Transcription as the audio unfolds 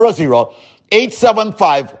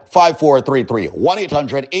875-5433.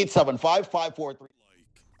 1-800-875-5433.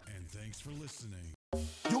 And thanks for listening.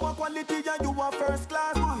 You want quality and you want first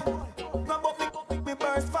class. Grab up me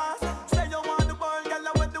first fast. Say you want the world, girl,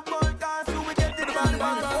 I want the world cast. You will get it bang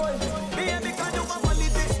bang. Baby, can you want quality?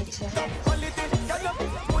 Quality, girl, you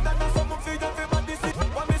put on some of your everybody see.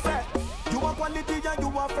 What me say? You want quality and you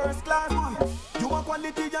want first class. You want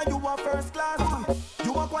quality and you want first class.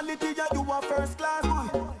 You want quality and you want first class.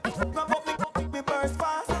 Grab up me first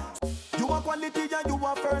fast. You want quality and you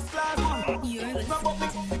want first class. Grab up me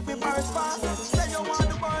first fast. Say you want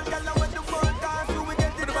the world, girl, I want the world cast. You will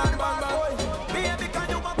get it bang bang. Baby, can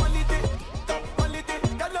you want quality? Quality,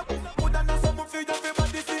 girl, you put on some of your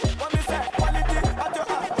everybody see. What me say? Quality, at your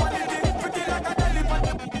heart, quality. Pretty like a elephant,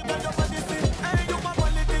 girl, your body see. Hey, you want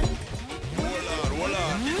quality? Hold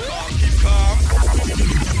on. Keep calm.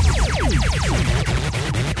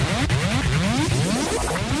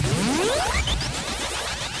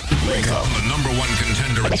 Wake up, the number one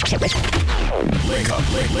contender. Wake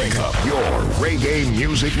up. Your reggae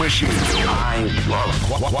music machine. I love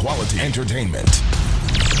quality entertainment.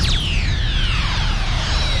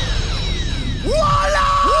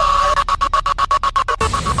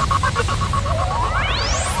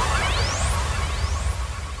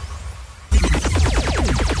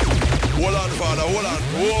 Hold on, father, hold on.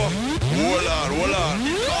 Hold on.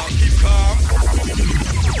 Keep calm.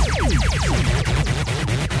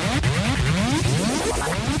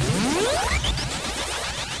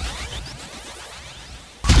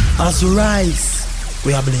 As we rise,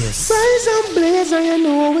 we are blaze. Rise and blaze, and you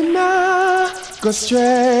know we not go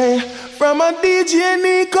stray from a DJ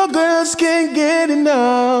Nico. Girls can't get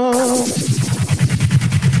enough.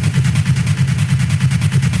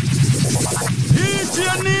 DJ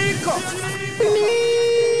Nico.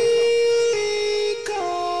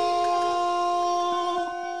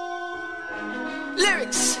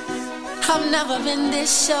 Lyrics. I've never been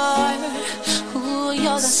this sure. Ooh,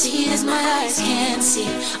 you're the sweetest my eyes can see.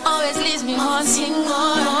 Always leaves me wanting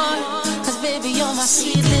more. Cause baby, you're my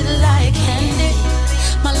sweet little like candy.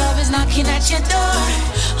 My love is knocking at your door.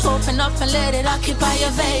 Open up and let it occupy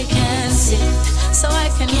your vacancy, so I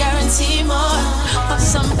can guarantee more of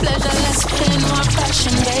some pleasure, less pain, more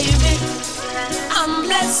passion, baby. I'm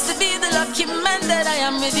blessed to be the lucky man that I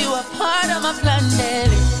am with you, a part of my plan,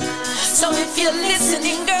 baby. So if you're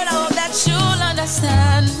listening, girl, I hope that you'll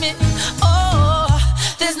understand me. Oh,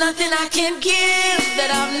 there's nothing I can give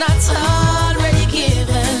that I'm not already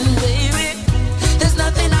given, baby. There's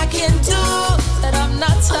nothing I can do that I'm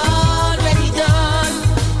not already done.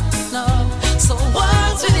 No, so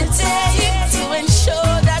what will it take to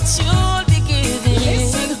ensure that you'll be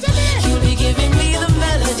giving me the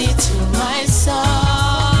melody to my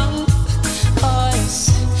song? Oh,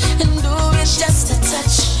 yes. And do it just a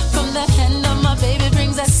touch from the hand of my baby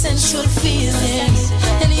brings a sensual feeling.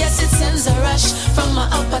 And yes, it sends a rush from my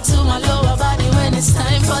upper to my lower body when it's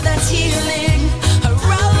time for that healing.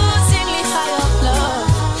 Arousingly high of love.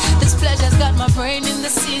 This pleasure's got my brain in the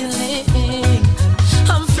ceiling.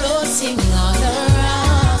 I'm floating all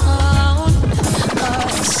around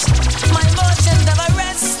us. My emotions never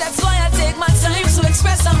rest. That's why I take my time to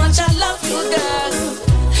express how much I love you, girl.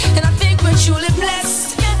 And I think we're truly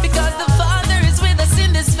blessed because the Father is with us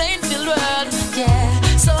in this vain-filled world. Yeah,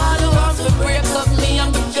 so all who want to break up me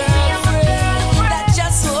and my girlfriend, that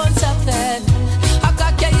just won't happen. I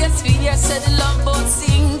got yes for years, said the love boat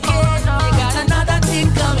sinking. You got another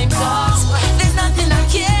thing coming, cause there's nothing I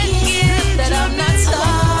can give that I'm not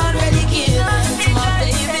already given to my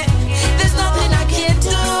baby. There's nothing I can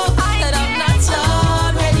do that I'm not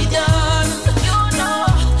already done. No,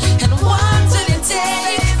 and what will it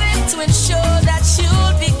take to ensure that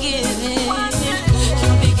you'll be giving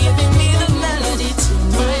me the melody to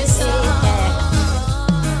my song?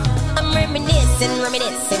 I'm reminiscing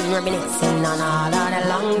on all of the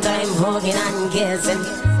long time hugging and kissing.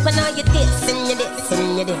 But now you're dissing.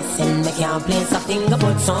 They can't place a finger,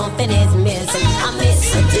 but something is missing. I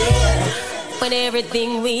miss you, dear, when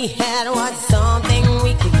everything we had was something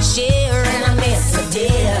we could share. And I miss you,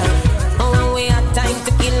 dear, when we had time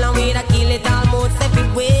to kill and we'd kill it almost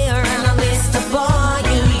everywhere. And I miss the boy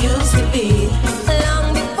you used to be,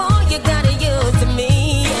 long before you got used to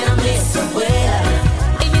me. And I miss the well,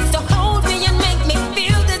 it used to hold me and make me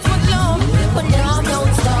feel this was love. But now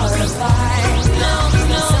don't start a fight. No,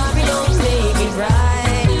 sorry, don't make it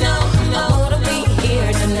right. No, I wanna be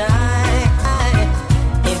here tonight.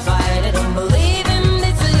 If I didn't believe in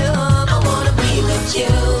this love, I wanna be with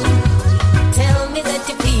you. Tell me that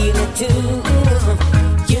you feel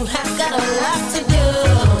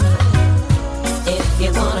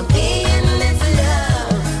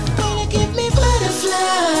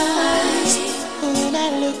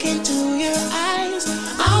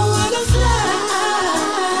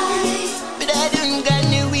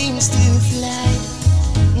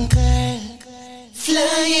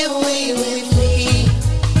away with me.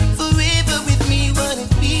 Forever with me, wanna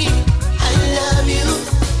be. I love you,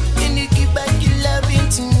 and you give back your loving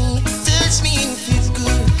to me. Touch me if it's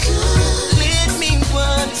good. Let me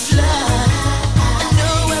wanna fly. I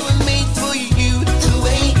know I was made for you, the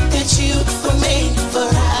way that you were made for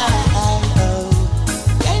I.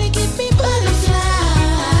 Gotta give me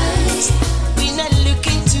butterflies. When I look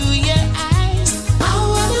into your eyes, I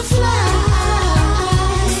wanna fly,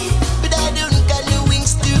 but I don't got no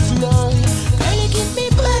wings to fly. Gotta give me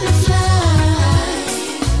butterflies.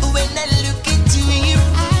 When I look into your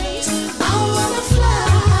eyes, I wanna fly,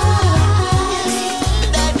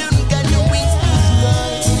 but I don't got no wings to fly.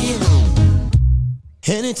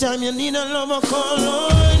 Anytime you need a lover, call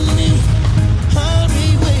on me. I'll be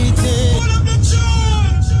waiting. Pull up the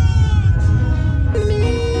charge.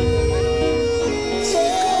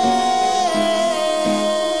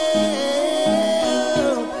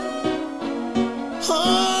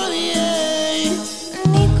 Oh yeah,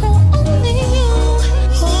 Nico, only you.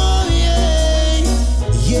 oh yeah,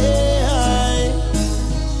 yeah.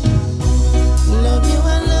 Love you,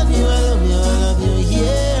 I love you, I love you, I love you,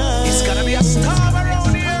 yeah. It's gonna be a storm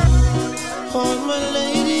around here. All my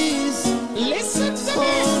ladies, Listen to me.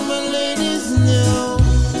 all my ladies now.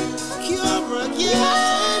 Cure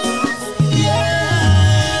again,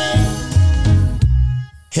 yeah.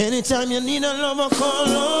 Anytime you need a lover, call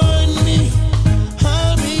on me.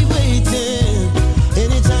 I'll be waiting.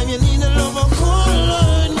 Anytime you need a lover, call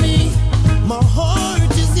on me. My heart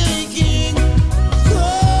is aching.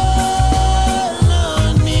 Call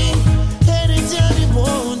on me. Anytime you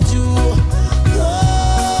want to.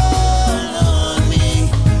 Call on me.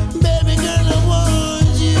 Baby girl, I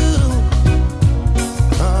want you.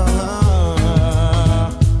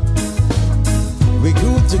 We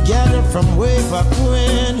grew together from way back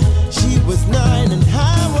when she was 9 and I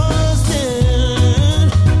was 10.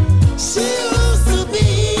 She used to be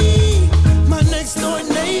my next door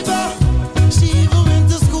neighbor. She even went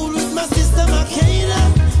to school with my sister Makeda.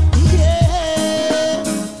 Yeah.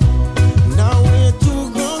 Now we're two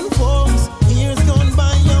grown folks. Years gone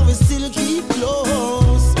by and we still keep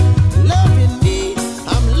close. Loving me,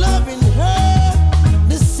 I'm loving her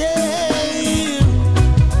the same.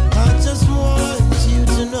 I just want you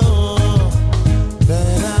to know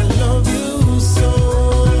that I love you so.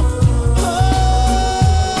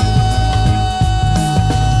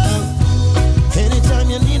 Anytime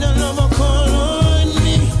you need a lover, call on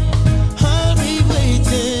me. I'll be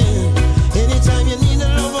waiting. Anytime you need a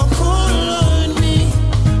lover, call on me.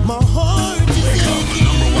 My heart is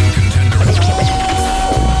aching.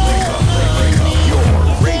 Your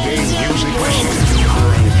reggae music machine.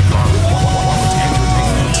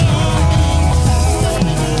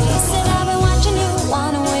 Said I've been watching you,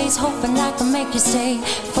 one ways, hoping I can make you stay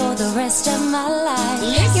for the rest of my life.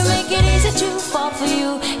 You make it easy to fall for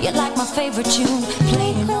you. You're like my favorite tune,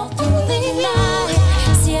 playing all through the night.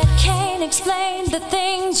 See, I can't explain the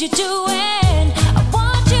things you do, and I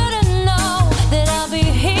want you to know that I'll be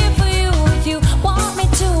here for you if you want me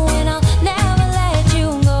to, and I'll never let you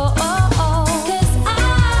go. 'Cause I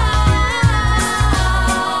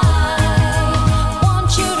want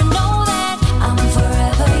you to know that I'm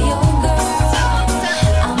forever your girl.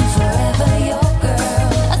 I'm forever your girl.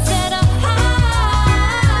 I said I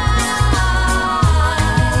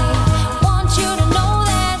want you to know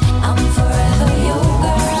that I'm forever your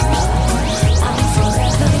girl. I'm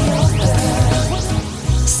forever your girl.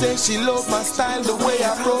 Say she love my style, the way I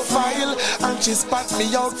profile, and she spot me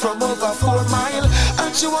out from over 4 mile.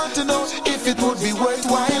 And she want to know if it would be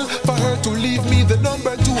worthwhile for her to leave me the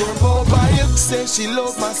number to her mobile. Say she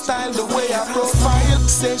love my style, the way I profile.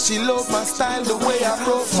 Say she love my style, the way I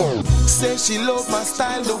profile. Say she love my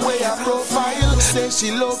style, the way I profile. Say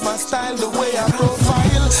she love my style, the way I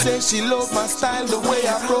profile. Say she love my style, the way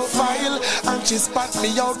I profile, and she spot me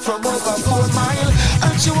out from over 4 mile.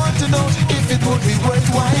 And she want to know if it would be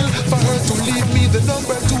worthwhile for her to leave me the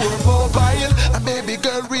number to her mobile. And baby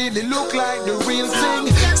girl really look like the real thing.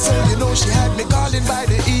 So you know she had me calling by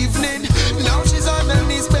the evening. Now she's on her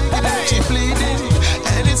knees begging and she pleading,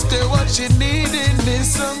 and it's still what she needing is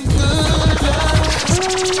some good love.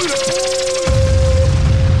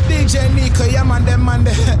 DJ Nico, yeah man, them man,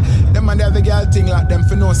 them man, they have the girl thing like them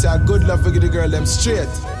for no say a good love for the girl them straight.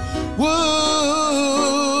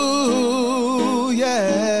 Woo,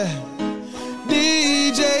 yeah.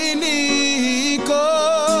 DJ Nico.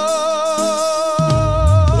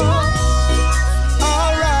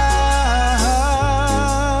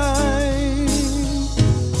 Alright.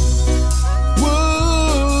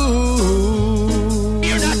 Woo.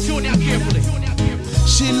 Hear that tune now carefully.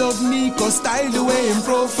 She love Nico style, the way in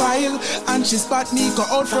profile, and and she spot Nico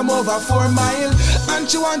out from over 4 miles. And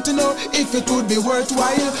she want to know if it would be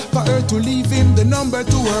worthwhile for her to leave him the number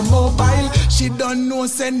to her mobile. She don't know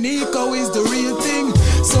say Nico is the real thing,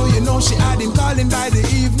 so you know she had him calling by the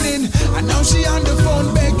evening. And now she on the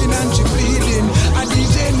phone begging and she pleading. And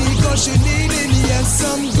DJ Nico she needing, yes,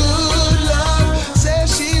 some good love. Say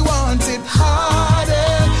she wants it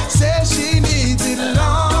harder, say she needs it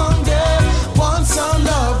longer. Want some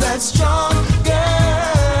love that's stronger.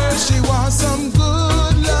 She wants some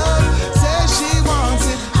good love. Say she wants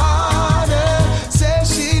it harder, say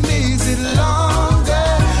she needs it longer.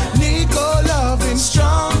 Nico loving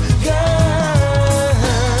stronger.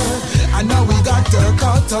 And now we got her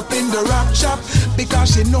caught up in the rock shop,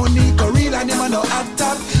 because she know Nico real and him a no act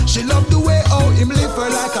up. She love the way how him live her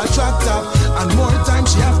like a track top. And more time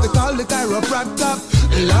she have to call the chiropractor.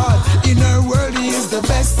 Lord, in her world he is the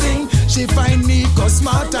best thing. She find Nico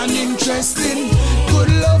smart and interesting. Good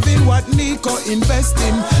loving what Nico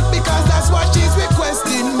investing, because that's what she's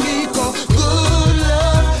requesting. Nico, good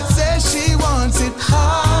love. Say she wants it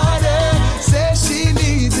harder, say she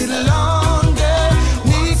needs it longer.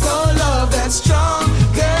 Nico love that's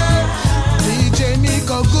stronger. DJ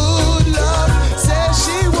Nico, good love. Say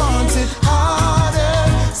she wants it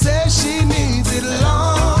harder, say she needs it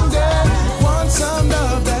longer. Want some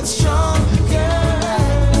love that's stronger.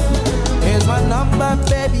 Here's my number,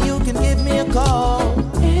 baby, you can give me a call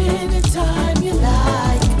anytime you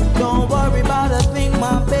like. Don't worry about a thing,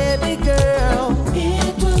 my baby girl,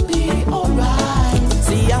 it will be alright.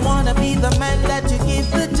 See, I wanna be the man that you give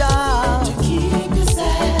the job to keep you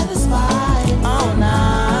satisfied all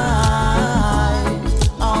night,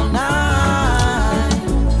 all night,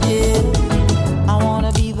 yeah. I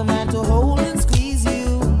wanna be the man to hold and squeeze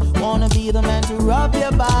you, wanna be the man to rub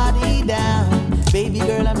your body down. Baby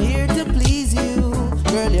girl, I'm here to please you.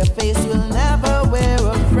 Girl, your face will never wear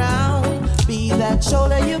a frown. Be that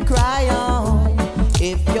shoulder you cry on.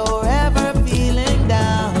 If you're ever feeling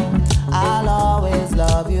down, I'll always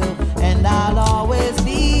love you and I'll always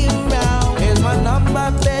be around. Here's my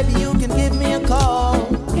number, baby, you can give me a call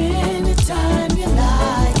anytime you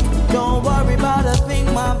like. Don't worry about a thing,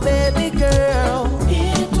 my baby girl,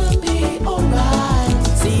 it will be alright.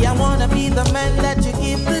 See, I wanna be the man that you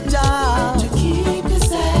give the job to keep you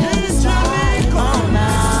satisfied all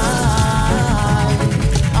night,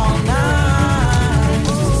 all night.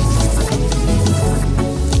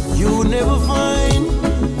 You never find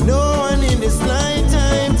no one in this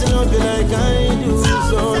lifetime to love you like I do.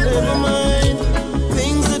 So never mind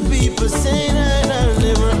things that people say that I'll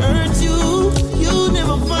never hurt you. You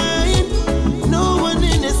never find no one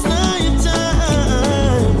in this lifetime.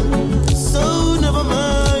 So never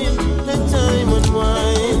mind, let time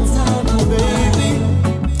unwind. Baby,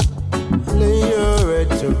 lay your head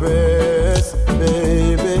to rest,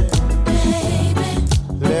 baby.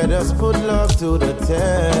 Let us put love to the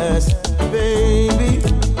test, baby,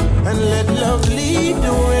 and let love lead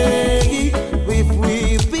the way. If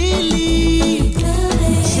we believe,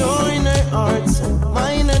 join our hearts,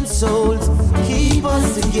 mind and souls, keep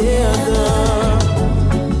us together.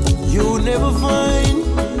 You never find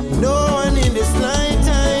no one in this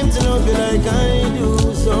lifetime to love you like I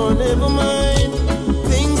do. So never mind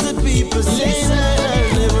things that people say that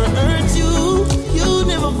I'll never hurt you. You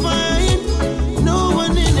never find no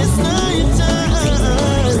one in this lifetime.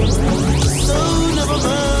 So never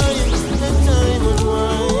mind, let time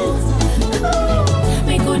unwind.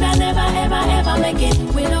 Me coulda never ever ever make it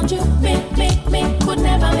without you. Me could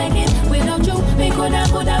never make it without you. Me coulda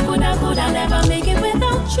never make it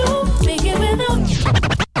without you. Make it without you.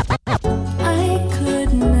 I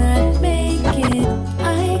could not make it.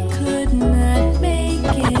 I could not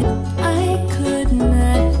make it. I could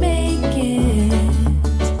not make it.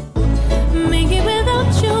 Make it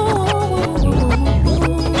without you.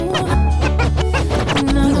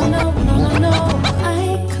 No. I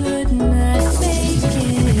could not make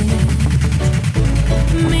it.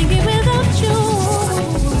 Make it without you.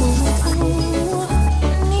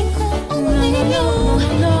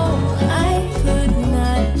 No. I could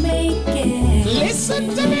not make it. Listen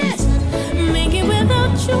to this. Make it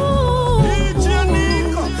without you. DJ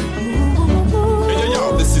Nico. Hey, yo,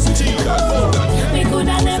 this is T. Me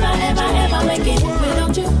coulda never ever make it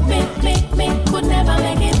without you. Me could never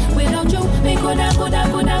make it without you. Me coulda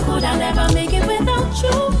never make it without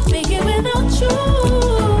you. Make it without you.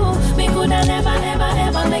 Me coulda never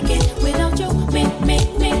ever make it without you. Me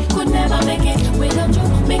could never make it without you.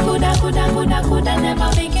 Me coulda never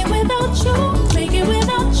make it without you. Make it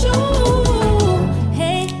without you.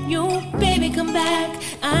 Hey, you baby, come back.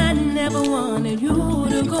 I never wanted you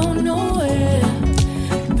to go nowhere.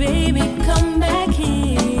 Baby, come back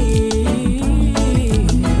here.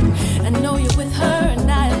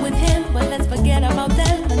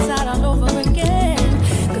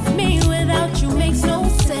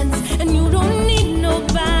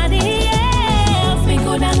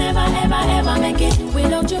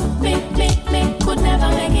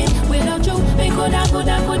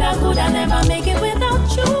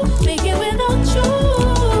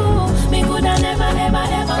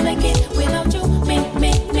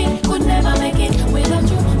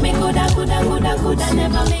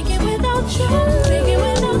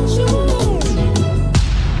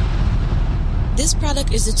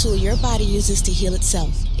 is the tool your body uses to heal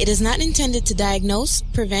itself. It is not intended to diagnose,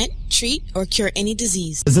 prevent, treat, or cure any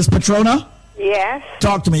disease. Is this Patrona? Yes.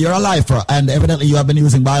 Talk to me. You're a lifer, and evidently you have been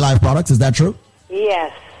using BioLife products. Is that true?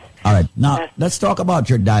 Yes. All right. Now, let's talk about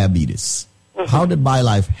your diabetes. How did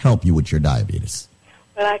BioLife help you with your diabetes?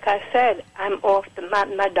 Well, like I said, I'm off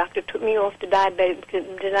my doctor took me off the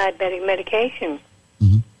diabetic medication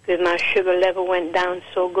because my sugar level went down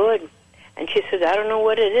so good. And she said, I don't know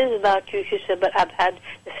what it is about you. She said, but I've had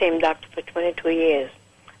the same doctor for 22 years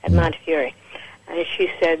at Mount Fury. And she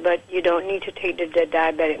said, but you don't need to take the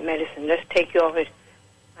diabetic medicine. Let's take you off it.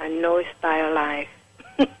 I know it's BioLife.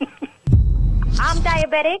 I'm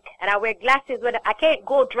diabetic, and I wear glasses. I can't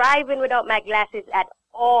go driving without my glasses at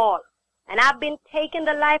all. And I've been taking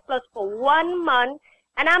the Life Plus for 1 month,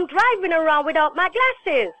 and I'm driving around without my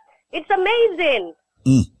glasses. It's amazing.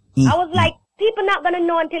 I was like, people not going to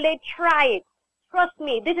know until they try it. Trust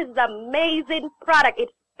me, this is an amazing product.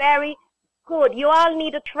 It's very good. You all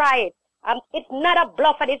need to try it. It's not a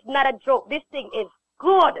bluff and it's not a joke. This thing is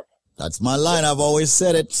good. That's my line. I've always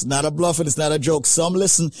said it. It's not a bluff and it's not a joke. Some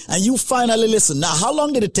listen, and you finally listen. Now, how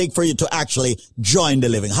long did it take for you to actually join the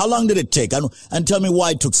living? How long did it take? And tell me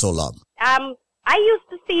why it took so long. I used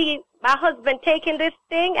to see my husband taking this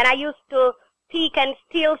thing, and I used to peek and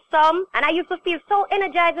steal some, and I used to feel so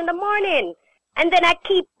energized in the morning. And then I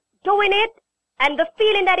keep doing it, and the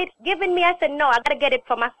feeling that it's giving me, I said, no, I got to get it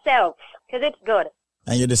for myself, because it's good.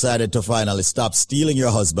 And you decided to finally stop stealing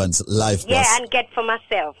your husband's Life Plus. Yeah, and get for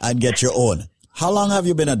myself. And get your own. How long have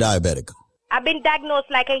you been a diabetic? I've been diagnosed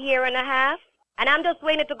like a year and a half, and I'm just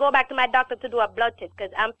waiting to go back to my doctor to do a blood test,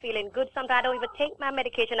 because I'm feeling good. Sometimes I don't even take my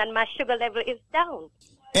medication, and my sugar level is down.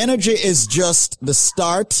 Energy is just the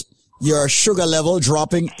start. Your sugar level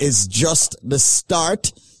dropping is just the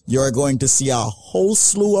start. You're going to see a whole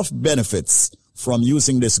slew of benefits from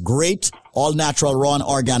using this great all-natural raw and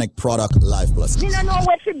organic product, Life Plus. Me don't know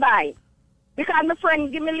what to buy. Because my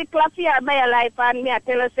friend give me little fear BioLife, and me I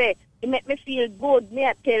tell her, say, it make me feel good, me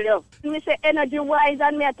I tell you. Me say energy-wise,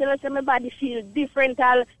 and me I tell her, say, my body feel different,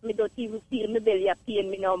 all. Me don't even feel my belly a pain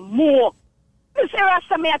me no more. Me say,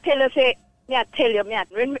 Rasta, me I tell her, say, me I tell you, me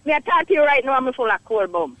I talk to you right now, I'm full of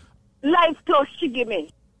cold bomb. Life Plus she give me.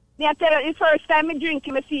 Me I tell you, the first time I drink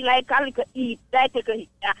it, me feel like a little heat,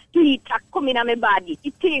 heat coming in my body.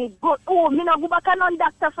 It thing good. Oh, me no go back and on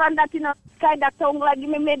doctor from that, you know. Sky doctor only give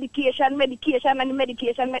me medication, and the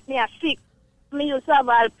medication make me a sick. Me used to have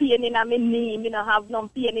all pain in my knee. Me no have no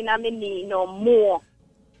pain in my knee no more.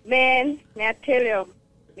 Man, me I tell you,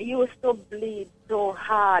 me used to bleed so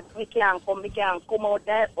hard. Me can't come out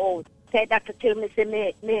that out. Say doctor tell me, say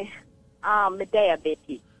me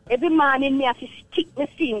diabetes. Every morning me have to stick my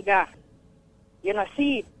finger. You know,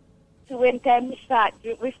 see? So when time we start,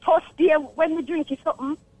 we first day when we drink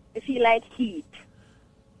something, we feel like heat.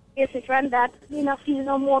 Yes, from that, me not feel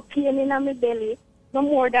no more pain in my belly. No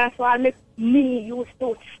more than so I make me used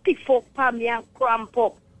to stiff up for me and cramp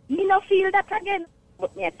up. Me not feel that again.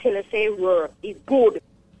 But me I tell you, say word, it's good.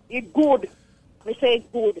 It's good. Me say it's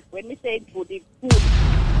good. When me say it's good, it's good.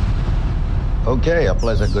 Okay, a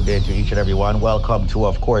pleasant good day to each and every one. Welcome to,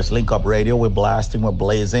 of course, Link Up Radio. We're blasting, we're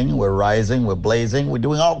blazing, we're rising, we're blazing, we're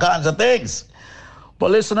doing all kinds of things.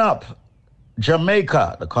 But listen up.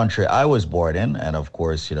 Jamaica, the country I was born in, and of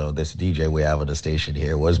course, you know, this DJ we have at the station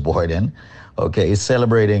here was born in, okay, is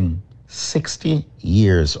celebrating 60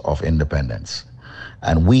 years of independence.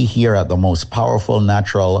 And we here at the most powerful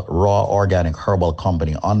natural, raw, organic herbal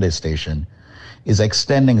company on this station is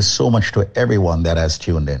extending so much to everyone that has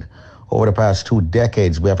tuned in. Over the past 2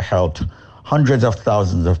 decades, we have helped hundreds of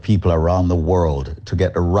thousands of people around the world to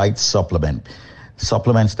get the right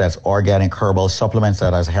supplements that's organic, herbal, supplements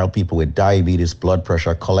that has helped people with diabetes, blood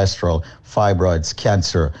pressure, cholesterol, fibroids,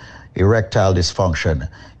 cancer, erectile dysfunction,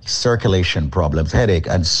 circulation problems, headache,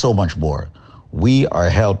 and so much more. We are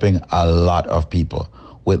helping a lot of people.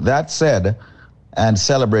 With that said, and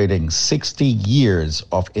celebrating 60 years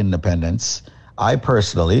of independence, I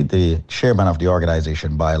personally, the chairman of the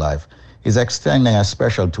organization BioLife, is extending a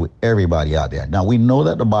special to everybody out there. Now, we know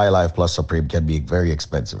that the BioLife Plus Supreme can be very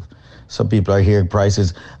expensive. Some people are hearing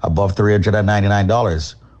prices above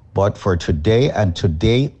 $399. But for today and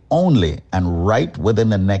today only, and right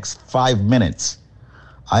within the next 5 minutes,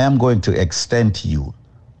 I am going to extend to you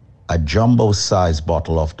a jumbo-size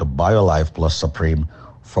bottle of the BioLife Plus Supreme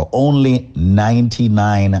for only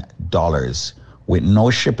 $99 with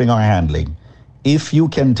no shipping or handling. If you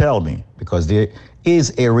can tell me, because there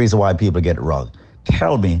is a reason why people get it wrong,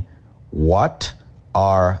 tell me what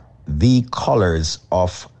are the colors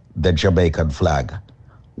of the Jamaican flag?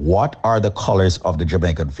 What are the colors of the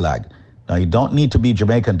Jamaican flag? Now, you don't need to be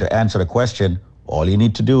Jamaican to answer the question. All you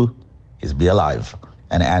need to do is be alive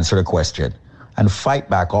and answer the question and fight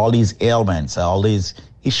back all these ailments, all these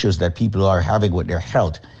issues that people are having with their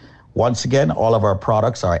health. Once again, all of our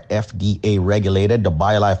products are FDA regulated. The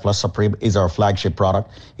BioLife Plus Supreme is our flagship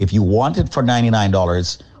product. If you want it for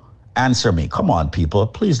 $99, answer me. Come on, people.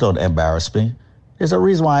 Please don't embarrass me. There's a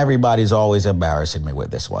reason why everybody's always embarrassing me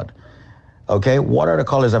with this one. Okay, what are the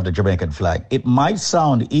colors of the Jamaican flag? It might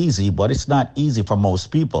sound easy, but it's not easy for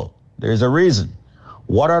most people. There's a reason.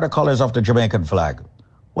 What are the colors of the Jamaican flag?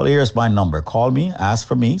 Well, here's my number. Call me, ask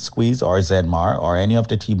for me, Squeeze or Zedmar or any of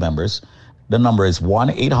the team members. The number is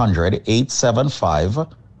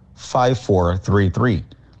 1-800-875-5433.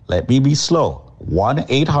 Let me be slow.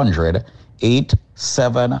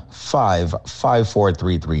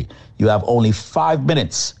 1-800-875-5433. You have only 5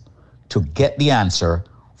 minutes to get the answer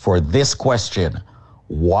for this question.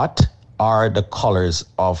 What are the colors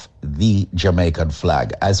of the Jamaican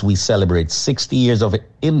flag? As we celebrate 60 years of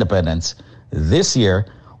independence this year,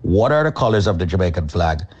 what are the colors of the Jamaican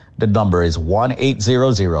flag? The number is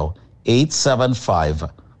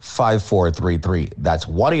 1-800-875-5433. That's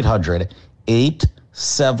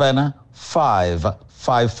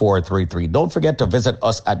 1-800-875-5433. Don't forget to visit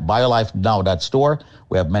us at BioLifeNow.store.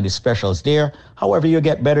 We have many specials there. However, you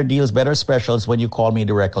get better deals, better specials when you call me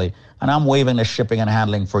directly. And I'm waiving the shipping and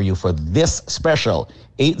handling for you for this special,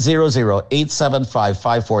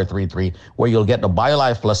 800-875-5433, where you'll get the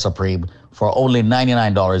BioLife Plus Supreme for only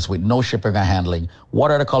 $99 with no shipping and handling. What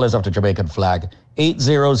are the colors of the Jamaican flag?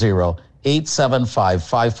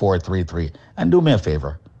 800-875-5433. And do me a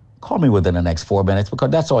favor. Call me within the next 4 minutes because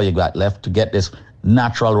that's all you got left to get this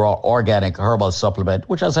natural, raw, organic herbal supplement,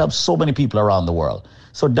 which has helped so many people around the world.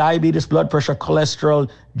 So diabetes, blood pressure, cholesterol,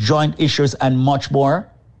 joint issues, and much more,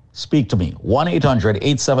 speak to me.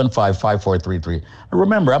 1-800-875-5433. And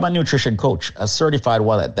remember, I'm a nutrition coach, a certified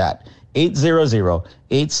one at that.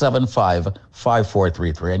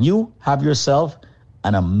 800-875-5433. And you have yourself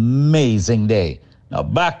an amazing day. Now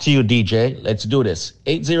back to you, DJ. Let's do this.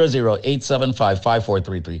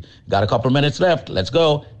 800-875-5433. Got a couple minutes left. Let's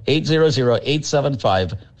go.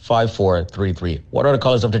 800-875-5433. What are the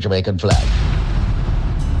colors of the Jamaican flag?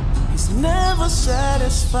 He's never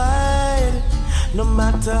satisfied, no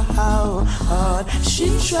matter how hard she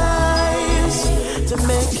tries to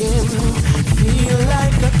make him feel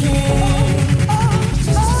like a king.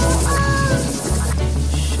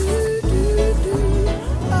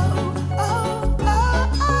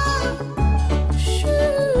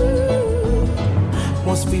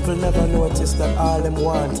 Most people never notice that all them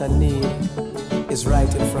want and need is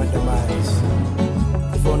right in front of their eyes.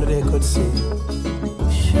 If only they could see.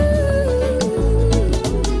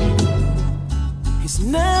 He's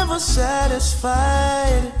never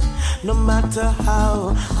satisfied, no matter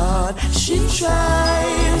how hard she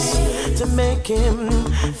tries to make him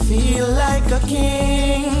feel like a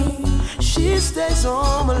king. She stays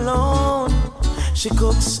home alone. She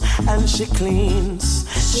cooks and she cleans.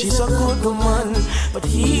 She's a good woman, but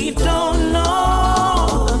he don't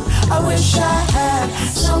know. I wish I had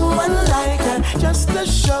someone like her just to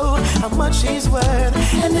show how much he's worth.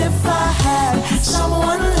 And if I had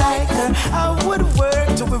someone like her, I would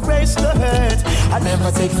work to erase the hurt. I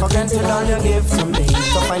never take for granted all you give to me.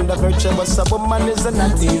 To find a virtuous woman is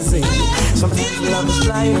not easy. Some people love is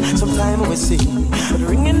blind, sometimes we see. But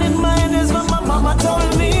ringing in my ears is what my mama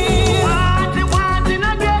told me.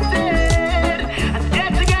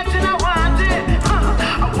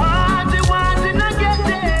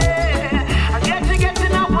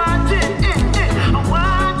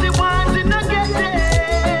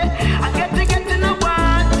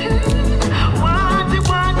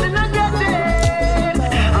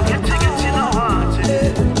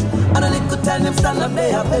 Stand up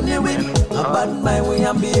there, penny with a bad mind, we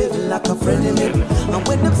am behaving like a friend in it. And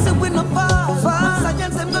when them say we no far,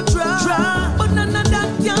 science them go try, but none of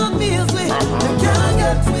that can't be us way. They can't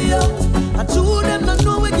get me out. And two them don't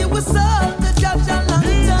know we give us all the judge a long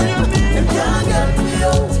time. They can't get me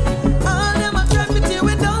out. All them a try to tear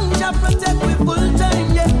we down, just protect we full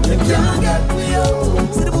time, yeah. They can't get me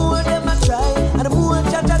out. See the more them a try, and the more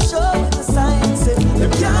judge a show with the science. They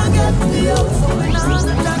can't get me out. So we now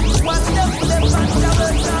watch them.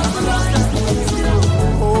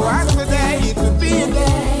 Oh, as the day, it could be a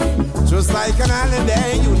day, just like an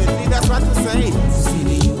holiday. Unity, that's what to say. See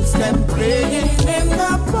the youths them praying in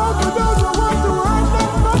the park. We don't want to wind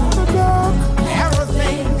them up the dark.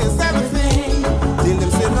 Everything is everything. Till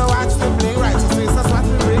them say no, watch them play righteousness, that's what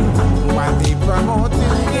we bring. While they promote it,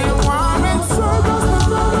 they want it. So does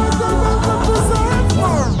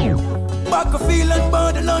the back a feel and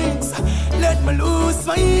borderlines. Let me lose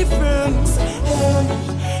my friends. Hey,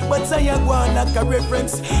 but I am one like a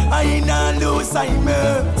reference. I ain't not lose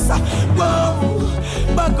Alzheimer's. Whoa,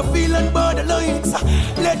 back a feeling borderlines.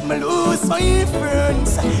 Let me lose my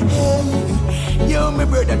friends. Hey, yo, my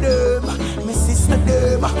brother them, my sister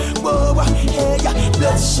them. Whoa, hey,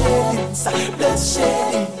 bloodshed,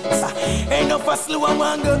 ain't no fast slow and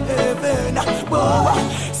one go heaven. Whoa,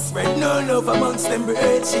 spread no love amongst them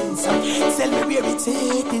virgins. Tell me where it's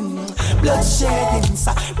heading. Bloodshed,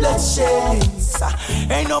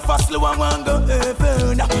 ain't no fast slow and one go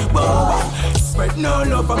heaven. Whoa, spread no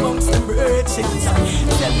love amongst them virgins. Tell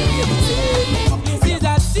me where it's heading. This is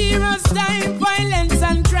a serious time, violence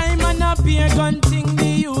and crime, and up here gunting the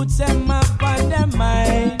youths them up on their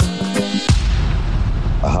mind.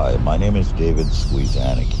 Hi, my name is David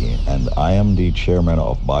Squeezaniki, and I am the chairman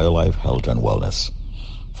of BioLife Health and Wellness.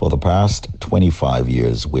 For the past 25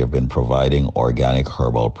 years, we have been providing organic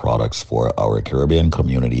herbal products for our Caribbean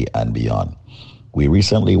community and beyond. We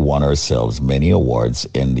recently won ourselves many awards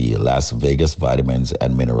in the Las Vegas Vitamins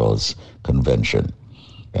and Minerals Convention,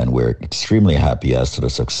 and we're extremely happy as to the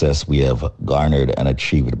success we have garnered and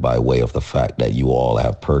achieved by way of the fact that you all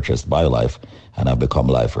have purchased BioLife and have become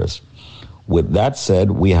lifers. With that said,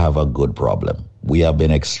 we have a good problem. We have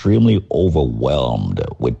been extremely overwhelmed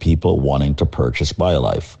with people wanting to purchase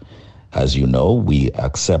BioLife. As you know, we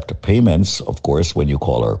accept payments, of course, when you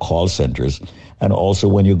call our call centers, and also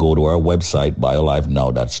when you go to our website,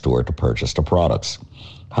 biolifenow.store, to purchase the products.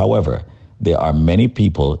 However, there are many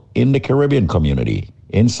people in the Caribbean community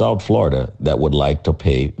in South Florida that would like to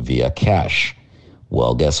pay via cash.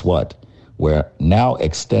 Well, guess what? We're now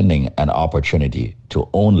extending an opportunity to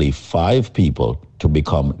only 5 people to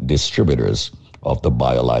become distributors of the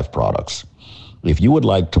BioLife products. If you would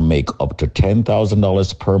like to make up to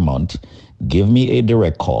 $10,000 per month, give me a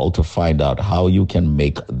direct call to find out how you can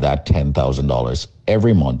make that $10,000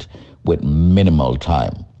 every month with minimal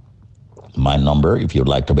time. My number, if you'd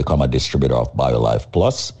like to become a distributor of BioLife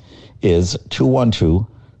Plus, is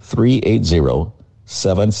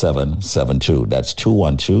 212-380-7772. That's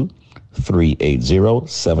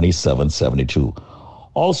 212-380-7772.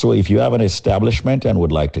 Also, if you have an establishment and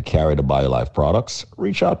would like to carry the BioLife products,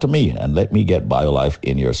 reach out to me and let me get BioLife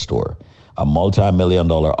in your store. A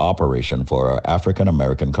multi-million-dollar operation for our African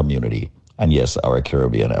American community, and yes, our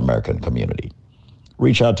Caribbean American community.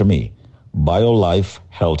 Reach out to me, BioLife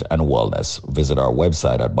Health and Wellness. Visit our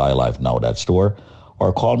website at biolifenow.store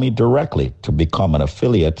or call me directly to become an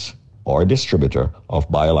affiliate or distributor of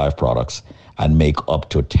BioLife products and make up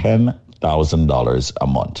to $10,000 a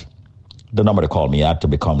month. The number to call me at to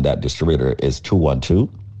become that distributor is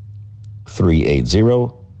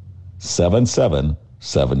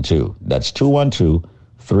 212-380-7772. That's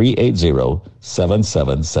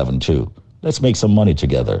 212-380-7772. Let's make some money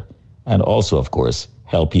together. And also, of course,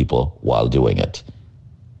 help people while doing it.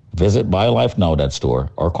 Visit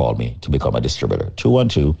biolifenow.store or call me to become a distributor.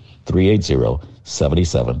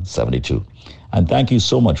 212-380-7772. And thank you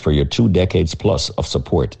so much for your 2 decades plus of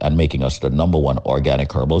support and making us the #1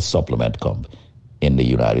 organic herbal supplement company in the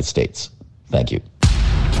United States. Thank you.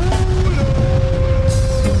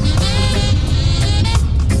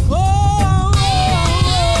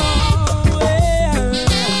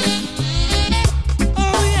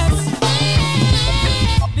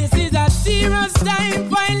 This is a serious time,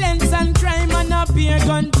 violence and crime, and up here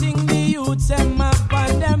gunting the youths them up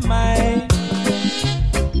on their mind.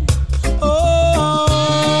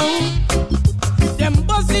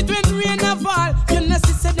 It when rain a fall, you know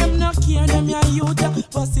see say them no care, them your youth,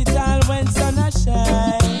 bust it all when sun a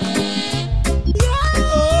shine.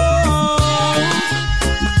 Oh,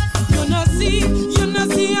 you know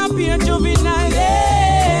see up here juvenile,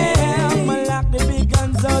 yeah. I'ma lock the big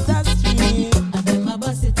guns out the street. And them a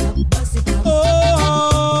bust it up.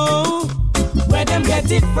 Oh, where them get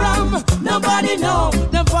it from? Nobody know.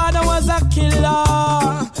 The father was a killer.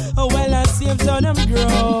 Oh well, I see him so them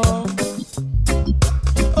grow.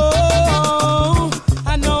 Oh,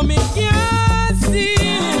 I know me can't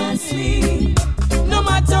sleep. No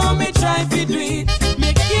matter how me try to do it,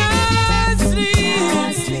 me can't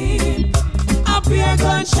sleep. Up here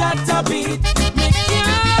gunshot a beat, me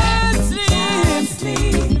can't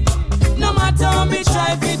sleep. No matter how me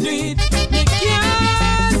try to do it, me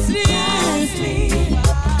can't sleep.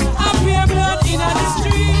 Up here blood in the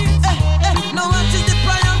street. Now what is the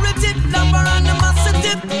priority? Number and the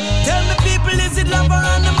massive. Tell me people, is it number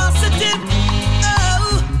and the massive?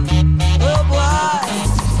 Oh boy.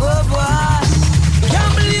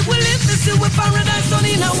 Can't believe we live to see with paradise done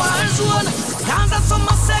in a war zone. Cause that's some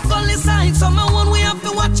secondly side, some one we have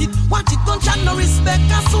to watch it, don't chat no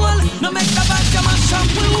respect as well. No make the bad come and shop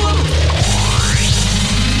we will.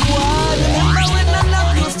 Remember when I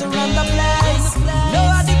love used to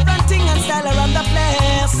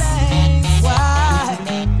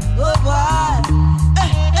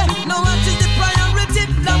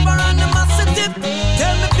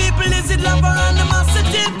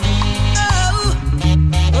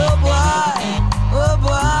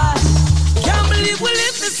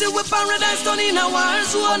paradise done in a war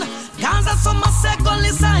zone. Gaza some a second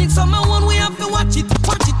side, some a one we have to watch it,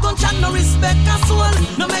 don't chat no respect a soul.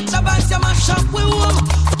 No make the boys you mash up we home.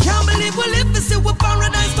 Can't believe we live to see we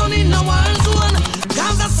paradise done in a war zone.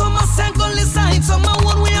 Gaza some a second side, some a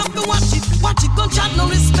one we have to watch it, don't chat no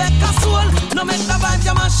respect a soul. No make the boys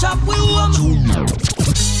you mash up we home.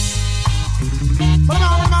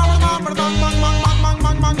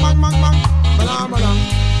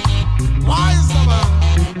 Why is the man?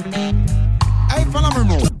 Hey,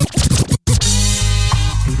 phenomenal.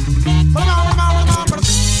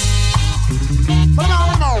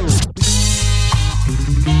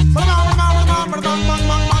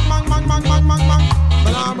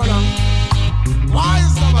 Why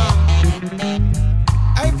is the man?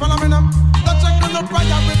 Hey, phenomenal. Don't check on the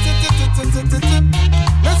priority.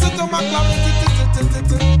 Listen to my clarity.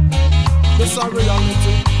 This is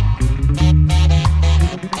reality.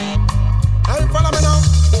 Hey, follow me now.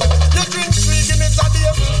 You drink 3 Guinness a day,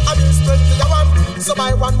 I been spent to your one. So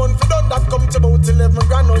by 1 month you done that come to about 11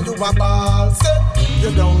 grand. Now you a ball, say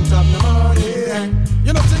you don't have no money.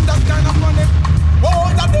 You don't think that kind of money.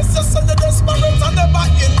 Oh, that is just so you're desperate and never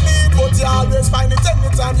in need, but you always find it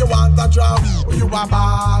anytime you want a job. You a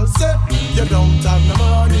ball, say you don't have no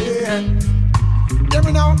money. Hear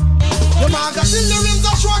me now. Your market till the rims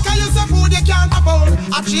are short and you say food you can't afford.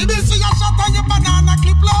 A 3 bills for your shot and your banana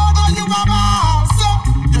clip load. Or you a boss, so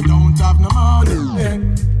you don't have no money.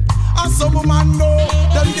 And some woman know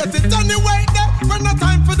them get it anyway. When no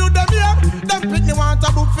time for do them here. Them pick me want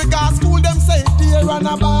a book for gas school. Them say dear and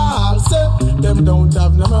a ball, so them don't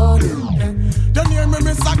have no money. Don't hear me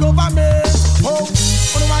miss a government. Oh,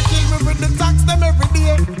 when I kill me with the tax them every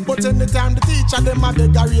day. But anytime the teacher them a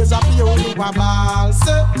beg a raise a pay. You a ball,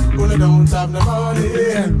 say you don't have no money.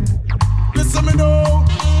 Listen me know.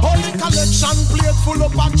 Holy collection plate full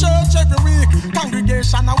up a church every week.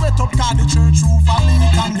 Congregation a wet up cause the church roof a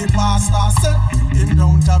leak. And the pastor say him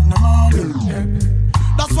don't have no money.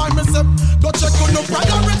 That's why me say go check on no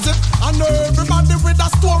priority. I know everybody with a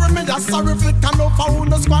story. Me just sorry if it can no found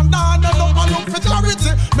no squander. And no one look for charity.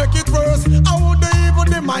 Make it worse. I would even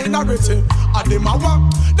the minority. I dem a walk.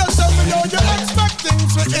 They tell me now you expect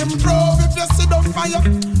things to improve. If you sit on fire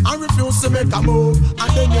and refuse to make a move,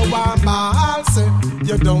 and then you want ball, say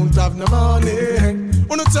you don't have no money.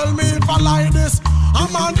 Wanna tell me if I like this?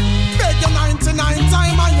 I'm on beg you 99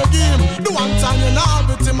 time on your game. The one time you know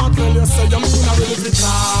with him, I tell you say you mean I really be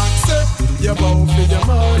talk. Say you bout for your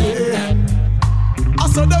money. I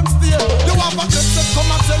saw them stay. You have a clip to come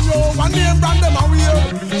and tell you one name brand them a wear.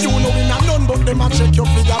 You know in a none but them a check your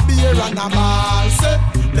figure beer and a ball. Say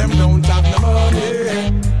them don't have no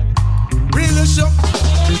money. Really sure.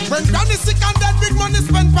 When granny sick and dead, big money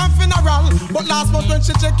spent for funeral. But last month when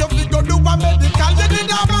she check your figure, do a medical, you did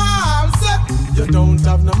a ball. Say you don't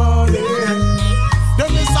have no money.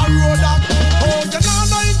 Them is a road that oh, you know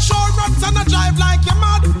no insurance and a drive like you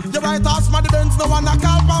mad. You right ass my Benz, no one a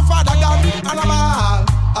call for Father God and a ball.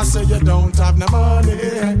 I say you don't have no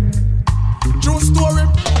money. True story.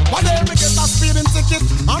 One day me get a speeding ticket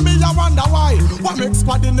and me I wonder why. What makes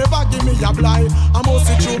squad never give me a blind? I must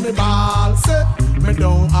see through me ball. Say me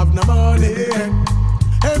don't have no money.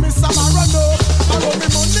 Hey, Mr. Marano, borrow me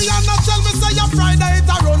money and not tell me say your Friday it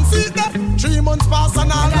a run seat there. 3 months pass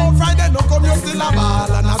and I know Friday no come you still a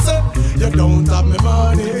ball and I say you don't have me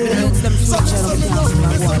money. So listen me now,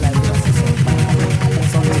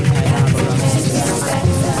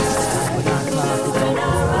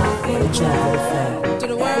 to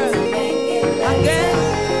the world again.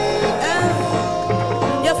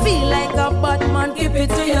 You feel like a bad man, keep it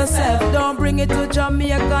to yourself. Don't bring it to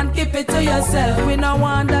Jamaica, keep it to yourself. We no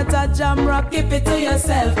want that a jam rock, keep it to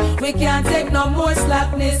yourself. We can't take no more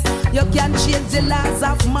slackness. You can change the laws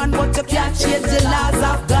of man, but you can't change the laws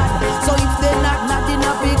of God. So if they're not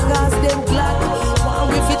enough because them glad.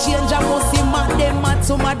 If you change, I must see man, them mad.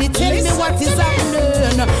 Somebody tell me what is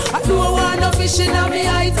happening. I don't want no fish in my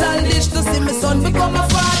ital dish to see my son become a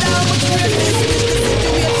father. I would create this situation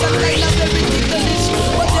like a very ridiculous.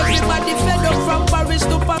 But everybody fed up from parish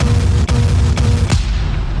to parish.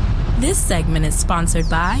 This segment is sponsored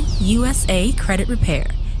by USA Credit Repair.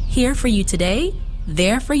 Here for you today,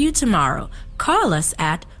 there for you tomorrow. Call us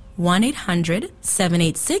at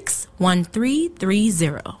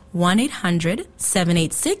 1-800-786-1330.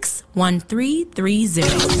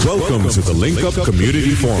 1-800-786-1330. Welcome to the Link Up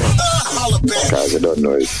Community Forum. Guys, I don't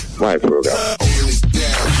know, it's my program.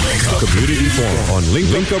 Community Forum on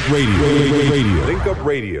Link Up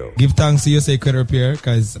Radio. Give thanks to USA Credit Repair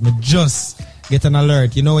because I just get an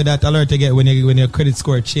alert. You know with that alert you get when your credit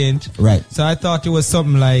score change. Right. So I thought it was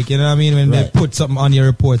something like, you know what I mean, when they put something on your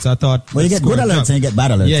reports. I thought. Well, you get good alerts and you get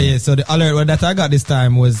bad alerts. Yeah. So the alert that I got this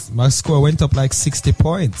time was my score went up like 60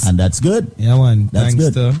 points. And that's good. Yeah, man. That's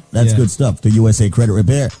good. That's good stuff to USA Credit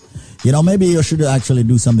Repair. You know, maybe you should actually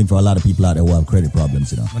do something for a lot of people out there who have credit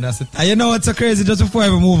problems, you know. But that's it. You know what's so crazy? Just before I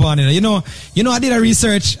even move on, you know, I did a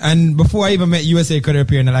research, and before I even met USA Credit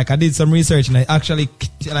Repair, and like I did some research, and I actually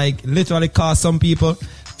like literally cost some people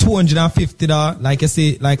 $250. Like you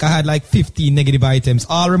see, like I had like 15 negative items,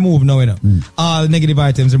 all removed now, you know. All negative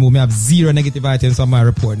items removed. I have 0 negative items on my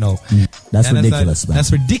report now. That's ridiculous, man.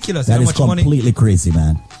 That's ridiculous. That is completely crazy,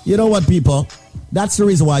 man. You know what, people? That's the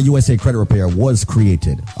reason why USA Credit Repair was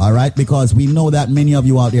created, all right? Because we know that many of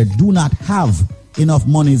you out there do not have enough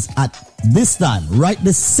monies at this time, right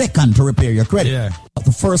this second, to repair your credit. Yeah.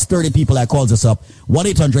 The first 30 people that calls us up,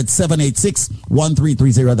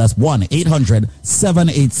 1-800-786-1330. That's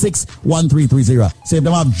 1-800-786-1330. Say if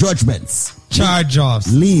they have judgments,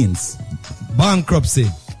 charge-offs, liens, bankruptcy,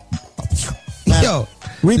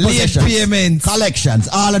 repossessions, late payments, collections,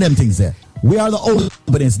 all of them things there. We are the only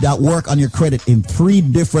companies that work on your credit in 3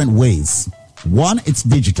 different ways. 1, it's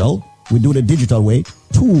digital. We do the digital way.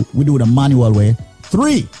 2, we do the manual way.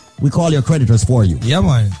 3, we call your creditors for you. Yeah,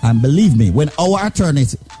 man. And believe me, when our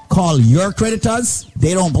attorneys call your creditors,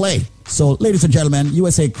 they don't play. So, ladies and gentlemen,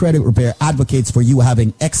 USA Credit Repair advocates for you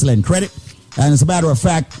having excellent credit. And as a matter of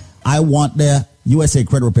fact, I want the USA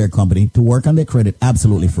Credit Repair Company to work on their credit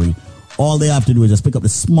absolutely free. All they have to do is just pick up the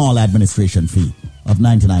small administration fee of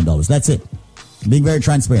 $99. That's it. Being very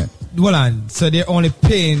transparent. Hold on. So they're only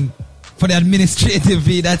paying for the administrative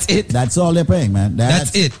fee. That's it. That's all they're paying, man.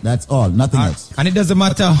 That's it. That's all. Nothing else. And it doesn't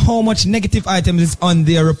matter how much negative items is on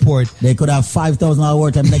their report. They could have $5,000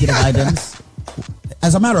 worth of negative items.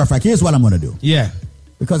 As a matter of fact, here's what I'm going to do. Yeah.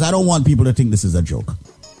 Because I don't want people to think this is a joke.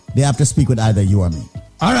 They have to speak with either you or me.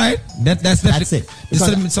 All right. That's it.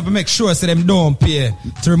 So to make sure so them don't pay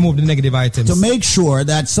to remove the negative items. To make sure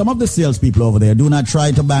that some of the salespeople over there do not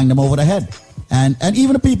try to bang them over the head. And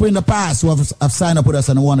even the people in the past who have signed up with us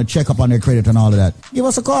and want to check up on their credit and all of that, give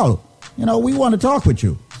us a call. You know, we want to talk with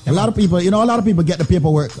you. A lot of people get the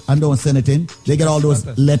paperwork and don't send it in. They get all those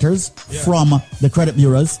letters from the credit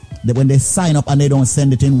bureaus that when they sign up and they don't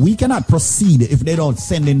send it in, we cannot proceed if they don't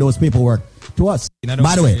send in those paperwork to us.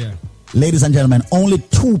 By the way, ladies and gentlemen, only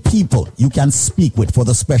 2 people you can speak with for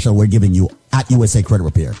the special we're giving you at USA Credit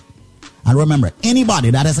Repair. And remember,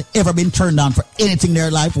 anybody that has ever been turned down for anything in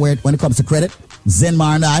their life when it comes to credit,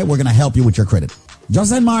 Zenmar and I, we're going to help you with your credit.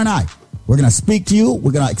 Just Zenmar and I. We're going to speak to you.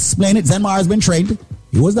 We're going to explain it. Zenmar has been trained.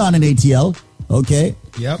 He was down in ATL. Okay.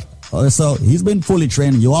 Yep. So he's been fully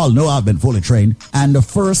trained. You all know I've been fully trained. And the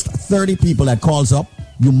first 30 people that calls up,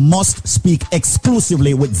 you must speak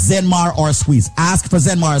exclusively with Zenmar or Squeeze. Ask for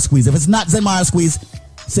Zenmar or Squeeze. If it's not Zenmar or Squeeze,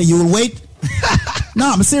 say you will wait.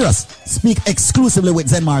 No, I'm serious. Speak exclusively with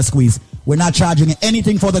Zenmar or Squeeze. We're not charging you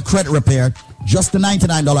anything for the credit repair, just the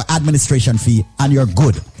 $99 administration fee, and you're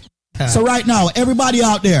good. So right now, everybody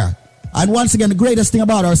out there, and once again, the greatest thing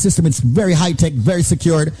about our system, it's very high-tech, very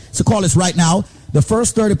secured. So call us right now. The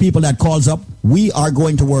first 30 people that calls up, we are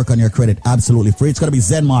going to work on your credit absolutely free. It's going to be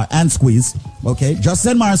Zenmar and Squeeze, okay? Just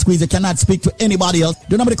Zenmar and Squeeze. You cannot speak to anybody else.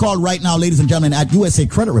 The number to call right now, ladies and gentlemen, at USA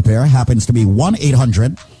Credit Repair happens to be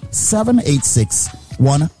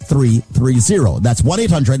 1-800-786-1330. That's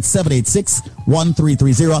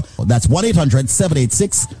 1-800-786-1330. That's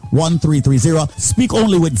 1-800-786-1330. Speak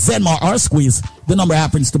only with Zenmar or Squeeze. The number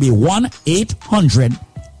happens to be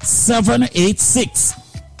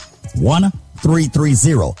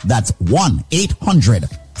 1-800-786-1330. That's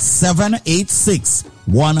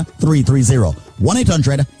 1-800-786-1330.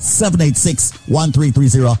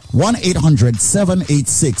 1-800-786-1330.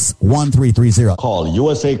 1-800-786-1330. Call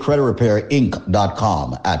USA Credit Repair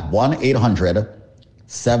Inc.com at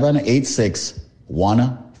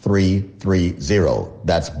 1-800-786-1330.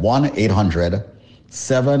 That's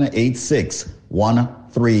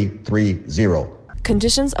 1-800-786-1330.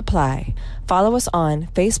 Conditions apply. Follow us on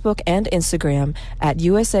Facebook and Instagram at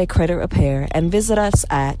USA Credit Repair and visit us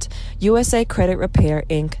at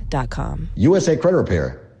usacreditrepairinc.com. USA Credit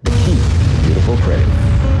Repair, the key to beautiful credit.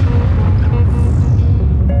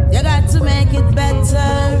 You got to make it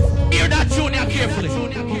better. Hear that tune here carefully.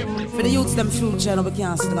 For the youths, them future, no, we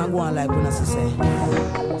can't sit and go on like when I say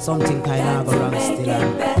something kind of go wrong still.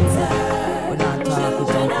 We're not talking without the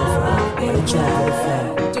phone, but the truth of the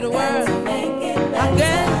phone. To the world.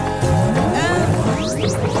 Again,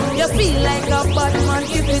 you feel like a bad man,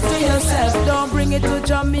 keep it to yourself. Don't bring bring it to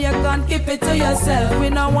Jamaica, keep it to yourself. We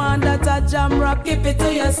no want that a jam rock, keep it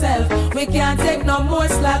to yourself. We can't take no more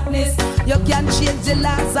slackness. You can change the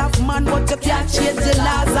laws of man, but you can't change the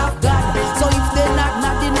laws of God. So if they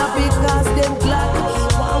not enough because them glad.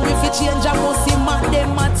 Wow, if you change a must see man,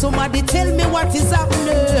 them mad. Somebody tell me what is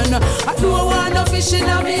happening. I don't want no fish in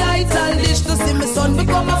my ital dish to see my son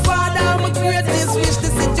become a father. My greatest wish. The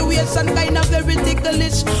situation kind of very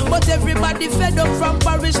ticklish, but everybody fed up from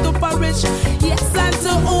parish to parish. Yes, and to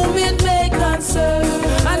whom it may concern.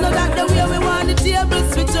 I know that the way we want the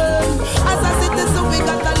tables return. As a citizen, we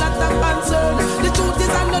got a lot of concern. The truth is,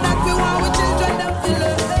 I know that we want with children them to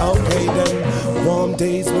learn. Okay then, warm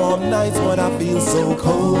days, warm nights, but I feel so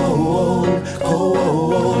cold,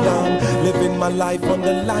 cold. I'm living my life on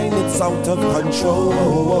the line, it's out of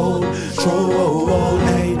control.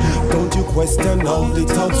 Hey, don't you question how the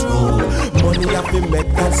thugs roll. Money have been met,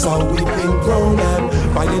 that's how we've been grown. And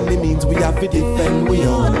by any means we have to defend we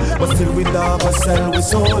own. But still we never sell we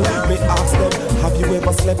soul. Me ask them, have you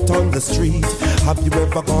ever slept on the street? Have you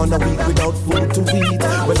ever gone a week without food to eat?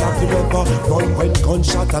 Well, have you ever run when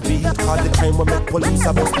gunshot a beat? All the time when make police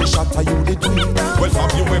a bust the shot, are you the tweet? Well,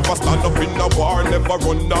 have you ever stand up in a war, never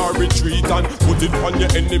run nor retreat, and put it on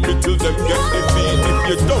your enemy till them get defeat?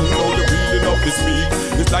 If you don't know the reading of this speak,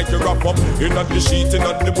 it's like you wrap up in the sheet, in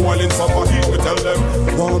the boiling summer heat. We tell them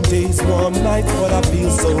warm days, warm nights, but I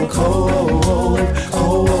feel so cold,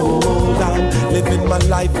 cold. I'm living my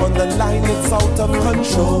life on the line, it's out of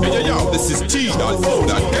control. Hey, yo, this is T. I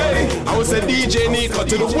was a DJ Nico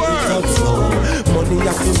to the world. Money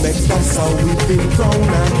have to make, that's how we've been grown.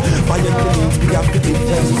 And by any means we have to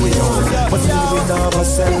defend we own. But still we never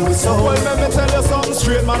sell we soul. Well, let me tell you something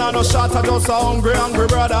straight, man. I no shot, I just a hungry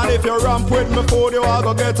brother. And if you ramp with me food, you are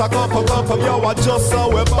gonna get a cup of you are just so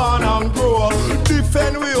we born and grow.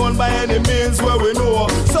 Defend we own by any means where we know.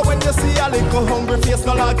 So when you see a little hungry face,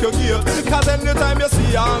 no like you give. Cause anytime you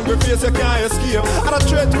see a hungry face, you can't escape. And a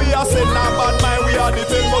threat we are saying, nah, bad mind, we are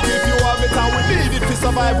defend. But if you have it and we need it to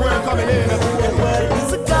survive, we're coming in. Well,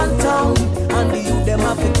 it's a gun town, and the youth them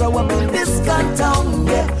have to grow up in this gun town,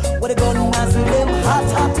 yeah. Where the gun has them hot.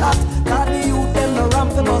 Cause the youth them no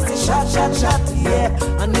ramp, they must shot,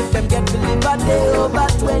 yeah. And if them get to live a day over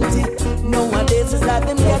 20, nowadays it's like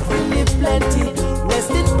them get to live plenty.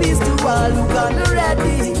 Rest in peace to all who gone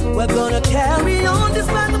already. We're gonna carry on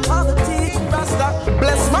despite the poverty. Rasta,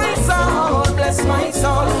 bless my soul, bless my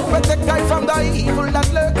soul. Protect I from the evil that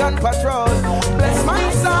lurk and patrol. Bless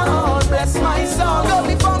my soul, bless my soul. Go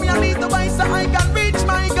before me and lead the way so I can reach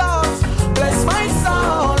my goals. Bless my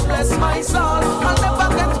soul, bless my soul. I'll never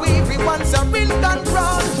get weary once I'm in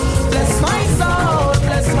control. Bless my soul,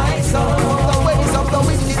 bless my soul. The ways of the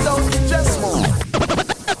wicked don't just move.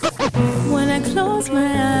 When I close my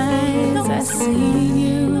eyes, I see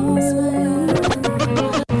you.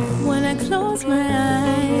 When I close my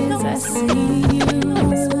eyes, I see you.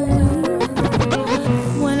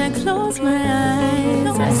 When I close my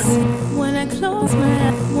eyes, I see. When I close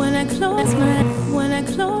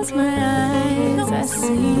my eyes, I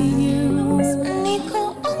see you.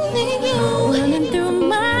 Nico, only you. Running through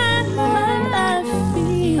my mind, I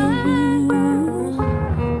feel you.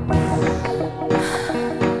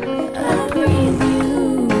 I breathe you.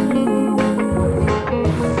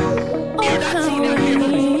 Oh, how I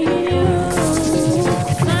need you.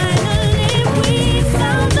 Finally, we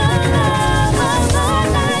found the love of a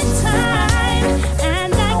lifetime,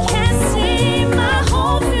 and I can see my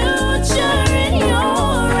whole future in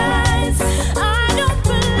your eyes. I don't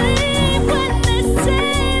believe when they say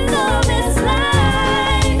love is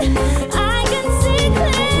blind. I can see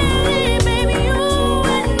clearly, baby, you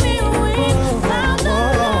and me, we found the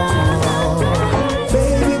love.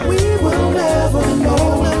 Baby, we will never know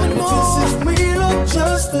if this is real or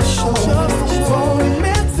just a show. We've only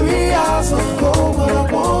met 3 hours ago, but I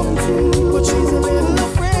want to. But she's a little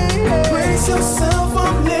afraid. Brace yourself,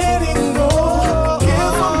 I'm letting go.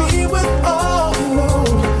 Give me with all you know.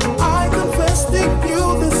 I confess to you,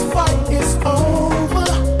 this fight is over.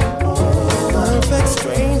 Perfect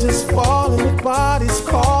strangers falling, with bodies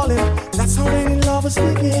calling. That's how many lovers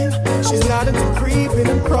begin. She's not into creeping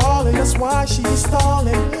and crawling. That's why she's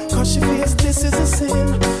stalling. Cause she feels this is a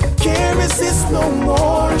sin. Can't resist no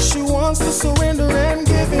more. She wants to surrender and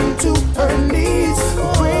give in to her needs. The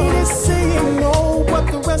brain is saying no, but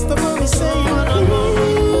the rest of her is saying please.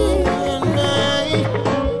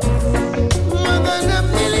 More than a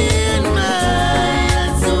million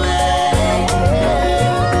miles away.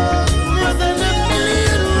 More than a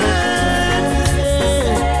million miles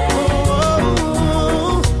away.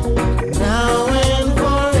 Now and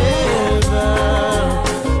forever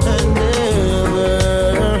and ever.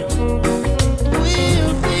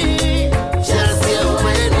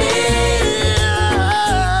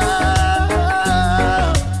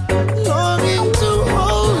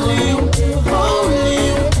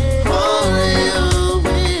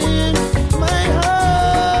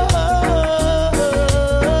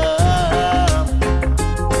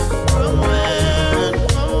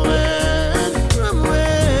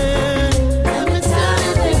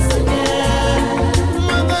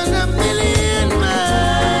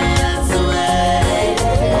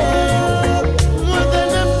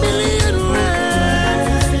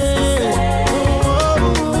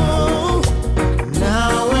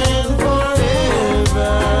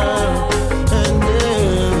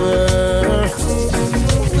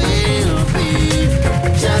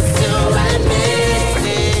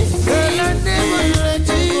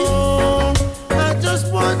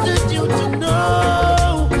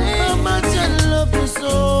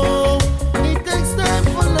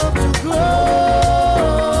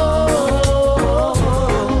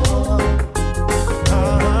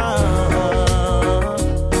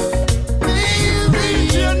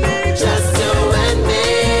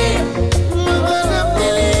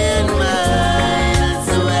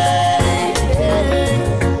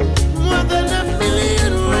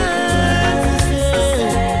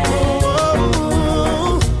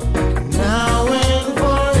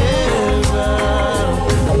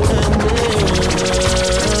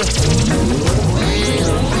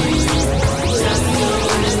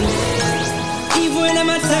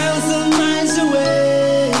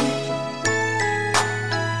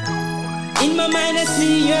 In my mind I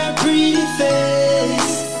see your pretty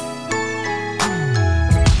face.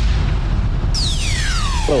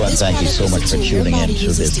 Hello, and thank you so much for tuning in to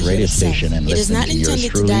this radio station and listening to yours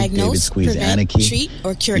truly, David Squeeze Anarchy,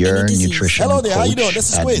 your nutrition Hello there, how you doing? coach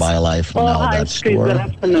This is at Squeeze. BioLife and all that store.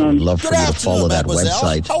 Love for you to follow that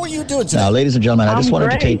website. How are you doing today? Now, ladies and gentlemen, I just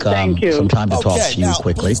wanted to take some time to talk to you now,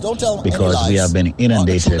 quickly please don't tell any because we lies. have been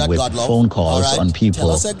inundated that with God love. phone calls All right, on people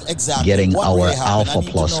tell us exactly getting what our really happened. I Alpha need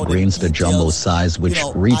to Plus know the greens, the jumbo details. size, which You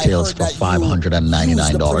know, retails for I heard that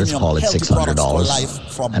 $599, call it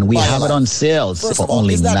 $600, and we have it on sales for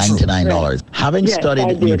only $99. Having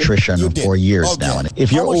studied nutrition for years now, and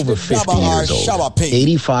if you're over 50 years old,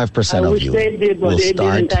 85% of you will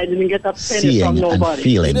start seeing and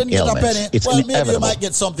feeling illness. It's inevitable.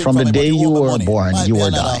 From the day you were born, you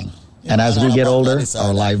were dying. And as we get older,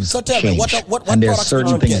 our lives change. And there are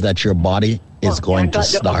certain things that your body is going to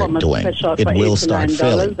start doing. It will start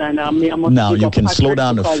failing. Now, you can slow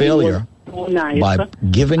down the failure by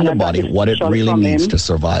giving the body what it really needs to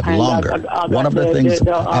survive longer. One of the things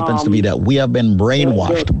happens to be that we have been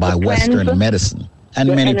brainwashed by Western medicine and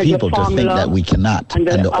many people to think that we cannot. And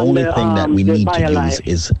the only thing that we need to use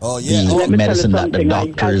is the medicine that the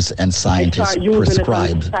doctors and scientists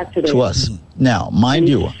prescribe to us. Now, mind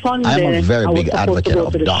you, I'm a very big advocate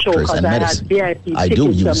of doctors and medicine. I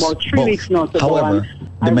do use both. However,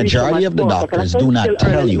 the majority of the doctors do not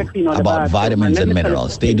tell you about vitamins and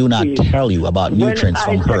minerals. They do not tell you about nutrients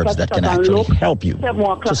from herbs that can actually help you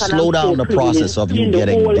to slow down the process of you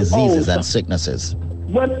getting diseases and sicknesses.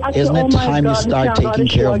 Isn't it time you start taking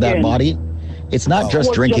care of that body? It's not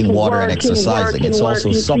just drinking water and exercising, it's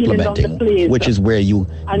also supplementing, which is where you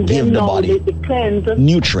give the body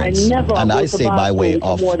nutrients. And I say by way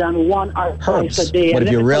of herbs. But if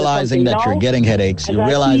you're realizing that you're getting headaches, you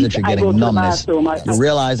realize that you're getting numbness, you're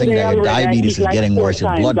realizing that your diabetes is getting worse,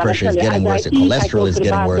 your blood pressure is getting worse, your cholesterol is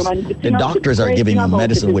getting worse, the doctors are giving you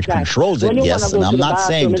medicine which controls it, yes, and I'm not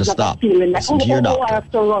saying to stop. Listen to your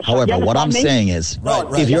doctor. However, what I'm saying is,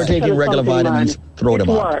 if you're taking regular vitamins, throw them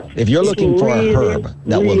out. If you're looking for a herb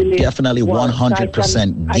that will definitely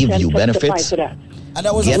 100% give you benefits, get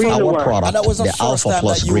our product, the Alpha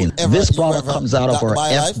Plus Green. This product comes out of our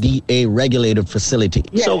FDA regulated facility.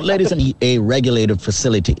 So, ladies and FDA regulated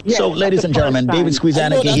facility. So, ladies and gentlemen, David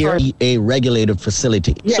Squeezaniki here, FDA regulated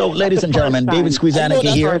facility. So, ladies and gentlemen, David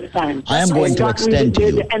Squeezaniki here. I am going to extend to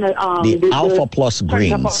you the Alpha Plus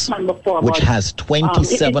Greens, which has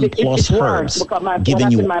 27 plus herbs,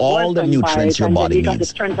 giving you all the nutrients your body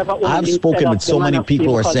needs. I've spoken with so many people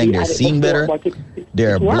who are saying they're seeing better,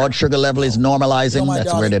 their blood sugar level is normalizing.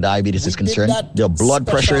 That's where the diabetes is concerned. Their blood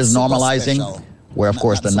pressure is normalizing, where, of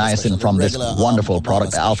course, the niacin from this wonderful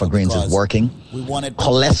product, the Alpha Greens, is working.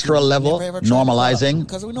 Cholesterol level normalizing.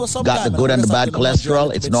 Got the good and the bad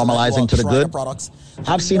cholesterol. It's normalizing to the good.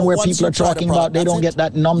 I've seen where people are talking about they don't get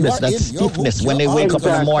that numbness, that stiffness when they wake up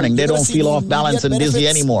in the morning. They don't feel off balance and dizzy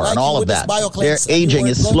anymore and all of that. Their aging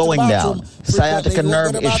is slowing down. Sciatica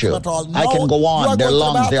nerve issue. I can go on. Their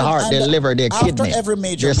lungs, their heart, their liver, their kidney.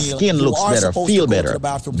 Their skin looks better, feel better.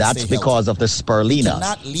 That's because of the spirulina.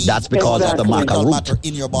 That's because of the maca root.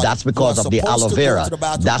 That's because of the aloe vera.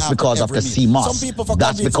 That's because of the sea moss.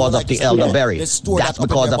 That's because of the elderberry. That's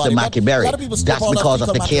because of the maki berry. That's because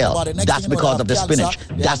of the kale. That's because of the spinach.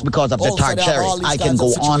 That's because of the tart cherry. I can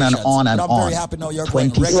go on and on and on.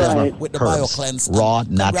 27 herbs, raw,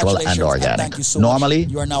 natural, and organic. Normally,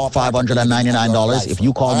 $599. If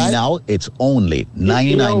you call me now, it's only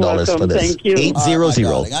 $99 for this.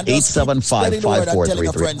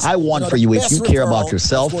 800-875-5433. I want for you, if you care about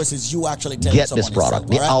yourself, get this product,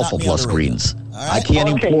 the Alpha Plus Greens. I can't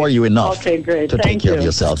implore you enough to take care of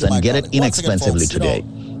yourselves and get it inexpensively today.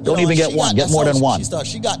 Don't even get one. Get more than one.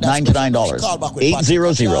 $99.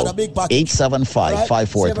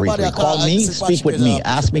 800-875-5433. Call me, speak with me,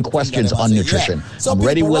 ask me questions on nutrition. I'm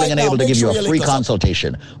ready, willing, and able to give you a free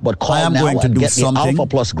consultation. But call now and get the Alpha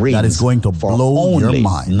Plus Greens that is going to blow your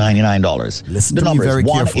mind. $99. Listen the to number me very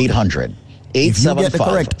is carefully.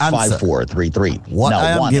 1-800-875-5433. What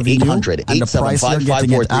I am giving you and the price you're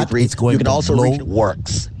getting it at, it's going You can to also blow. reach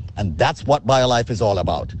works. And that's what BioLife is all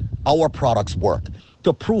about. Our products work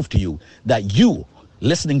to prove to you that you,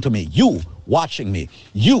 listening to me, you, watching me,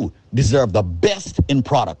 you deserve the best in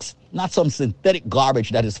products, not some synthetic garbage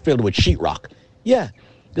that is filled with sheetrock. Yeah,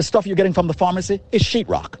 the stuff you're getting from the pharmacy is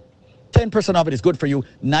sheetrock. 10% of it is good for you,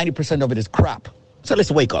 90% of it is crap. So let's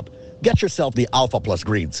wake up. Get yourself the Alpha Plus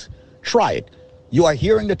Greens. Try it. You are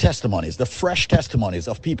hearing the testimonies, the fresh testimonies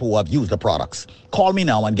of people who have used the products. Call me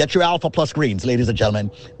now and get your Alpha Plus Greens, ladies and gentlemen,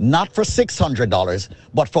 not for $600,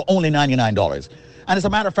 but for only $99. And as a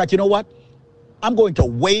matter of fact, you know what? I'm going to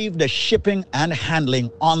waive the shipping and handling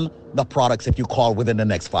on the products if you call within the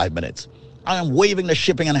next 5 minutes. I am waiving the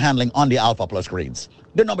shipping and handling on the Alpha Plus greens.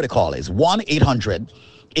 The number to call is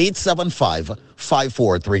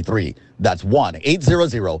 1-800-875-5433. That's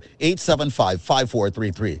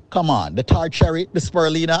 1-800-875-5433. Come on, the tar cherry, the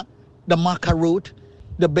spirulina, the maca root,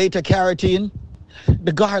 the beta carotene,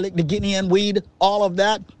 the garlic, the Guinean weed, all of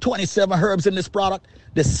that. 27 herbs in this product.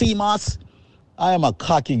 The sea moss. I am a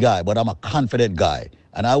cocky guy, but I'm a confident guy,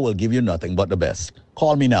 and I will give you nothing but the best.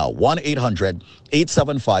 Call me now,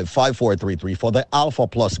 1-800-875-5433 for the Alpha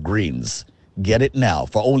Plus greens. Get it now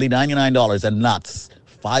for only $99 and not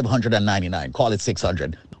 $599. Call it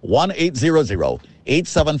 $600.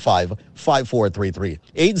 1-800-875-5433.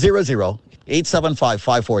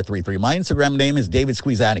 800-875-5433. My Instagram name is David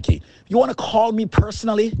Squeezaniki. If you want to call me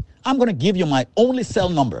personally, I'm going to give you my only cell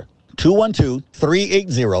number,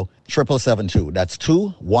 212-380-7772. That's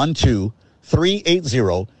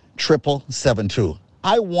 212-380-7772.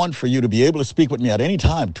 I want for you to be able to speak with me at any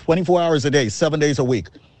time, 24 hours a day, 7 days a week.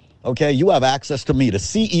 Okay, you have access to me, the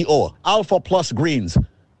CEO. Alpha Plus Greens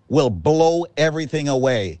will blow everything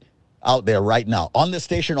away out there right now. On the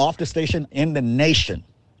station, off the station, in the nation.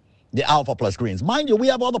 The Alpha Plus Greens. Mind you, we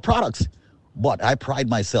have all the products, but I pride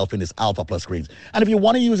myself in this Alpha Plus Greens. And if you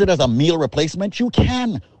want to use it as a meal replacement, you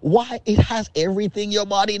can. Why? It has everything your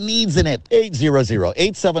body needs in it.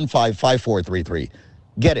 800-875-5433.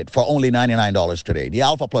 Get it for only $99 today. The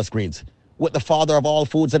Alpha Plus Greens. With the father of all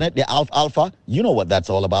foods in it, the Alpha, you know what that's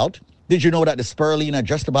all about. Did you know that the spirulina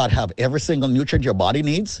just about have every single nutrient your body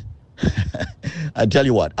needs? I tell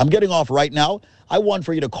you what, I'm getting off right now. I want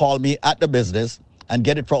for you to call me at the business and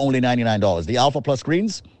get it for only $99. The Alpha Plus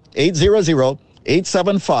Greens,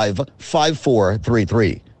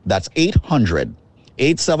 800-875-5433. That's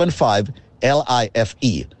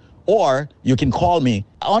 800-875-LIFE. Or you can call me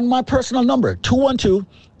on my personal number,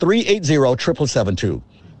 212-380-7772.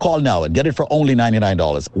 Call now and get it for only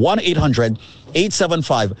 $99.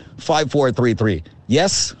 1-800-875-5433.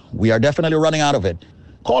 Yes, we are definitely running out of it.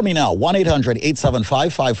 Call me now,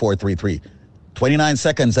 1-800-875-5433. 29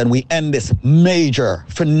 seconds and we end this major,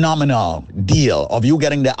 phenomenal deal of you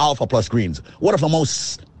getting the Alpha Plus Greens. One of the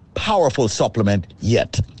most powerful supplement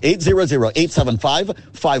yet.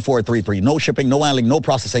 800-875-5433. No shipping, no handling, no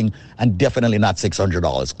processing, and definitely not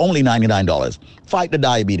 $600. Only $99. Fight the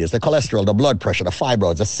diabetes, the cholesterol, the blood pressure, the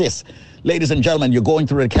fibroids, the cysts. Ladies and gentlemen, you're going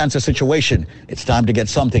through a cancer situation. It's time to get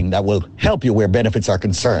something that will help you where benefits are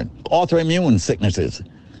concerned. Autoimmune sicknesses,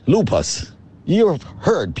 lupus. You've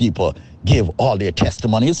heard people give all their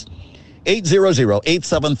testimonies.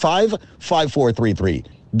 800-875-5433.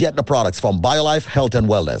 Get the products from BioLife Health and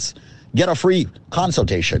Wellness. Get a free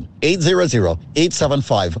consultation.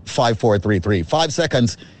 800-875-5433. 5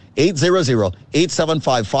 seconds.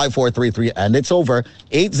 800-875-5433. And it's over.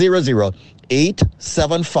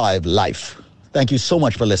 800-875-LIFE. Thank you so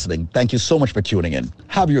much for listening. Thank you so much for tuning in.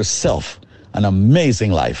 Have yourself an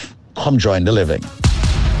amazing life. Come join the living.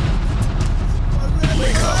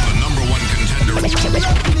 Wake up, the number one contender. Wake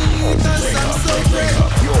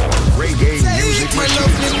up, your reggae music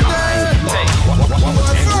machine.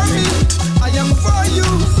 I am for you.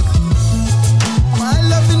 My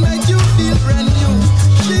loving make you feel brand new.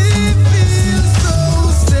 She feels so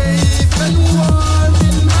safe and warm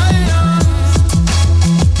in my arms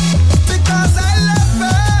because I love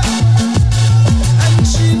her and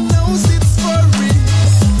she knows it's for real.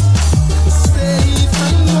 Safe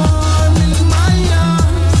and warm in my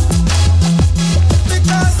arms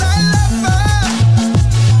because I love her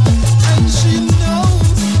and she knows.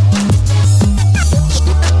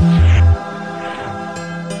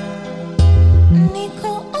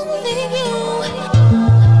 Nico, only you.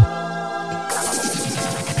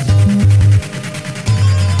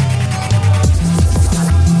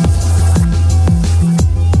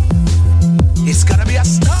 It's gotta be a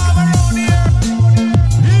star around here.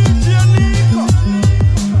 DJ Nico.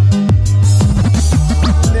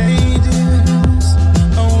 Ladies,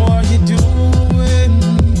 how are you doing?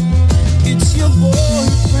 It's your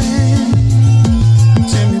boyfriend,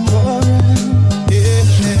 Jimmy Boy. Yeah,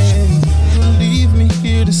 you leave me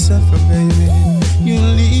here to suffer, baby. You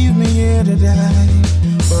leave me here to die,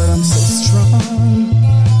 but I'm so strong.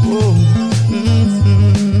 Whoa.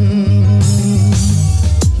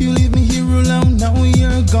 You leave me here alone, now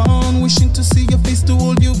you're gone. Wishing to see your face, to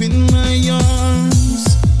hold you in my arms.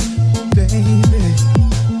 Oh, baby,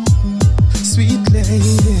 sweet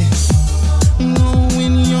lady.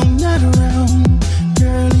 Knowing you're not around,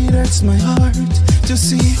 girl, it hurts my heart to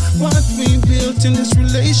see what we built in this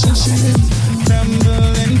relationship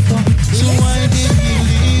crumble and fall. So why did you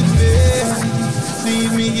leave me?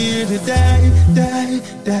 Leave me here to die,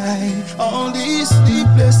 die. All these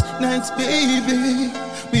sleepless nights, baby,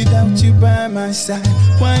 without you by my side.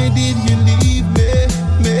 Why did you leave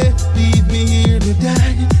me, leave me here to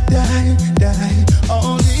die, die, die.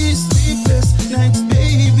 All these sleepless nights,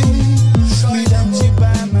 baby, without you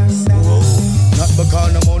by my side. Not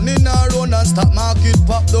because the money now run and stock market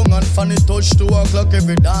pop down and funny touch 2 o'clock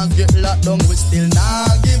every dance get locked down. We still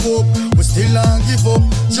not give up, we still not give up.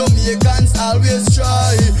 Jamaicans always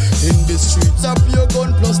try. In the streets of pure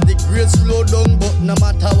gun plus the great slow down. But no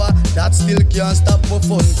matter what, that still can't stop for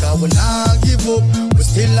fun. Cause we not give up, we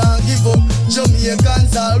still not give up.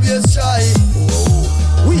 Jamaicans always try.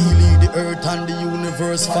 We lead the earth and the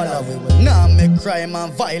universe follow. We will not make crime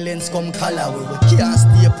and violence come color. We can't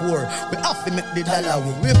stay poor, we have to make the dollar.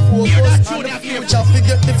 We focus on the future,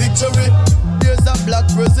 forget the victory. There's a black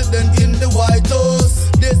president in the White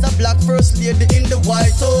House. There's a black first lady in the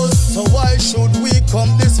White House. So why should we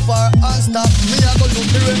come this far and stop? Me I go look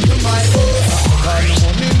the rent to my house. Cause the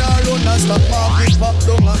money now run and stop market pop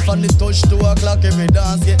down. And from the touch 2 o'clock every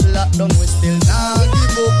dance get locked down. We still not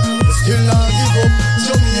give up, we still not give up.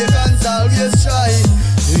 Jamaicans always try.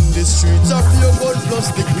 In the streets of your gun plus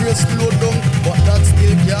the great slow down. But that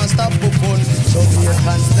still can't stop the fun.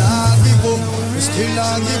 Jamaicans not give up, we still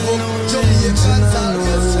not give up. Jamaicans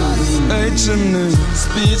always try. Hey chimney,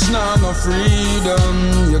 speech now no freedom.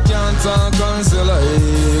 You can't talk until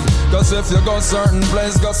like. Cause if you go certain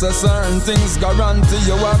place, go say certain things, guarantee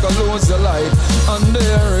you are gonna lose your life. And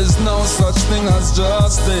there is no such thing as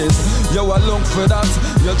justice. You will look for that,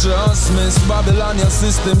 you just miss. Babylon, your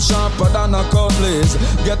system sharper than a cutlass.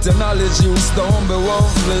 Get your knowledge, used, don't be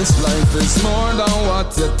worthless. Life is more than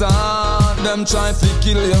what you thought. Them try to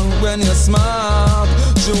kill you when you're smart.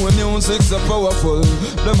 True music's so powerful.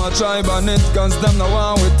 Them a try ban it, cause them no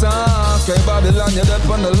want we talk. Hey Babylon, you're dead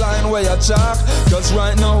on the line where you chalk. Cause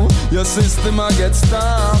right now, your system a get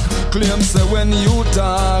stuck. Claim say when you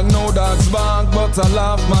talk, no dogs bark, but I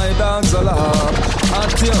laugh, my dogs a laugh.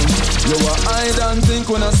 At you, you a hide and think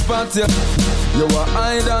when I spot you. You a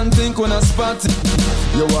hide and think when I spot you.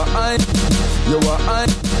 You a hide, you a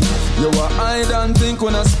hide, you a hide and think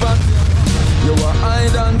when I spot you. You a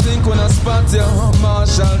hide and think when I spot you.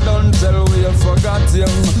 Marshall don't tell where you forgot you.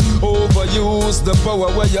 Overuse the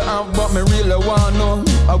power where you have, but me really wanna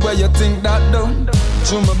know where you think that done.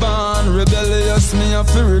 Through my band, rebellious, me a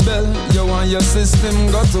fi rebel. You want your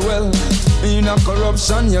system go to well. In a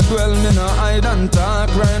corruption you dwell, me no hide and talk.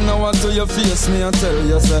 Right now until you face me, I tell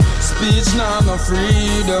you say speech now no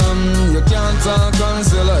freedom. You can't talk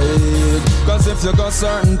until I hate. Cause if you go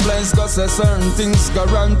certain place, go say certain things,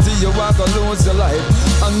 guarantee you are gonna lose your life.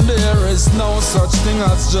 And there is no such thing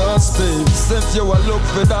as justice. If you a look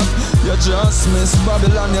for that, you just miss.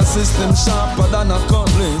 Babylon, your system sharper than a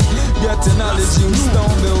cutlass. Getting knowledge, you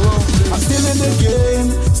don't be wrong. I'm still in the game,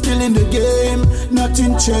 still in the game.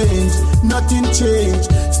 Nothing changed, nothing changed.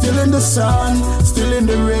 Still in the sun, still in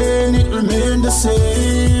the rain, it remained the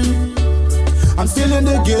same. I'm still in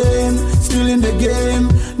the game, still in the game.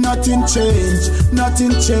 Nothing changed,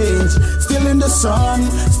 nothing changed. Still in the sun,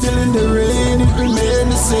 still in the rain, it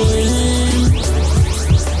remained the same.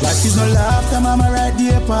 Life is no laughter, mama right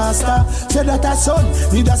there, pastor. Said that her son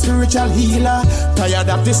need a spiritual healer. Tired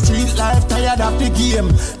of the street life, tired of the game.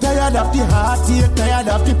 Tired of the heartache, tired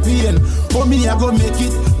of the pain. Oh, me I go make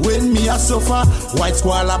it when me I suffer. White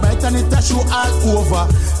squall a bite and it a show all over.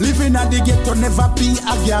 Living at the ghetto, never be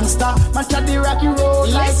a gangster. Match at the rocky road,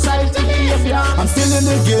 like side to behavior. I'm still in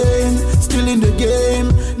the game, still in the game.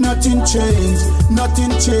 Nothing changed, nothing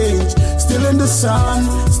changed. Still in the sun,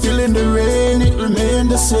 still in the rain, it remained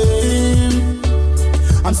the same.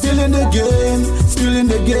 I'm still in the game, still in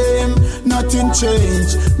the game. Nothing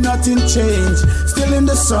changed, nothing changed. Still in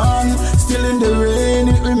the sun, still in the rain,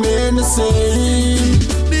 it remained the same.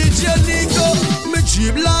 DJ Nico, me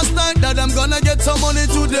dream last night that I'm gonna get some money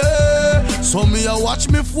today. So me a watch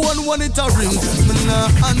me phone when it a ring. Me nah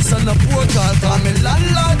answer no poor call, cause me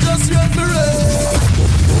landlord just heard me ring.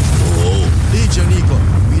 DJ Nico,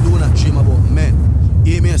 we do not dream about men.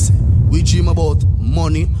 Hear me say, we dream about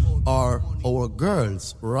money or our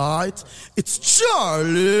girls, right? It's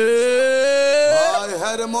Charlie. I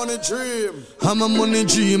had a money dream. I'm a money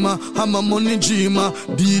dreamer, I'm a money dreamer.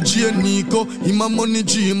 DJ Nico, him a money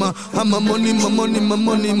dreamer. I'm a money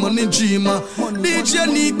dreamer. DJ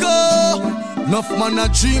Nico. Enough man a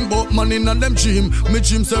dream, but man in a them dream. Me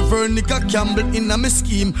dream say Vernica Campbell in a me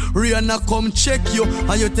scheme. Rihanna come check you,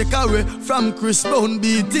 and you take away from Chris Brown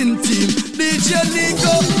beating team. DJ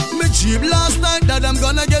Nico, me dream last night that I'm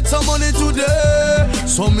gonna get some money today.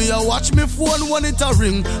 So me a watch me phone when it a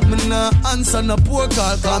ring. Me nah answer no poor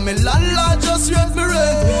call, cause me landlord just rent me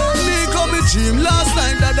rent. Nico So me dream last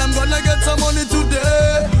night that I'm gonna get some money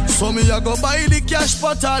today. So me I go buy the cash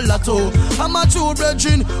pot a lotto. I'm a true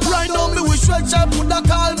brethren. Right now me wish Red Chap woulda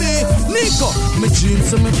call me Nico. Me dream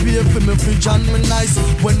so me pay for me fridge and me nice.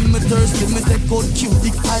 When me thirsty me take out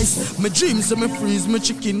cubic ice. Me dream so me freeze me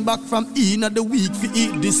chicken back from in of the week fi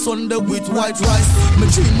eat this Sunday with white rice. Me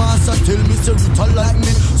dream master tell me say Rita like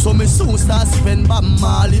me. So me soon start spend Bob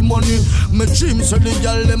Marley money. Me dream so the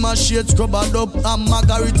girl them a shade scrubbered up and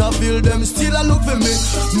Margarita bill them still a look for me.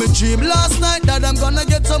 Me dream last night that I'm gonna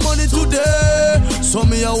get some money today. So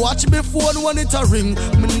me a watch me phone when it a ring.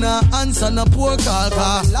 Me nah answer no poor call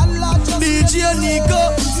car. DJ Nico,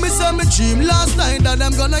 me say me dream last night that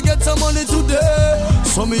I'm gonna get some money today.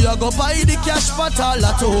 So me a go buy the cash pot a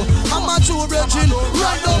lotto. I'm a true virgin.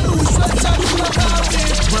 Right now who's stretch and who a call me.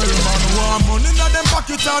 Well man want money in them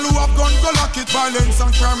pocket. All who have gun go lock it. Violence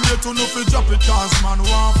and crime rate to no fi drop it. Cause man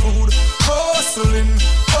want food. Hustling,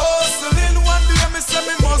 hustling. One day me say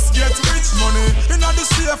me must get rich money. In the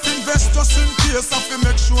safe invest just in case. I fi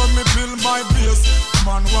make sure me build my base.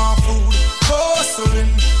 Man want food.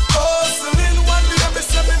 Hustling, hustling. One day me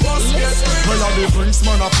say me must get rich. Well all the drinks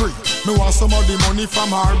man a free. Me want some of the money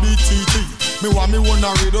from RBTT. Me want me one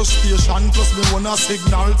a radio station. Plus me want a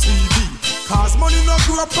signal TV. Cause money no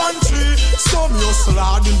grow up on tree. So me hustle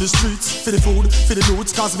hard in the streets. For the food, for the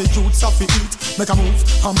youths. Cause me youths have to eat. Make a move,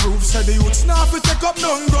 improve. Say the youths now fi take up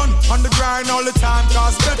none gun. On the grind all the time.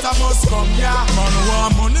 Cause better must come, yeah. Man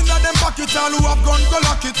want money in them pocket. All who have gun go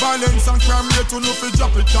lock it. Violence and crime rate to no fi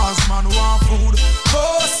drop it. Cause man want food.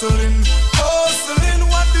 Hustling, hustling.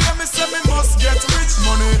 One day me say me must get rich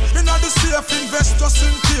money. In the safe invest just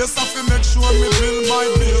in case. I fi make sure me build my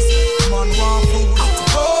base. Man want food.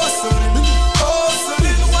 Hustling.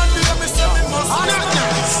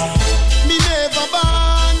 Me never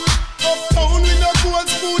born uptown with no gold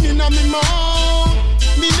spoon in me mouth.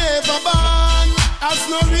 Me never born as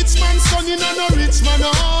no rich man son in no rich man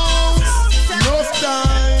house. Enough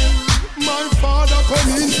time, my father come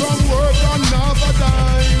in from work and never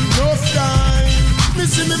die. Enough time, me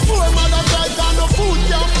see me poor mother cry and no food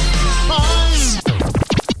can find.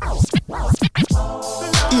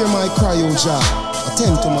 Hear my cry, O Jah,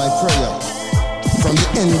 attend to my prayer. From the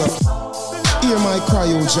end of hear my cry,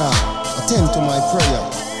 O Jah, attend to my prayer.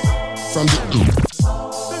 From the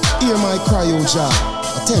hear my cry, O Jah,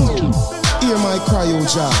 attend to. Hear my cry, O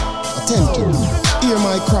Jah, attend to. Hear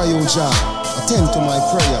my cry, O Jah, attend to my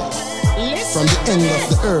prayer. From the end of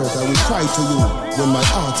the earth I will cry to you when my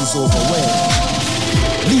heart is overwhelmed.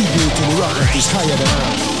 Lead me to the rock that is higher than I.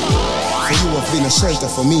 For you have been a shelter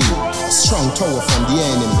for me, a strong tower from the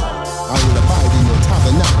enemy. I will abide in your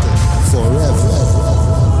tabernacle forever.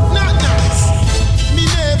 Not nice. Me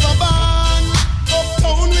never born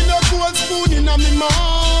uptown with no gold spoon in me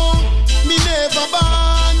mouth. Me never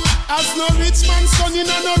born as no rich man son in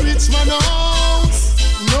no rich man house.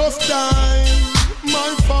 Enough time, my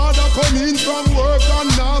father come in from work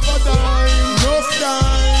and never die. Enough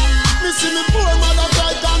time, me see me poor mother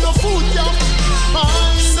cry and no food can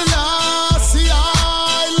find. Selassie, I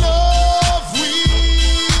love we.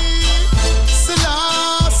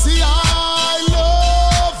 Selassie, I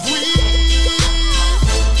love we.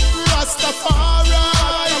 Rastafari,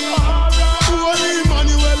 oh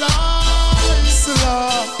Emmanuel, I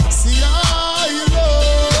Selassie, I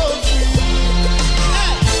love we.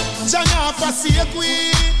 Jah forsake we.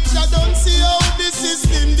 Jah don't see how the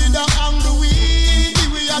system did a angle we.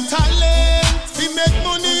 Give we a talent, we make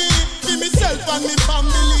money, for myself and my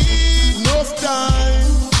family. Enough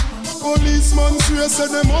time. Policeman swear say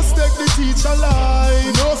they must take the teacher life.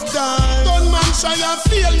 Enough time. Gunman try and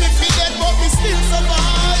fail me fi dead, but me still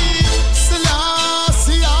survive.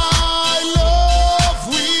 Selassie, I love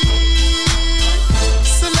we.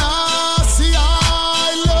 Selassie, I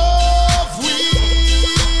love we.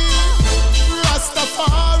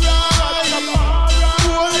 Rastafari,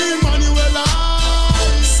 oh Emmanuel, I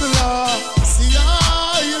Selassie, I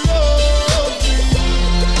love we.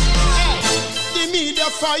 The media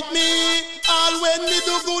fight me, all when me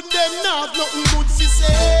do good, them not nothing good to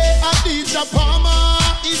say. Adija Palmer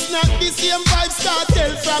is not the same vibes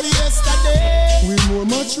cartel from yesterday. We more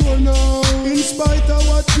mature now, in spite of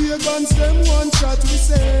what pagans them one shot we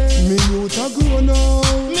say. Me youth a grow now.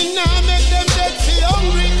 Me nah make them dead fi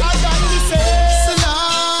hungry, as that me say.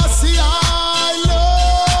 Selassie, I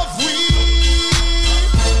love we.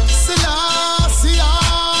 Selassie,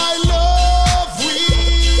 I love we.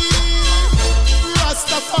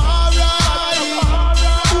 Rastafari,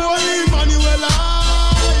 oh Emmanuel, I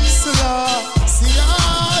Selassie,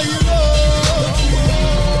 I love we.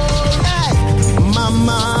 Hey,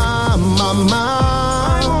 mama, mama,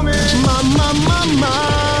 mama, mama,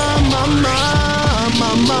 mama.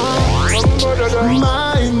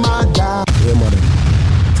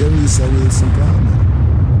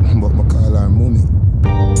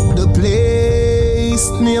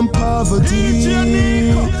 name poverty.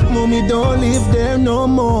 Mommy don't live there no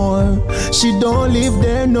more. She don't live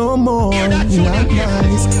there no more. Not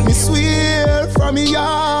nice. Me swear from me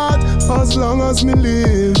heart, as long as me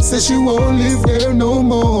live. Say she won't live there no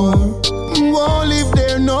more. Won't live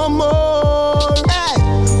there no more. Hey,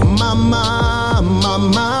 mama, mama,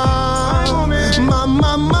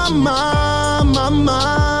 mama, mama, mama,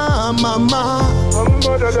 mama,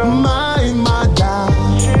 my mother,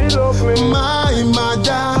 she love me. My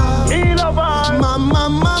mother, he love her. Mama,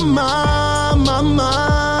 mama, mama,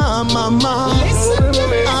 mama. Listen to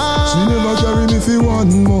me. She never carry me for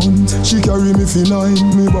 1 month. She carry me for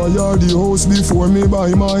 9. Me buy her the house before me buy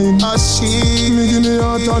mine. Me give me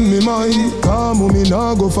heart and me mind. Come me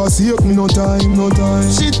nah go forsake me no time, no time.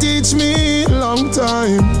 She teach me long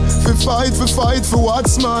time. For fight for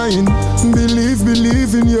what's mine.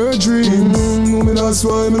 Believe in your dreams. Mommy, that's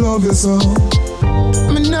why me love you so.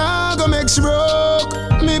 Me nah go make she broke.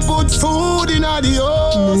 Me put food in the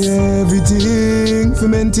house. Me everything for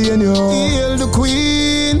maintain you. Hail the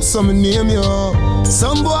queen, so me name you.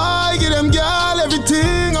 Some boy give them girl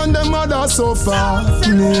everything on them mother so far.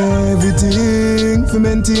 Me everything for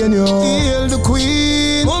maintain you. Hail the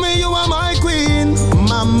queen, mommy you are my queen.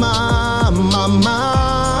 Mama, mama,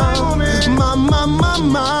 mama, mama,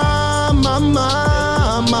 mama, mama,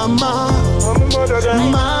 my mother,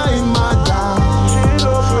 my mother,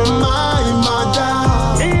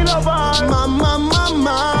 mama,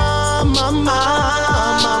 mama, mama,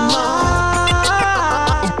 mama.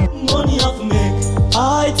 Money of make,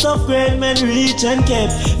 heights of great men reach and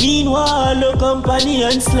kept. Meanwhile, the company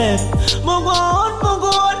and slept.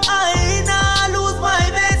 Mogon, I nah lose my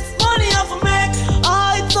best. Money of make,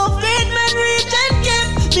 heights of great men reach and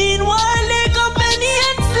kept. Meanwhile, the company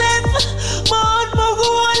and slept. Mogul.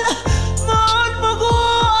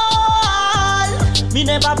 Me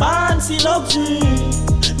never born see luxury.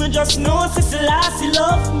 Me just know Sister Lassie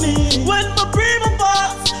love me. When my prima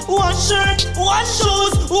box, one shirt, one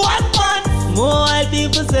shoes, one pants. More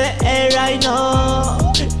people say, hey, right now,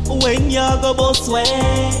 when you go bus way,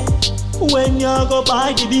 when you go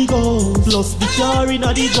buy the big house, plus the car in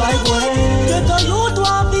the driveway. Get a youth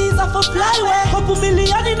one visa for flyway, couple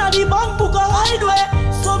million in the bank book a hideaway.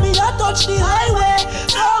 So me a touch the highway,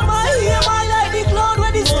 now my hair my like the cloud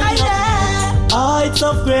when the sky there. Heights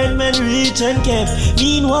of great men reach and kept.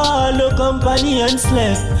 Meanwhile, the company and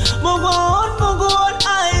slept. Mogon,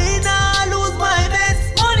 I nah lose my best.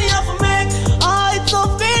 Money of make. Heights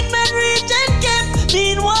of great men reach and kept.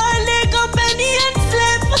 Meanwhile, the company and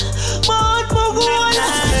slept. Mogon.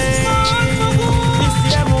 This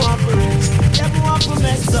year more operate. Yeah, more to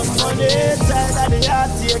make some money. Tired of the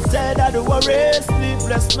heartache, tired of the worry.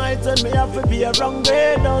 Sleepless nights and me have to be around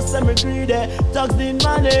there. Don't send me greedy. Tucked in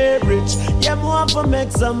money, rich. Yeah, more to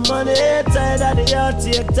make some money. Tired of the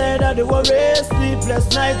heartache, tired of the worry. Sleepless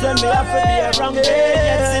nights and me have to be around there.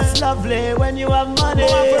 Yes, it's lovely when you have money.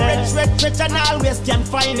 Rich and always can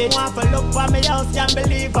find it. Want to look for me house, can't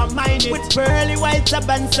believe I'm mine it. With pearly white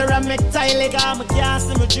and ceramic tile, I'm a can't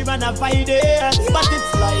see me dream and I find it. But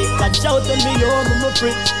it's like a shout to me home, I'm a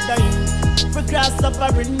freak. For grass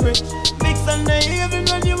suffering rich. Mix on the evening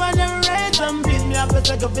when you wanna raise some beat me up a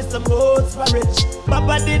second for some votes for rich.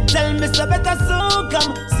 Papa did tell me so better so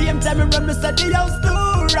come. Same time me run me set the house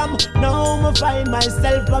to ram. Now me find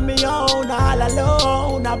myself on me own all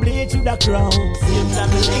alone. I bleed to the crown. Same time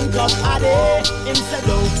me link up Addy. Him said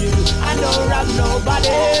don't kill, I don't rob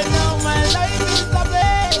nobody. Now my life is a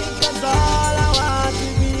play. That's all I want to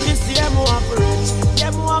be. This year me want for rich.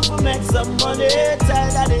 Yeah, me want to make some money.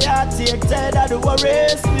 Tired of the heartache, tired of the worry.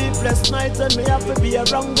 Sleepless nights and me have to be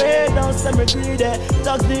around there. Don't send me greedy,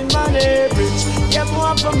 tuck the money rich. Yeah, me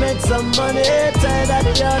want to make some money. Tired of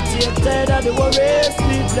the heartache, tired of the worry.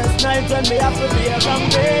 Sleepless nights and me have to be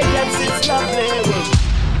around there. Yes, it's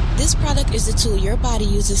lovely. This product is the tool your body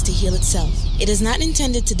uses to heal itself. It is not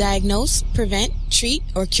intended to diagnose, prevent, treat,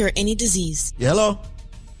 or cure any disease. Hello?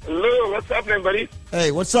 Hello, what's happening, buddy? Hey,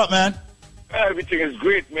 what's up, man? Everything is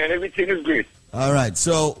great, man. Everything is great. All right.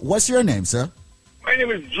 So, what's your name, sir? My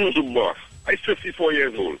name is Juju Boss. I'm 54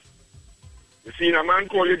 years old. You see, a man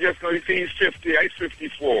called you just now. He say he's 50. I'm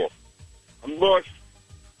 54. And boss,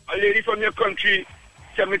 a lady from your country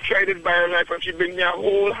tell me tried it by her life, and she bring me a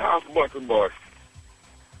whole half bottle, boss.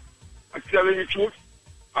 I'm telling you the truth.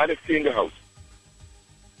 I'd have stay in the house.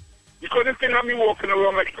 Because this can have me walking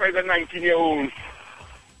around like a 19-year-old.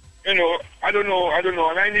 You know, I don't know,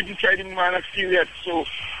 and I need to try the man I feel yet, so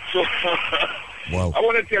wow. I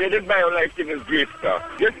want to tell you, this BioLife thing is great stuff.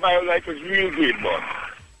 This BioLife is real great, boss.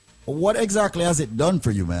 What exactly has it done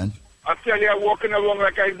for you, man? I tell you, I'm walking around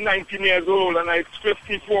like I'm 19 years old, and I'm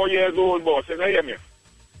 54 years old, boss, and I hear me.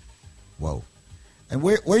 Whoa. And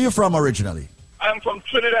where are you from originally? I'm from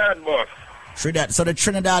Trinidad, boss. Trinidad. So the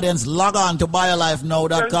Trinidadians log on to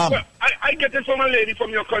biolifenow.com. Well, I get it from a lady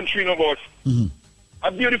from your country, no, boss. Mm-hmm.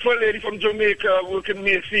 A beautiful lady from Jamaica working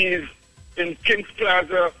Macy's in King's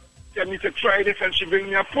Plaza tell me to try this, and she bring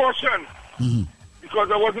me a portion because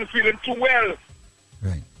I wasn't feeling too well.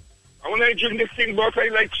 Right. And when I drink this thing, boss, I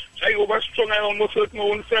overstrong. I almost hurt my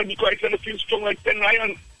own self because I kind of feel strong like 10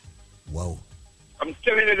 lions. Whoa. I'm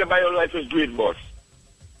telling you, the BioLife is great, boss.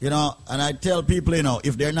 You know, and I tell people, you know,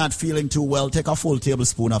 if they're not feeling too well, take a full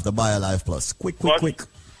tablespoon of the BioLife Plus. Quick. Boss,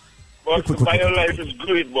 the BioLife is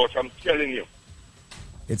great, boss. I'm telling you.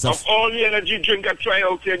 Of all the energy drink I try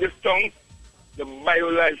out here this tongue, the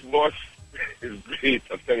BioLife, boss, is great.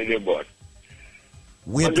 I'm telling you, boss.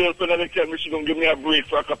 My girlfriend tell me she's going to give me a break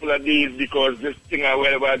for a couple of days because this thing I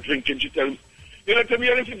was drinking, she tell me, you know, to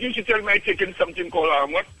be honest with you, she tell me I'm taking something called,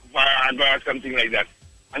 Viagra or something like that.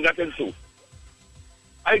 And that is so.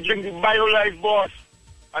 I drink the BioLife, boss,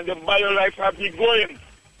 and the BioLife have me going.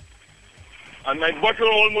 And my bottle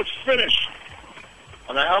almost finished.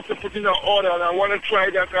 And I have to put in an order, and I want to try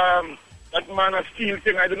that Man of Steel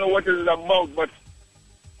thing. I don't know what it's about, but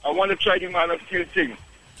I want to try the Man of Steel thing.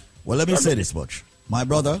 Well, let me say this much. My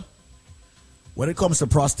brother, when it comes to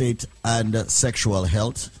prostate and sexual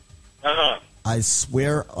health, I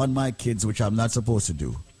swear on my kids, which I'm not supposed to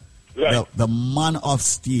do, right. the Man of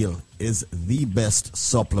Steel is the best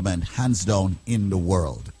supplement, hands down, in the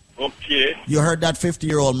world. Okay. You heard that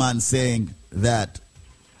 50-year-old man saying that,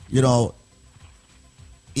 you know,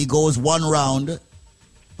 he goes one round,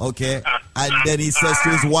 okay, and then he says to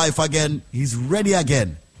his wife again, he's ready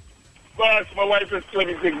again. Boss, my wife is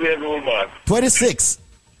 26 years old, boss. 26?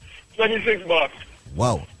 26, boss.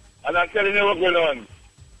 Wow. And I'm telling you what's going on.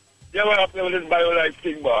 You ever happened with this BioLife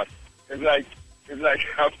thing, boss? It's like,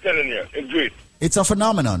 I'm telling you, it's great. It's a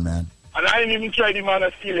phenomenon, man. And I didn't even try the Man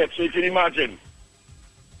of Steel yet, so you can imagine.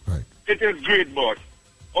 Right. It is great, boss.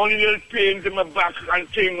 Only little pains in my back and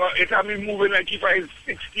thing. It had me moving like if I was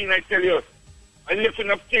 16, I tell you. I'm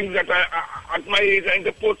lifting up things that at my age I'm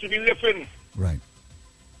supposed to be lifting. Right.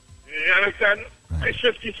 You understand? Right. I'm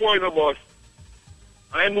 54, you know, boss.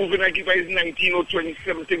 I'm moving like if I was 19 or 20,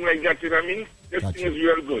 something like that, you know what I mean? This thing is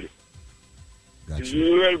real good. It's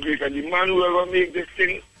real great. And the man who ever make this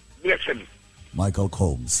thing, bless him. Michael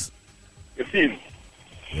Combs. You see?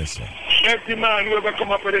 Yes, sir. That's the man who ever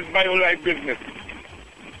come up with this BioLife business.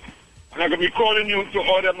 And I'm going to be calling you to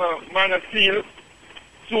order my Man of Steel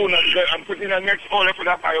soon. I'm putting a next order for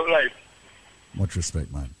that BioLife. Much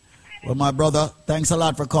respect, man. Well, my brother, thanks a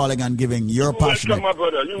lot for calling and giving your passionate, welcome, my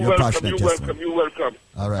brother. You're welcome.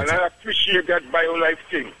 All right. And I appreciate that BioLife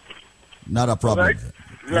thing. Not a problem.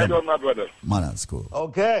 Right on, my brother. Man, that's cool.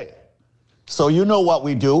 Okay. So you know what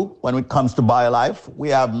we do when it comes to BioLife. We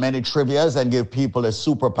have many trivias and give people a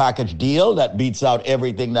super package deal that beats out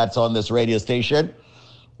everything that's on this radio station.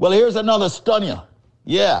 Well, here's another stunner.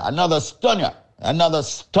 Yeah, another stunner. Another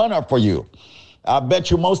stunner for you. I bet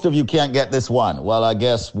you most of you can't get this one. Well, I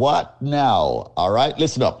guess what now? All right,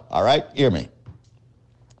 listen up. All right, hear me.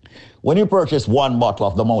 When you purchase one bottle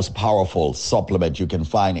of the most powerful supplement you can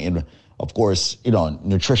find in, of course,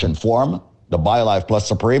 nutrition form, the BioLife Plus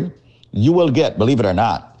Supreme, you will get, believe it or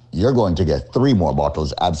not, you're going to get 3 more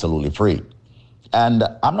bottles absolutely free. And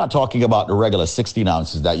I'm not talking about the regular 16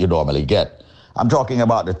 ounces that you normally get. I'm talking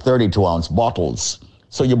about the 32-ounce bottles.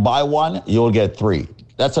 So you buy one, you'll get 3.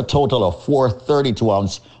 That's a total of 4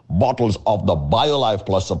 32-ounce bottles of the BioLife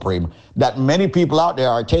Plus Supreme that many people out there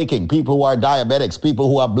are taking. People who are diabetics,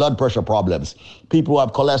 people who have blood pressure problems, people who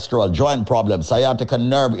have cholesterol, joint problems, sciatica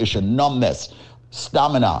nerve issue, numbness,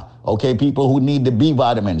 stamina, okay, people who need the B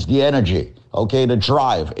vitamins, the energy, okay, the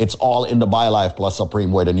drive. It's all in the BioLife Plus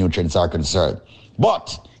Supreme where the nutrients are concerned.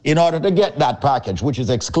 But in order to get that package, which is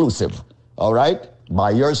exclusive, all right,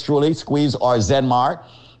 by yours truly, Squeeze or Zenmar,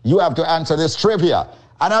 you have to answer this trivia.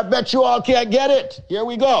 And I bet you all can't get it. Here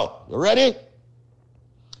we go. You ready?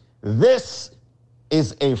 This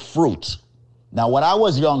is a fruit. Now, when I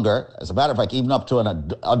was younger, as a matter of fact, even up to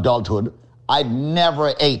an adulthood, I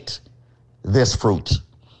never ate this fruit.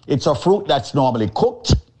 It's a fruit that's normally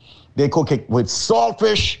cooked. They cook it with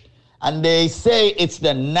saltfish, and they say it's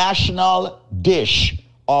the national dish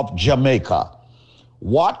of Jamaica.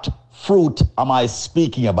 What fruit am I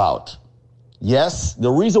speaking about? Yes,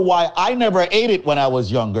 the reason why I never ate it when I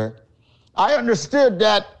was younger, I understood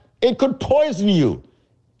that it could poison you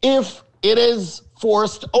if it is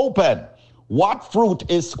forced open. What fruit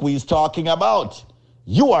is Squeeze talking about?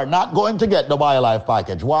 You are not going to get the BioLife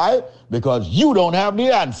package. Why? Because you don't have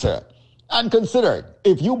the answer. And consider,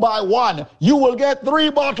 if you buy one, you will get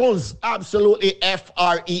 3 bottles. Absolutely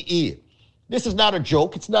free. This is not a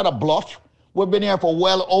joke. It's not a bluff. We've been here for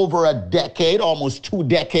well over a decade, almost 2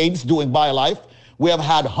 decades doing BioLife. We have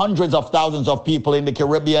had hundreds of thousands of people in the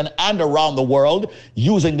Caribbean and around the world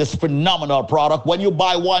using this phenomenal product. When you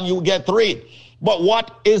buy 1, you get 3. But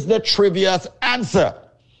what is the trivia's answer?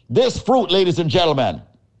 This fruit, ladies and gentlemen,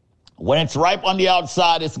 when it's ripe on the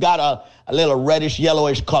outside, it's got a little reddish,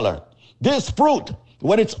 yellowish color. This fruit,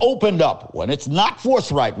 when it's opened up, when it's not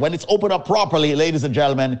force-ripe, when it's opened up properly, ladies and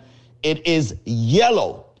gentlemen, it is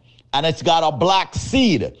yellow and it's got a black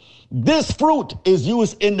seed. This fruit is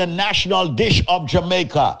used in the national dish of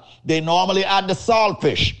Jamaica. They normally add the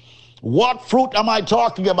saltfish. What fruit am I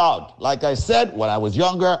talking about? Like I said, when I was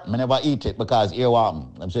younger, I never eat it because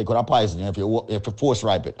I'm saying could I poison if you force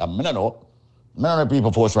ripe it. I don't know. None of the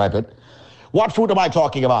people force ripe it. What fruit am I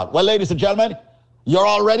talking about? Well, ladies and gentlemen, you're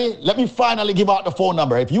all ready? Let me finally give out the phone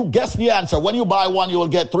number. If you guess the answer, when you buy 1, you will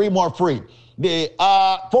get 3 more free. The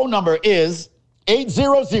phone number is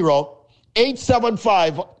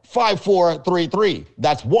 800-875-5433.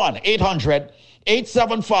 That's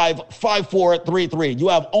 1-800-875-5433. You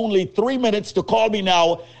have only 3 minutes to call me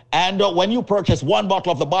now. And when you purchase 1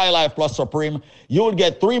 bottle of the BioLife Plus Supreme, you will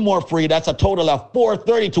get 3 more free. That's a total of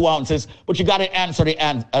 432 ounces. But you got to answer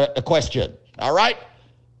the question. All right?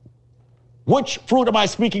 Which fruit am I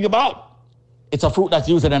speaking about? It's a fruit that's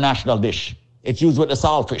used in a national dish. It's used with the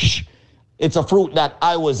saltfish. It's a fruit that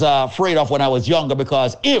I was afraid of when I was younger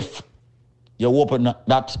because if you open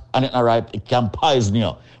that and it's not ripe, it can poison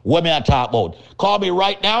you. What may I talk about? Call me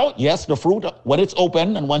right now. Yes, the fruit, when it's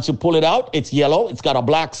open and once you pull it out, it's yellow. It's got a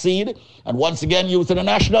black seed. And once again, used in a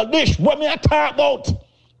national dish. What may I talk about?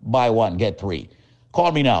 Buy 1, get 3.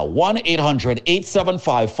 Call me now.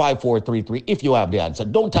 1-800-875-5433 if you have the answer.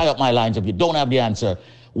 Don't tie up my lines if you don't have the answer.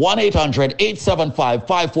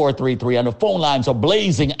 1-800-875-5433. And the phone lines are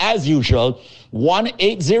blazing as usual.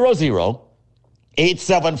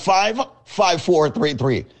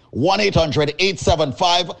 1-800-875-5433.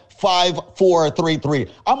 1-800-875-5433.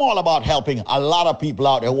 I'm all about helping a lot of people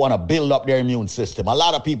out there who want to build up their immune system. A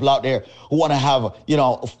lot of people out there who want to have,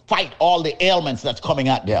 fight all the ailments that's coming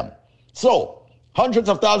at them. So, hundreds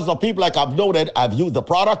of thousands of people, like I've noted, have used the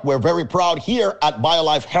product. We're very proud here at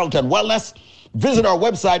BioLife Health and Wellness. Visit our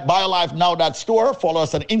website, biolifenow.store. Follow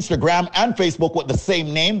us on Instagram and Facebook with the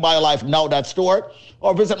same name, biolifenow.store.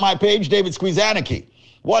 Or visit my page, David Squeezaniki.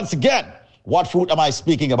 Once again, what fruit am I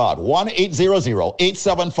speaking about?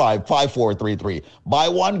 1-800-875-5433. Buy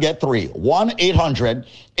 1, get 3.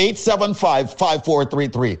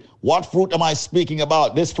 1-800-875-5433. What fruit am I speaking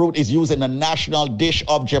about? This fruit is used in the national dish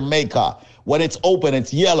of Jamaica. When it's open,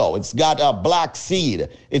 it's yellow. It's got a black seed.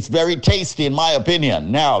 It's very tasty, in my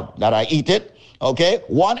opinion. Now that I eat it, okay?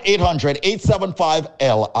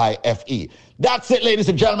 1-800-875-LIFE. That's it, ladies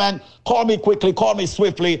and gentlemen. Call me quickly, call me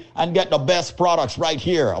swiftly, and get the best products right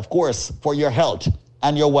here, of course, for your health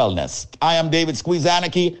and your wellness. I am David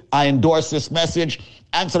Squeezaniki. I endorse this message.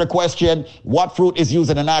 Answer the question, what fruit is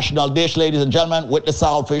used in a national dish, ladies and gentlemen, with the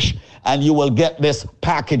saltfish, and you will get this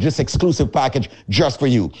package, this exclusive package just for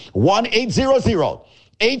you.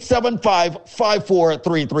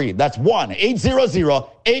 1-800-875-5433. That's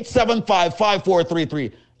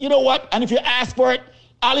 1-800-875-5433. You know what? And if you ask for it,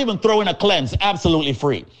 I'll even throw in a cleanse, absolutely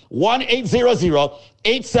free.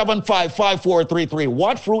 1-800-875-5433.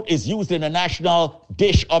 What fruit is used in the national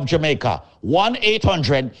dish of Jamaica?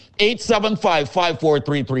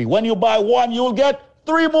 1-800-875-5433. When you buy 1, you'll get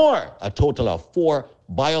 3 more. A total of 4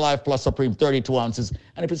 BioLife Plus Supreme, 32 ounces.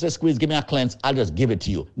 And if it says squeeze, give me a cleanse, I'll just give it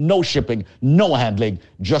to you. No shipping, no handling,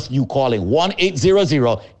 just you calling.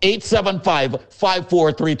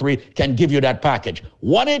 1-800-875-5433 can give you that package.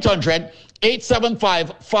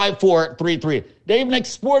 1-800-875-5433. They're even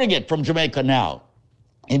exporting it from Jamaica now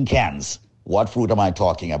in cans. What fruit am I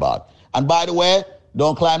talking about? And by the way,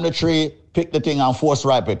 don't climb the tree, pick the thing and force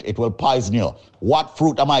ripe it. It will poison you. What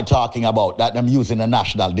fruit am I talking about that I'm using the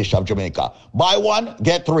national dish of Jamaica? Buy 1,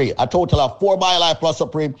 get 3. A total of 4 BioLife Plus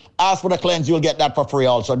Supreme. Ask for the cleanse, you'll get that for free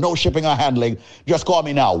also. No shipping or handling. Just call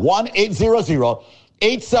me now.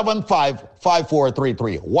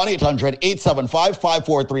 1-800-875-5433.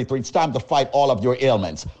 1-800-875-5433. It's time to fight all of your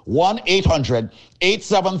ailments.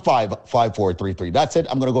 1-800-875-5433. That's it.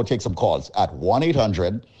 I'm going to go take some calls at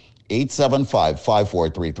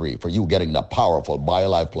 1-800-875-5433 for you getting the powerful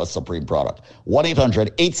BioLife Plus Supreme product.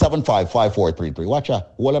 1-800-875-5433. Watch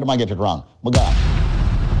out. What am I get it wrong? My God.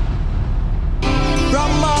 From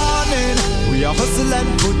morning, we are hustling,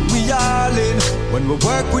 put we all in. When we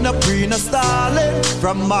work, we not free, not stalling.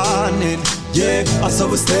 From morning, yeah, that's how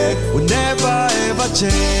we stay. We never ever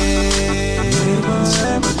change. Never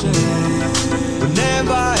ever change. We never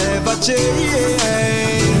never ever change.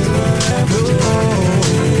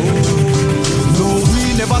 No,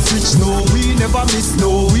 we never switch, no, we never miss,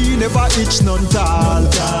 no, we never itch none tall.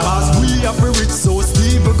 Cause we are rich, so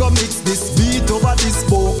Steve we go mix this beat over this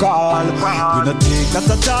vocal. We don't take that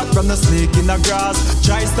attack from the snake in the grass.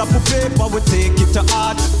 Try stop with paper, we take it to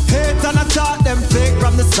art. Hate and attack them fake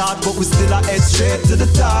from the start, but we still are head straight to the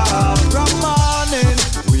top. From morning,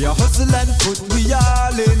 we are hustle and put we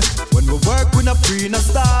all in. When we work, we not free, not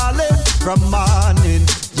stalling. From morning,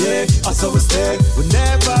 yeah, that's how we stay. We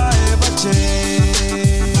never ever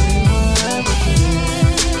change.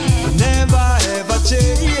 We never ever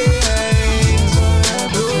change.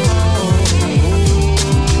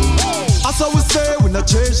 That's how we stay. We not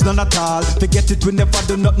change none at all. Forget it, we never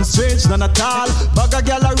do nothing strange none at all. Bag a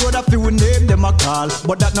girl a road a fi we name them a call,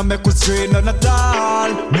 but that no make we strain none at all.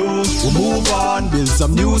 No, we move on, build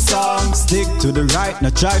some new songs. Stick to the right,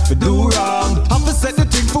 not try to do wrong. Have to set the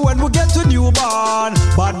thing for when we get to newborn.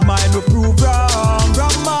 Bad mind we prove wrong.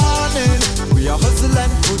 From morning, we are hustle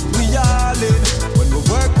and put we all in. When we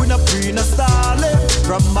work, we not free, not stalling.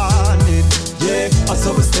 From morning, yeah, that's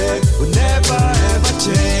how we stay. We never ever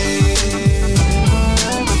change.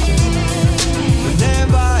 We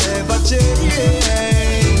never ever change.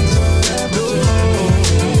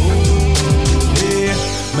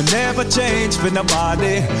 Me never change for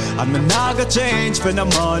nobody, and me not gonna change for no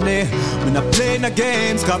money. Me not play no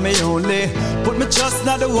games, got me only put me trust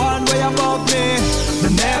not the one way above me. Me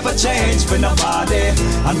never change for nobody,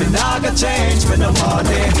 and me not gonna change for no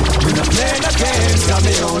money. Me not play no games, got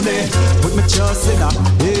me only put me trust in a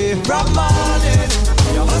from morning.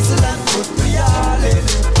 We a hustle and put me all in.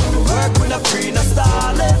 We work with a free, no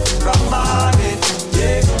stalling. From morning,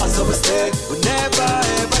 yeah, that's how we stay. We never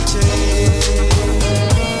ever change.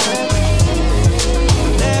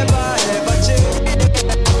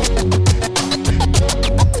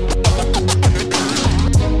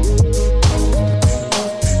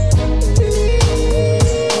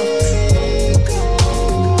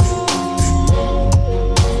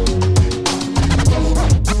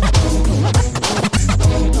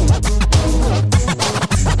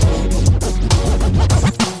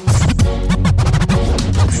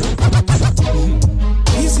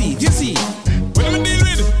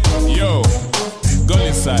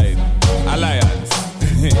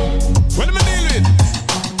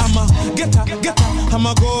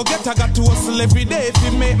 I got to hustle every day if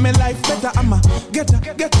you make my life better. I'm a getter,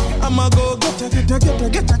 I'ma go getter.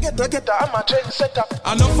 I'm a trendsetter.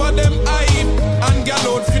 Enough of them hype and gal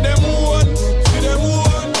out for them one.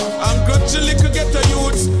 And grudge little getter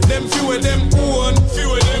youths, them few of them own.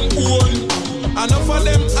 Enough of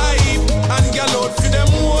them hype and gal out for them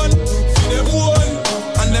one.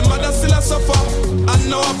 And them mother still a suffer and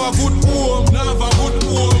now have a good home.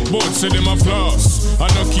 Both say them a floss, I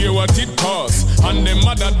don't care what it costs. And them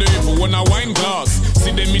mother do even want a wine glass.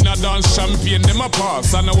 See them in a dance champagne, them a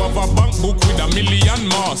pass. And I have a bank book with $1 million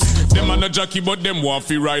mass. Them a no jockey but them want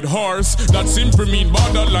fi ride horse. That simply mean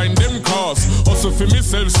borderline them cross. Also for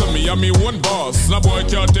myself so me and me one boss. Now boy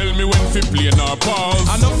can't tell me when fi play nor pause.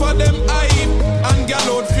 Enough of them hype and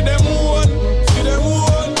gal out for them one.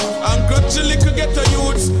 And grudge little get a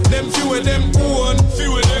youths, them few of them own.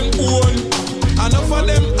 Enough of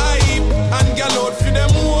them hype and gal out for them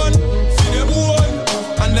one.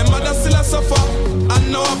 And them mother still a suffer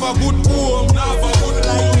and now have a good home.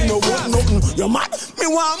 Like me no want nothing, you mad? Me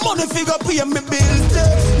want money figure pay me bills.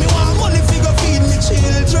 Me want money figure feed me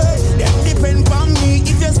children. Them depend on me.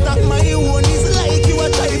 If you start my own, it's like you a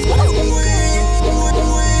type.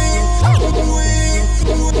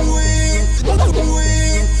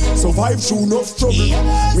 Survive through enough trouble.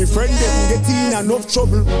 Me friend them get in enough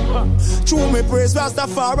trouble. Through me praise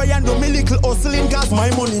Rastafari and do me little hustling, cause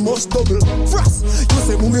my money must double. Frost, you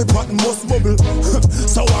say me pot must bubble.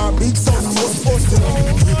 So our big son must hustle.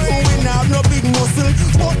 We not have no big muscle,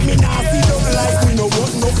 but me not see them like me no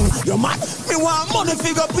want nothing. You mad? Me want money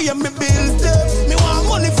figure pay me bills. Me want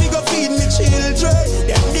money figure feed me children.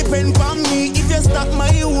 Them depend on me. If you start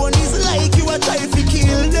my own, it's like you a try to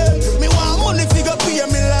kill them. Me want money figure pay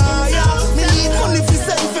me lawyer. Me need money for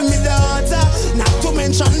send for me daughter. Not to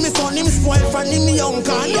mention me son him spoil from him young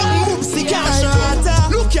can. Young moopsy cash shatter.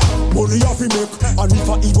 Look ya, money you fi make, and if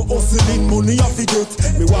I even hustling, money you fi get.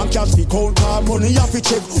 Me want cash fi count, money you fi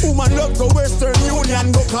check. Woman love go Western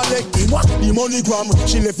Union go collect. He want the money gram,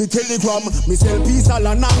 she left the telegram. Me sell pizza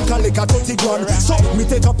and collect a 30 grand. So me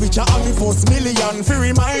take a picture of me first million. Fi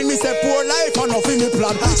remind me say poor life and nothing me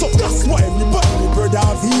plan. So that's why me buy me brother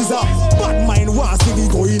visa. Bad mind want see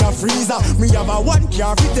me go in a freezer. visa. Me have a one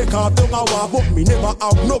car fi take off down a war, but me never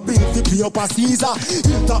have no bill fi pay up a Caesar.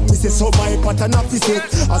 Hilltop me say so my pattern a fi set.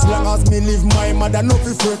 As long as me live my mother no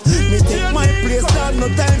fi fret. Me take my place, dad no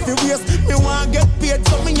time fi waste. Me want get paid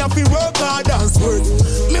so me have fi work hard and sweat.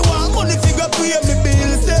 Me want money fi go pay me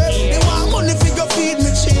bills. Me want money fi go feed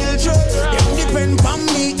me children. Them depend on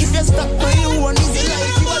me. If you stop by you one easy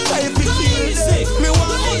life, you a type of kill. Me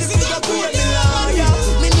want money fi go pay me lawyer.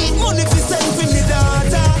 Me need money fi send for me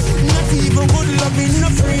daughter. Not even good loving, no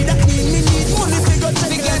free. That mean me need money fi go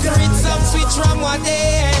take me get rich some sweet from one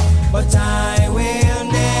day, but I will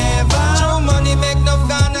never. True money make no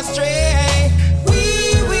gone astray. We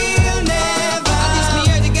will never. At least me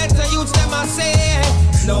here to get the youths them I say.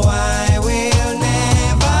 No, I will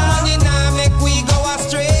never. Money now make we go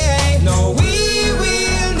astray. No, we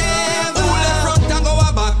will never. Who left front and go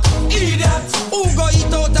back? Idiot. Who go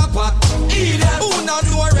eat out a pot? Idiot. Who not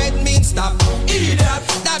know red means stop? Idiot.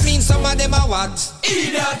 That means some of them are what?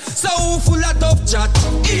 Idiot. So who full of tough chat?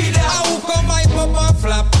 Idiot. Who come my pop and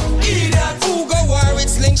flap? Idiot. Who go war with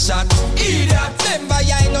slingshot? Idiot. Remember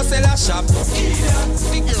I no sell a shop. Idiot.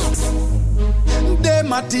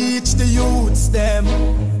 Them a teach the youths them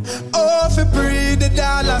how to breed the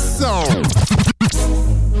dollar song.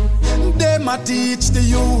 Them a teach the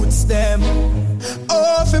youths them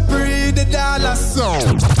how to breed the dollar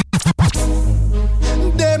song.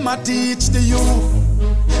 Them a teach the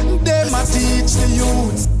youth. Them a teach the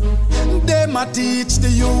youths. Them a teach the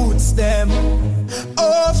youths them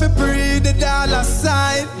how to breed the dollar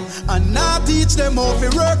sign, and not teach them how to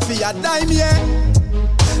work for your dime, yeah.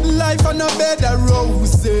 Life on no bed of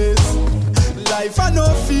roses. Life on no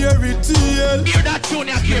fairy tale. Hear that tune,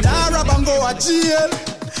 you keep. Nah, rob and go to jail.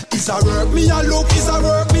 It's a work me a look, it's a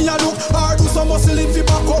work me a look. Or do some muscling fi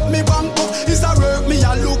back up me bank book. It's a work me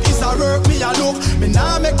a look, it's a work me a look. Me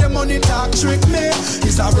nah make the money talk trick me.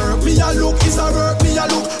 It's a work me a look, it's a work me a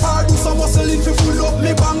look. Or do some muscling fi full up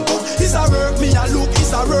me bank book. It's a work me a look,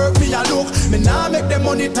 it's a work me a look. Me nah make the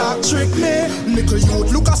money talk trick me. Little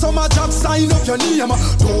youth look at some a job, sign up your name.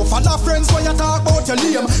 Don't follow friends when you talk about your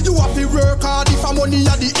name. You have to work hard if a money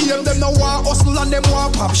at the aim. Them no want hustle and them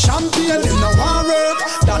want pop champagne. Them no want work,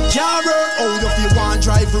 that can't work. Oh, if you want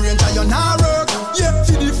drive range and you not work. Yeah,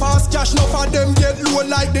 for the fast cash, no for them get low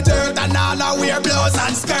like the dirt. And all I wear blouse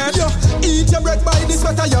and skirt. Yeah, eat your bread by the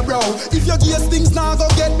sweat of your brow. If your gears things now go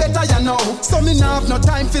get better, you know. So me nah have no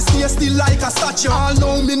time for stay still like a statue. All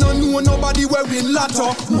know me no know nobody wearing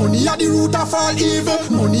lotto. Money at the root of all evil.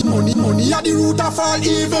 Money at the root of all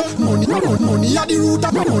evil. Money at the root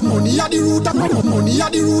of money at the root of money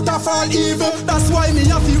at the root of all evil. That's why me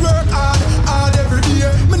have to work hard every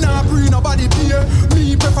day. Me nah bring nobody pay.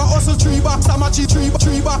 Me prefer hustle 3 box of matches, 3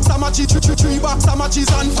 box of matches, 3 box of matches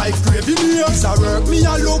and 5 gravy meal. It's a work me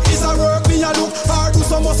a look, it's a work me a look. Or do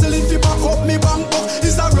some hustling fi back up me bank book.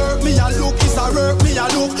 It's a work me a look, it's a work me a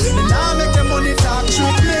look. Me nah make the money talk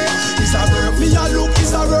trick me. It's a work me a look,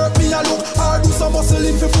 it's a work me a look. Or do some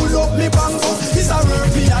hustling fi full up me bank book. It's a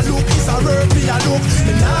work me a look, it's a work me a look.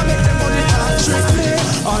 Me nah make the money talk trick me.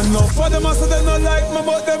 Enough for them, I say they not like me,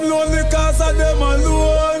 but them lonely cause of them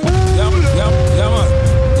alone. Yeah, man.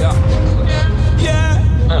 Yeah.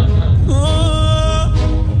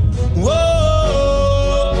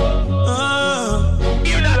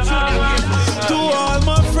 To all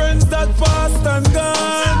my friends that passed and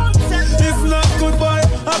gone, it's not goodbye,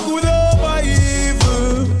 a good over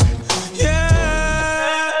evil.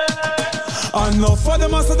 Yeah. Enough for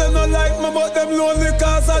them, I say they not like me, but them lonely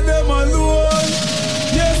cause of them alone.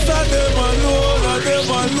 Yes, I them alone.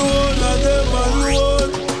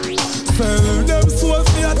 Sell them souls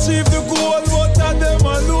to achieve the goal, but I them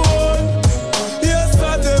alone. Yes,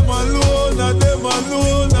 I them alone.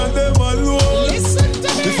 Listen to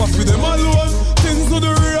me. If I free them alone, things would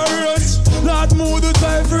rearrange. Lord, move the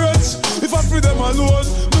time range. If I free them alone,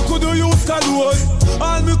 me could use cologne.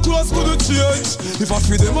 All me clothes could change. If I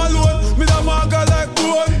free them alone, me da manga like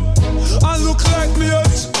bone and look like me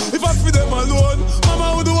edge. If I free them alone,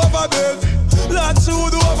 mama would have a bed. Lord, she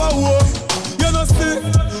would have a home. You know see,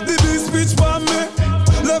 the big speech for me.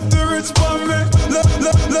 Left the rich for me.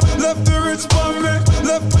 Left the rich for me.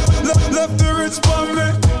 Left the rich for me.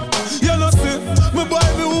 You know see, me buy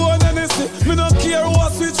me one and they see. Me no care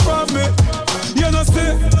what switch from me. You know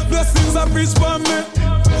see, blessings are preached for me.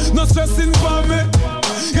 No stressing for me.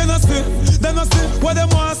 You know see, they no see what them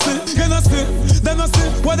want see. You know see, they no see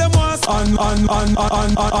what them want see.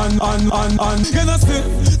 You know see,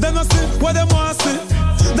 they no see what them want see.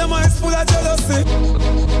 Them eyes full of jealousy.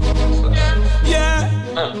 Yeah.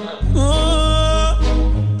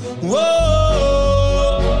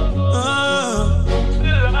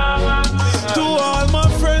 To all my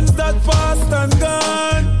friends that past and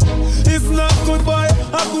gone. It's not goodbye,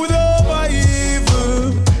 a good over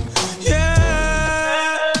evil.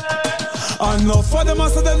 Yeah. Enough of them, I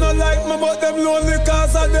say they not like me, but them lonely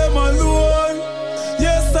cause of them alone.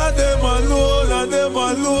 Yes, of them alone, of them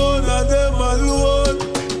alone, of them alone.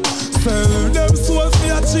 Sell them souls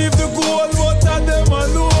to achieve the goal, but of them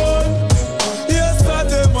alone. Yes, of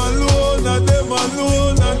them alone, of them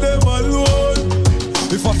alone, of them alone.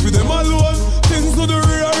 If I free them alone, things would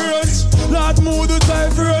rearrange. Lord, move the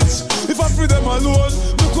time range. If I free them alone,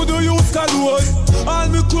 me could do use cologne. All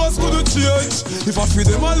me clothes could change. If I free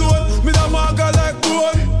them alone, me da maga like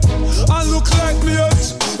bone and look like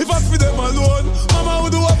bleach. If I free them alone, mama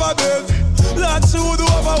would do have a bed. Lord, she would do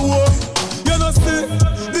have a home. You know see,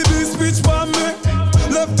 the big speech for me,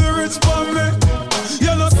 left the rich for me.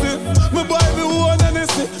 You know see, me buy me one and they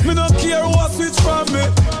see, me no care what switch from me.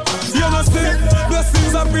 You know see,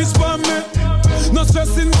 blessings are preach for me, no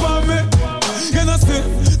stressing for me. You know see,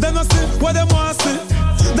 they no see what them want to see.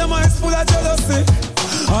 Them eyes full of jealousy.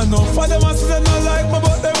 I know for them I see them not like me,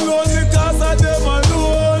 but them lonely cause of them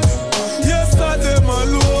alone. Yes, of them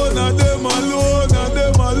alone, of them alone, of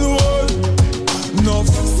them alone. No,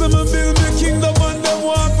 see me build me kingdom and them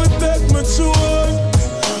want to take me throne.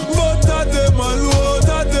 But of them alone,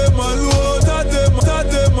 of them alone, of them, of them,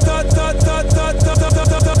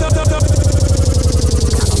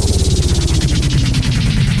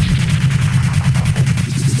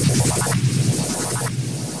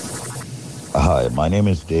 Hi, my name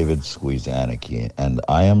is David Squeeze Anarchy, and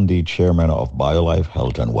I am the chairman of BioLife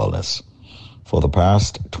Health and Wellness. For the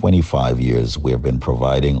past 25 years, we have been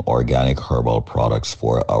providing organic herbal products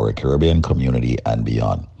for our Caribbean community and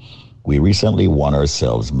beyond. We recently won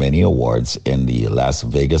ourselves many awards in the Las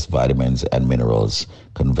Vegas Vitamins and Minerals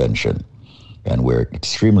Convention, and we're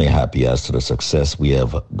extremely happy as to the success we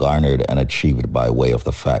have garnered and achieved by way of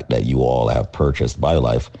the fact that you all have purchased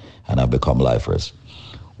BioLife and have become lifers.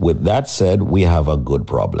 With that said, we have a good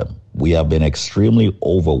problem. We have been extremely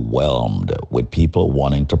overwhelmed with people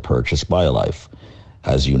wanting to purchase BioLife.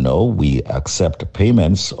 As you know, we accept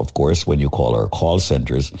payments, of course, when you call our call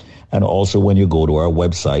centers, and also when you go to our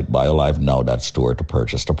website, biolifenow.store, to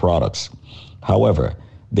purchase the products. However,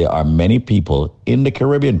 there are many people in the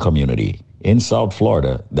Caribbean community in South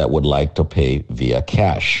Florida that would like to pay via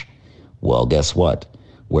cash. Well, guess what?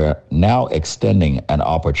 We're now extending an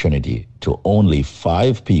opportunity to only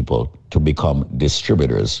 5 people to become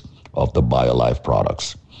distributors of the BioLife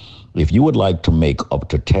products. If you would like to make up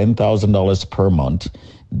to $10,000 per month,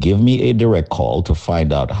 give me a direct call to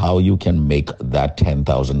find out how you can make that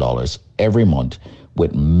 $10,000 every month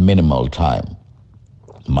with minimal time.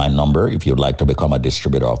 My number, if you'd like to become a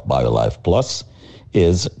distributor of BioLife Plus,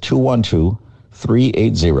 is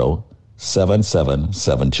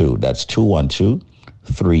 212-380-7772. That's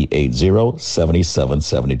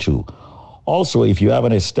 212-380-7772. Also, if you have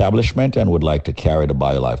an establishment and would like to carry the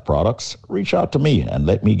BioLife products, reach out to me and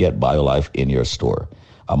let me get BioLife in your store.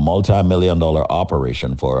 A multi-million-dollar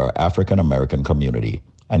operation for our African American community,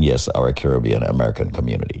 and yes, our Caribbean American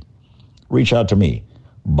community. Reach out to me,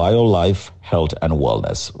 BioLife Health and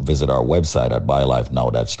Wellness. Visit our website at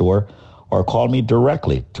biolifenow.store or call me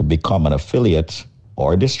directly to become an affiliate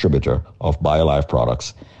or distributor of BioLife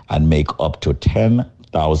products and make up to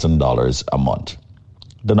 $10,000 a month.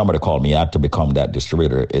 The number to call me at to become that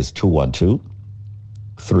distributor is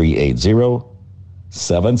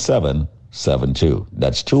 212-380-7772.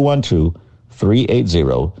 That's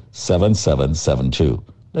 212-380-7772.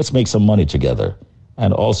 Let's make some money together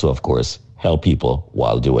and also, of course, help people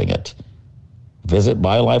while doing it. Visit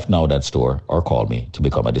biolifenow.store or call me to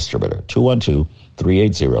become a distributor,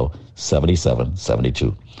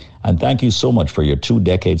 212-380-7772. And thank you so much for your 2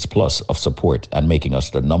 decades plus of support and making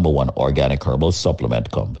us the #1 organic herbal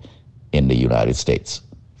supplement company in the United States.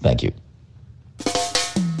 Thank you.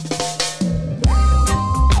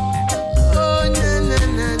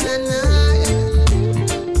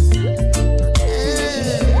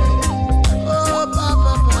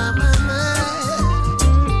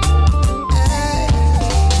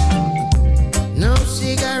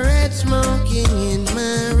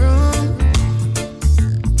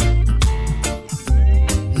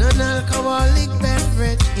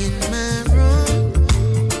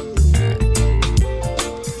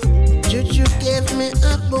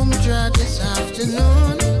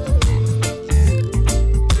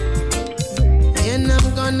 And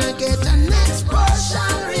I'm gonna get a next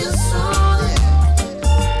portion real soon.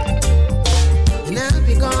 And I'll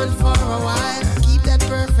be gone for a while. Keep that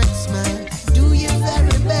perfect smile. Do your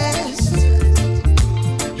very best.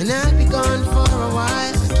 And I'll be gone for a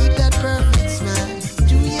while. Keep that perfect smile.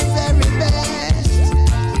 Do your very best.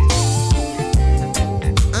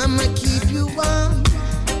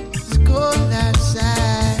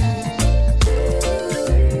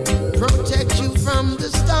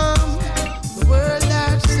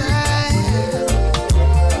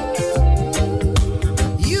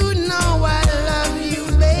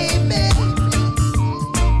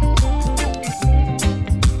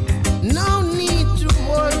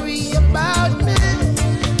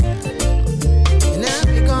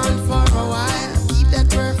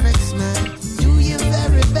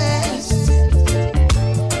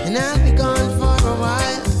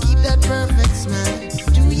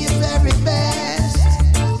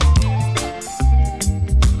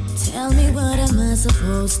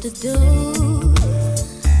 do.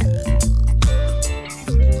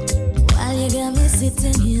 While you got me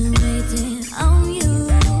sitting here waiting on you.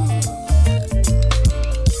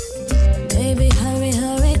 Baby, hurry,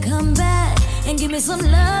 hurry, come back and give me some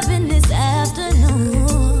love in this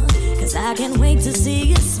afternoon. Cause I can't wait to see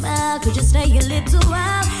you smile. Could you stay a little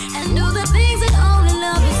while and do the things that only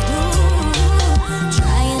lovers do?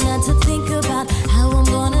 Trying not to think about how I'm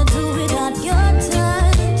gonna do without your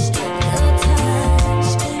touch, your touch.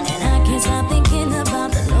 And I can't stop thinking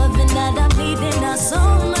about the loving that I'm needing now so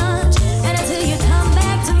much. And until you come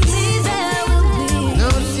back to me, there will be no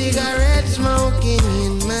cigarette smoking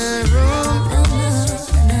in my room.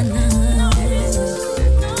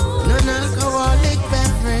 Non-alcoholic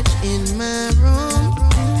beverage in my room.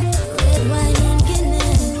 Red wine and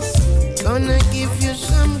Guinness. Gonna give you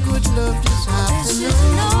some good love this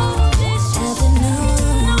afternoon.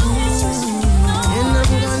 And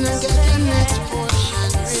I'm gonna get the next portion.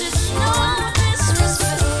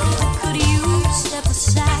 Could you step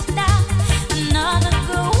aside now? Another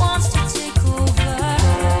girl wants to take over.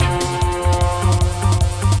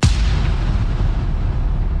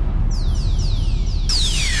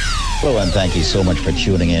 Hello, and thank you so much for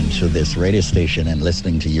tuning in to this radio station and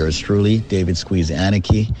listening to yours truly, David Squeeze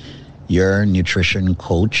Anarchy, your nutrition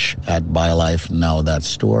coach at BioLife Now That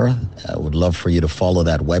Store. I would love for you to follow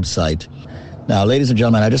that website. Now, ladies and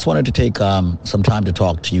gentlemen, I just wanted to take some time to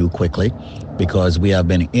talk to you quickly because we have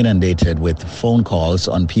been inundated with phone calls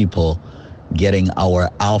on people getting our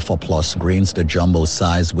Alpha Plus greens, the jumbo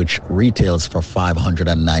size, which retails for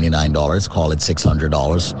 $599, call it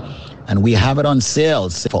 $600. And we have it on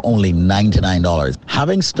sales for only $99.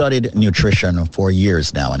 Having studied nutrition for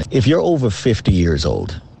years now, and if you're over 50 years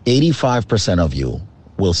old, 85% of you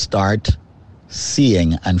will start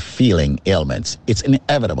seeing and feeling ailments. It's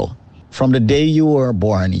inevitable. From the day you were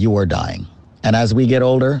born, you are dying. And as we get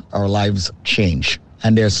older, our lives change.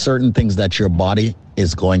 And there's certain things that your body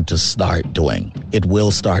is going to start doing. It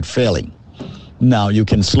will start failing. Now, you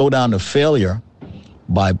can slow down the failure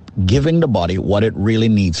by giving the body what it really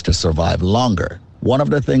needs to survive longer. One of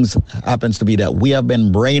the things happens to be that we have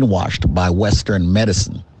been brainwashed by Western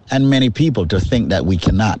medicine and many people to think that we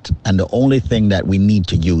cannot. And the only thing that we need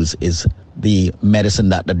to use is the medicine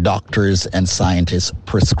that the doctors and scientists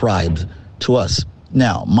prescribe to us.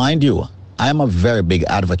 Now, mind you, I'm a very big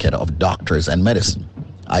advocate of doctors and medicine.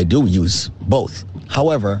 I do use both.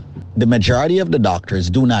 However, the majority of the doctors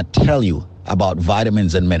do not tell you about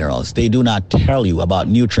vitamins and minerals. They do not tell you about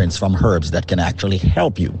nutrients from herbs that can actually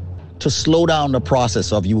help you to slow down the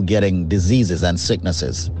process of you getting diseases and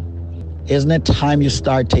sicknesses. Isn't it time you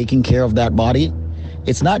start taking care of that body?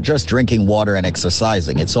 It's not just drinking water and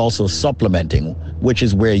exercising. It's also supplementing, which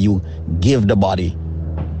is where you give the body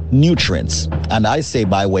nutrients. And I say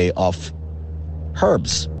by way of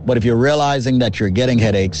herbs. But if you're realizing that you're getting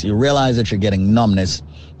headaches, you realize that you're getting numbness,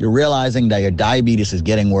 you're realizing that your diabetes is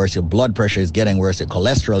getting worse, your blood pressure is getting worse, your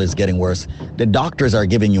cholesterol is getting worse, the doctors are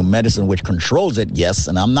giving you medicine which controls it, yes,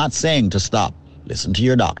 and I'm not saying to stop. Listen to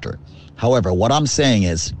your doctor. However, what I'm saying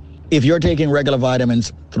is, if you're taking regular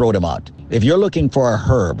vitamins, throw them out. If you're looking for a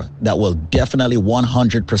herb that will definitely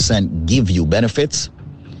 100% give you benefits,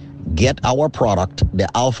 get our product, the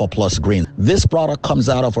Alpha Plus Green. This product comes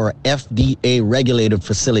out of our FDA regulated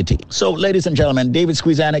facility. So, ladies and gentlemen, David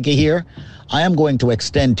Squeeze Anarchy here. I am going to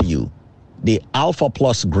extend to you the Alpha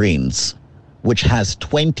Plus Greens, which has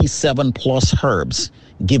 27 plus herbs,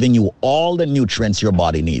 giving you all the nutrients your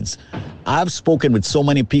body needs. I've spoken with so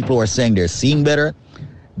many people who are saying they're seeing better.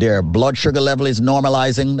 Their blood sugar level is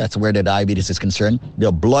normalizing. That's where their diabetes is concerned.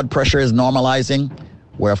 Their blood pressure is normalizing,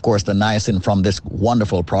 where, of course, the niacin from this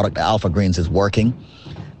wonderful product, the Alpha Greens, is working.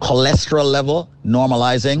 Cholesterol level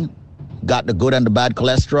normalizing. Got the good and the bad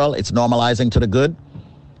cholesterol. It's normalizing to the good.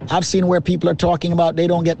 I've seen where people are talking about they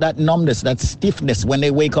don't get that numbness, that stiffness when they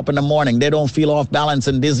wake up in the morning. They don't feel off balance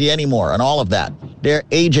and dizzy anymore and all of that. Their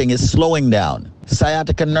aging is slowing down.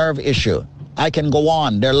 Sciatica nerve issue. I can go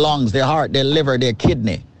on. Their lungs, their heart, their liver, their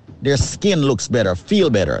kidney. Their skin looks better, feel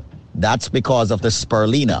better. That's because of the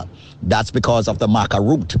spirulina. That's because of the maca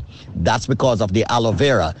root. That's because of the aloe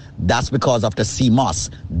vera. That's because of the sea moss.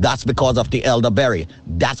 That's because of the elderberry.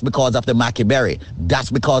 That's because of the maki berry. That's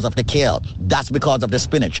because of the kale. That's because of the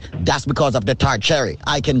spinach. That's because of the tart cherry.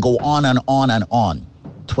 I can go on and on and on.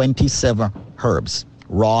 27 herbs,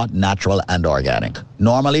 raw, natural, and organic.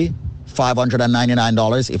 Normally,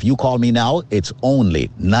 $599. If you call me now, it's only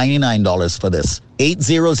 $99 for this.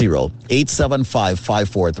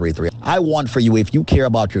 800-875-5433. I want for you, if you care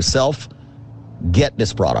about yourself, get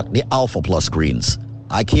this product, the Alpha Plus Greens.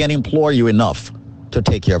 I can't implore you enough to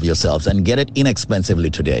take care of yourselves and get it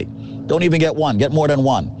inexpensively today. Don't even get one, get more than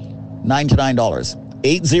one. $99.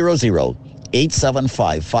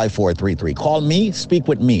 800-875-5433. Call me, speak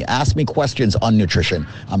with me, ask me questions on nutrition.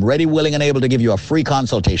 I'm ready, willing, and able to give you a free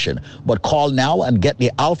consultation. But call now and get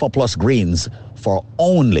the Alpha Plus Greens for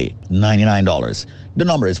only $99. The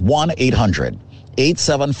number is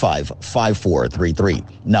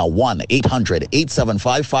 1-800-875-5433. Now,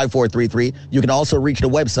 1-800-875-5433. You can also reach the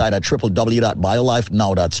website at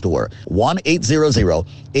www.biolifenow.store.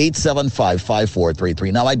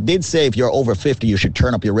 1-800-875-5433. Now, I did say if you're over 50, you should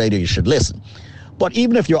turn up your radio, you should listen. But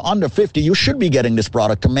even if you're under 50, you should be getting this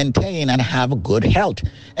product to maintain and have good health,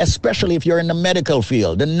 especially if you're in the medical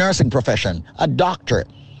field, the nursing profession, a doctor.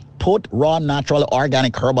 Put raw, natural,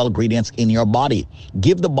 organic, herbal ingredients in your body.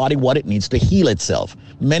 Give the body what it needs to heal itself.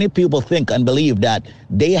 Many people think and believe that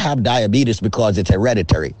they have diabetes because it's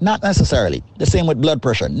hereditary. Not necessarily. The same with blood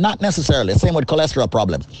pressure. Not necessarily. The same with cholesterol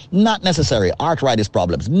problems. Not necessarily. Arthritis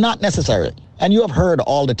problems. Not necessarily. And you have heard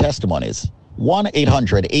all the testimonies.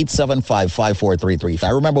 1-800-875-5433. I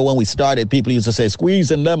remember when we started, people used to say,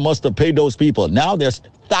 Squeeze and them must have paid those people. Now there's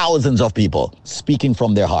thousands of people speaking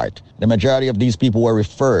from their heart. The majority of these people were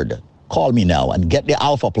referred. Call me now and get the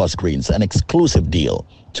Alpha Plus Greens, an exclusive deal.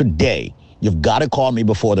 Today, you've got to call me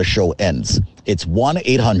before the show ends. It's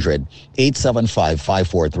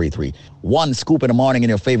 1-800-875-5433. One scoop in the morning in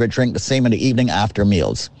your favorite drink, the same in the evening after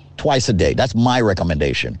meals. Twice a day. That's my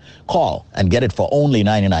recommendation. Call and get it for only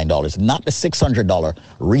 $99, not the $600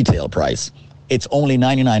 retail price. It's only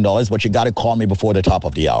 $99, but you got to call me before the top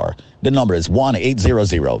of the hour. The number is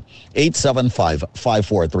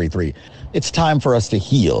 1-800-875-5433. It's time for us to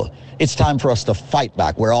heal. It's time for us to fight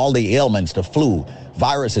back where all the ailments, the flu,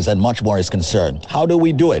 viruses, and much more is concerned. How do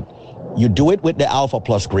we do it? You do it with the Alpha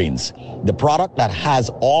Plus Greens, the product that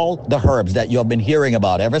has all the herbs that you have been hearing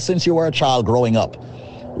about ever since you were a child growing up.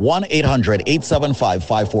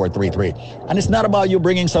 1-800-875-5433. And it's not about you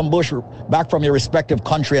bringing some bush back from your respective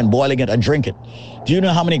country and boiling it and drink it. Do you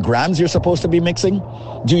know how many grams you're supposed to be mixing?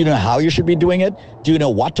 Do you know how you should be doing it? Do you know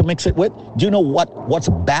what to mix it with? Do you know what's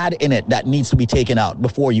bad in it that needs to be taken out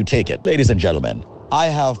before you take it? Ladies and gentlemen, I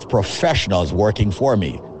have professionals working for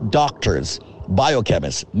me, doctors,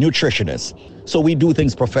 biochemists, nutritionists. So we do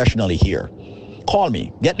things professionally here. Call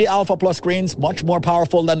me. Get the Alpha Plus Greens, much more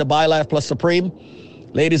powerful than the BioLife Plus Supreme.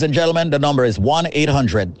 Ladies and gentlemen, the number is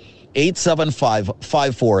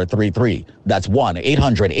 1-800-875-5433. That's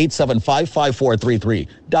 1-800-875-5433.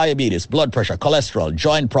 Diabetes, blood pressure, cholesterol,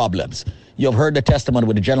 joint problems. You've heard the testimony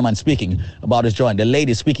with the gentleman speaking about his joint, the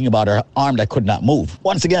lady speaking about her arm that could not move.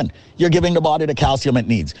 Once again, you're giving the body the calcium it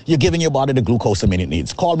needs. You're giving your body the glucosamine it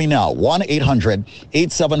needs. Call me now,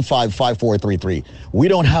 1-800-875-5433. We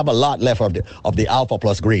don't have a lot left of the Alpha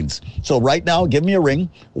Plus Greens. So right now, give me a ring,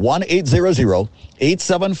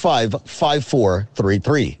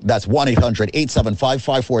 1-800-875-5433. That's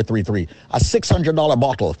 1-800-875-5433. A $600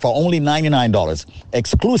 bottle for only $99.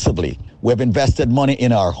 Exclusively, we've invested money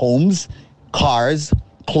in our homes, cars,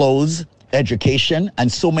 clothes, education,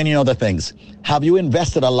 and so many other things. Have you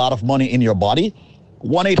invested a lot of money in your body?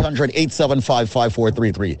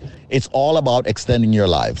 1-800-875-5433. It's all about extending your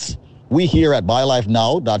lives. We here at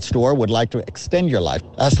BioLifeNow.store would like to extend your life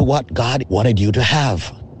as to what God wanted you to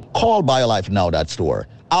have. Call BioLifeNow.store.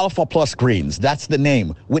 Alpha Plus Greens, that's the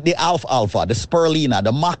name, with the alfalfa, the spirulina,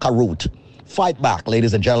 the maca root. Fight back,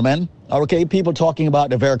 ladies and gentlemen. Okay, people talking about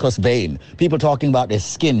the varicose vein. People talking about their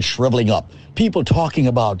skin shriveling up. People talking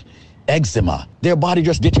about eczema. Their body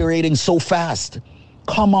just deteriorating so fast.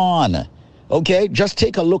 Come on. Okay, just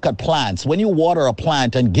take a look at plants. When you water a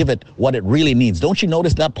plant and give it what it really needs, don't you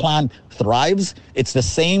notice that plant thrives? It's the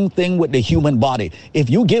same thing with the human body. If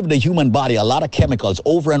you give the human body a lot of chemicals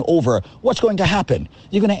over and over, what's going to happen?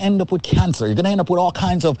 You're going to end up with cancer. You're going to end up with all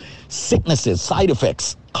kinds of sicknesses, side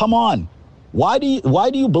effects. Come on. Why do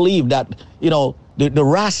you believe that, the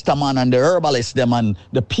Rastaman and the herbalists, them and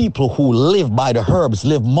the people who live by the herbs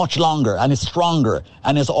live much longer and is stronger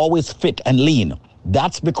and is always fit and lean?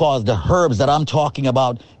 That's because the herbs that I'm talking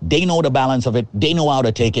about, they know the balance of it. They know how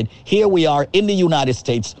to take it. Here we are in the United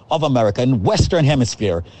States of America, in Western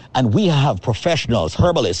Hemisphere, and we have professionals,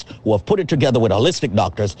 herbalists, who have put it together with holistic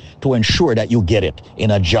doctors to ensure that you get it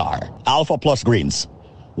in a jar. Alpha Plus Greens,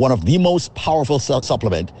 one of the most powerful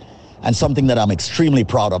supplement, and something that I'm extremely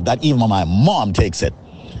proud of, that even my mom takes it.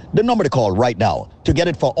 The number to call right now to get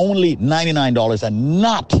it for only $99 and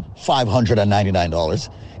not $599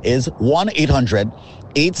 is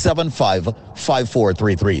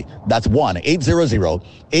 1-800-875-5433. That's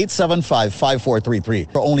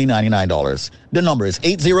 1-800-875-5433 for only $99. The number is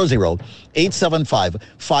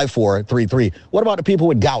 800-875-5433. What about the people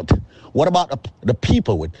with gout? What about the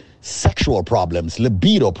people with sexual problems,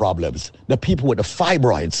 libido problems, the people with the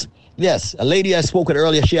fibroids? Yes, a lady I spoke with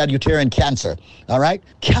earlier, she had uterine cancer. All right?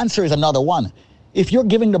 Cancer is another one. If you're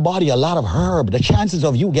giving the body a lot of herb, the chances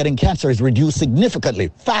of you getting cancer is reduced significantly.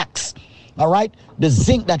 Facts. All right? The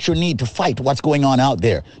zinc that you need to fight what's going on out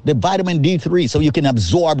there. The vitamin D3 so you can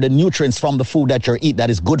absorb the nutrients from the food that you eat that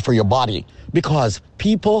is good for your body. Because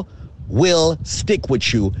people will stick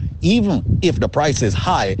with you even if the price is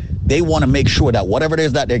high. They want to make sure that whatever it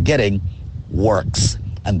is that they're getting works.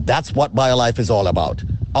 And that's what BioLife is all about.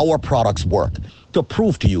 Our products work to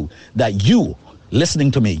prove to you that you,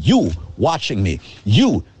 listening to me, you watching me,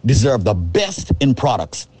 you deserve the best in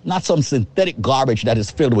products, not some synthetic garbage that is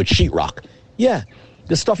filled with sheetrock. Yeah,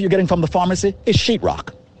 the stuff you're getting from the pharmacy is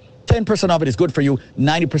sheetrock. 10% of it is good for you,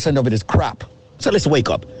 90% of it is crap. So let's wake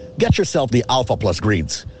up. Get yourself the Alpha Plus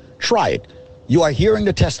Greens. Try it. You are hearing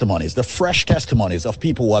the testimonies, the fresh testimonies of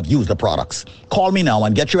people who have used the products. Call me now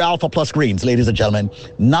and get your Alpha Plus Greens, ladies and gentlemen,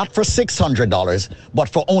 not for $600, but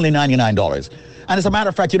for only $99. And as a matter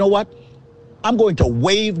of fact, you know what? I'm going to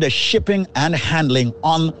waive the shipping and handling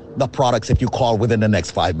on the products if you call within the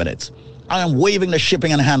next 5 minutes. I am waiving the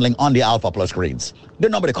shipping and handling on the Alpha Plus Greens. The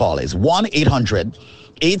number to call is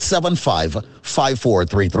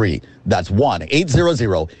 1-800-875-5433. That's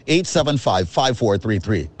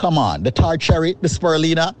 1-800-875-5433. Come on, the tar cherry, the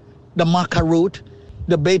spirulina, the maca root,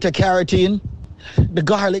 the beta-carotene, the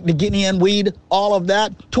garlic, the guinean weed, all of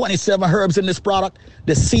that, 27 herbs in this product,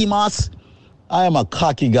 the sea moss. I am a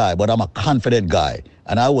cocky guy, but I'm a confident guy,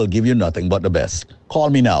 and I will give you nothing but the best. Call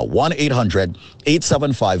me now,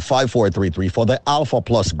 1-800-875-5433 for the Alpha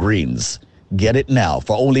Plus Greens. Get it now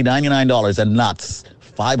for only $99 and not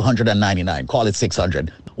 $599. Call it $600.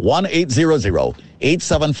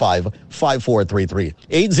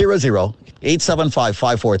 1-800-875-5433.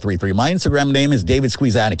 800-875-5433. My Instagram name is David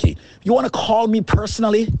Squeezaniki. If you want to call me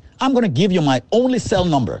personally, I'm going to give you my only cell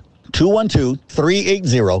number.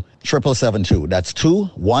 212-380-7772. That's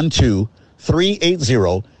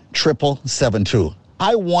 212-380-7772.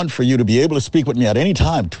 I want for you to be able to speak with me at any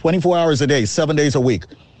time, 24 hours a day, 7 days a week.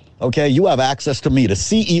 Okay, you have access to me, the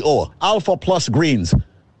CEO. Alpha Plus Greens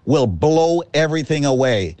will blow everything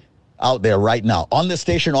away out there right now. On the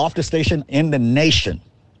station, off the station, in the nation.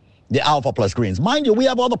 The Alpha Plus Greens. Mind you, we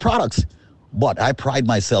have all the products. But I pride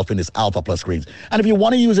myself in this Alpha Plus Greens. And if you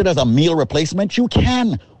want to use it as a meal replacement, you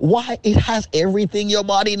can. Why? It has everything your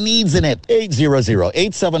body needs in it.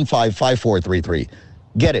 800-875-5433.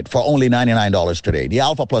 Get it for only $99 today. The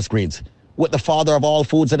Alpha Plus Greens. With the father of all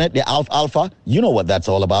foods in it, the Alpha. You know what that's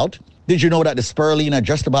all about. Did you know that the spirulina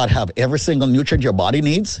just about have every single nutrient your body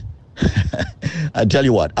needs? I tell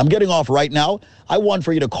you what, I'm getting off right now. I want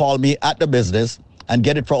for you to call me at the business and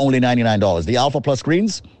get it for only $99. The Alpha Plus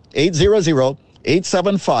Greens.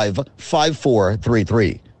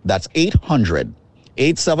 800-875-5433. That's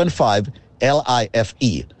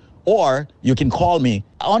 800-875-LIFE. Or you can call me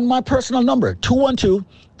on my personal number,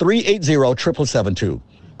 212-380-7772.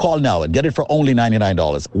 Call now and get it for only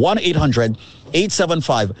 $99.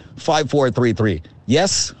 1-800-875-5433.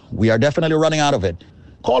 Yes, we are definitely running out of it.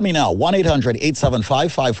 Call me now,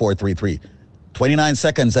 1-800-875-5433. 29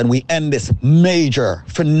 seconds and we end this major,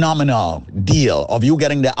 phenomenal deal of you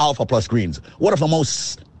getting the Alpha Plus Greens. One of the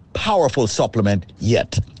most powerful supplement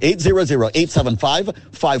yet.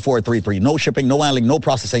 800-875-5433. No shipping, no handling, no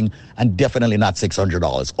processing, and definitely not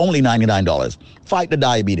 $600. Only $99. Fight the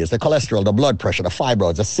diabetes, the cholesterol, the blood pressure, the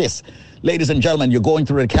fibroids, the cysts. Ladies and gentlemen, you're going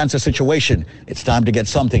through a cancer situation. It's time to get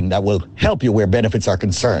something that will help you where benefits are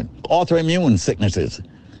concerned. Autoimmune sicknesses,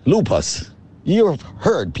 lupus. You've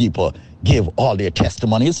heard people give all their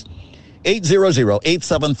testimonies.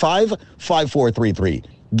 800-875-5433.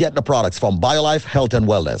 Get the products from BioLife Health and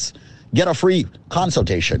Wellness. Get a free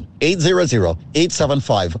consultation.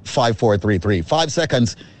 800-875-5433. 5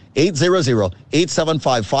 seconds.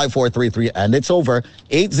 800-875-5433. And it's over.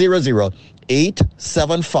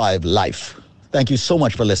 800-875-LIFE. Thank you so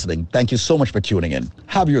much for listening. Thank you so much for tuning in.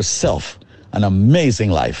 Have yourself an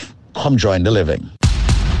amazing life. Come join the living.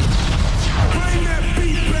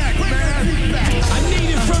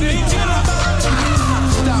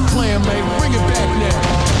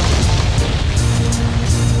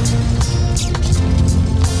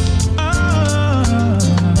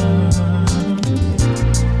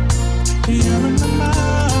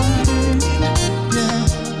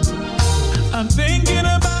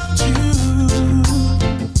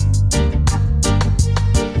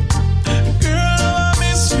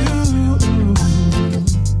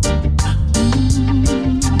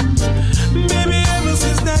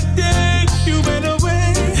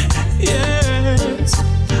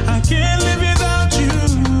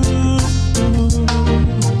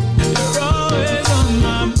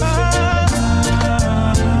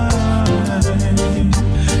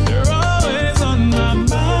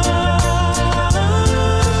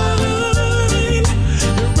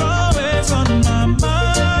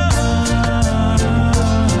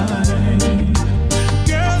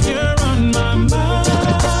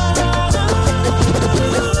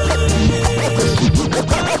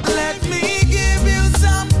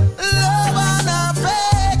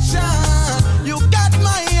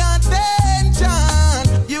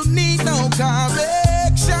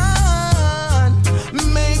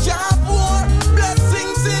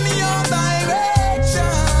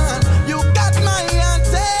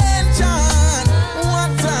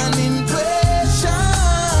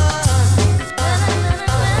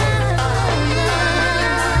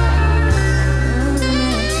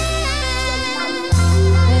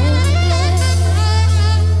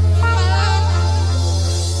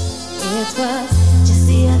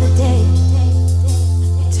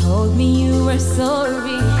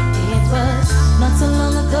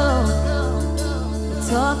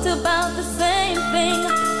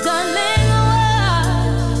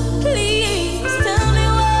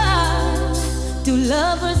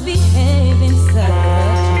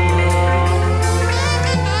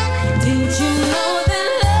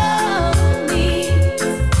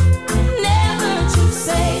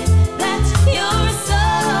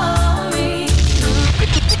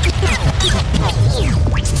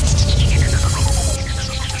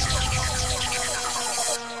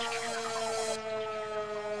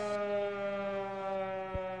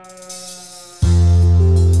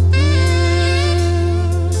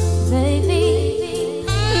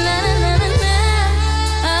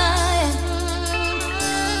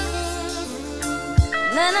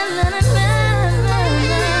 Na na na na na na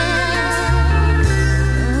na.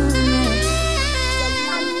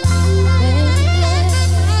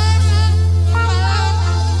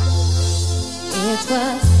 It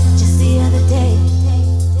was just the other day.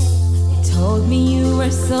 You told me you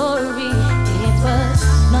were sorry. It was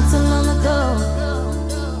not so long ago.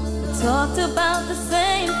 We talked about the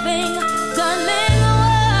same thing, darling.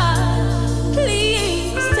 Why?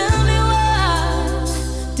 Please tell me why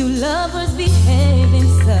do lovers behave in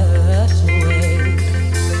such a way?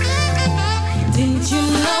 Didn't you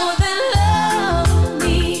know that love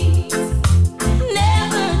means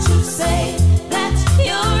never to say that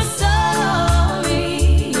you're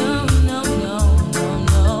sorry? No, no, no, no,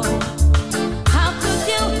 no. How could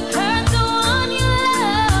you hurt the one you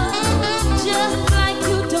love just like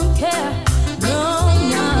you don't care? No,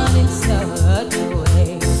 not in such a way.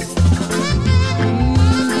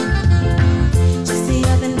 Just the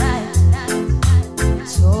other night, you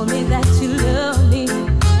told me that you love me.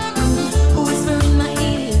 Whisper in my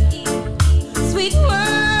ear, sweet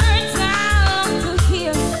words I long to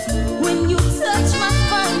hear. When you touch my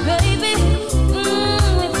spine, baby,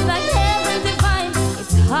 it's like heaven divine.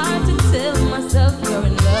 It's hard to tell myself you're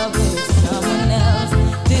in love with someone else.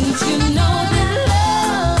 Didn't you know that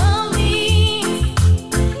love means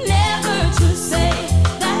never to say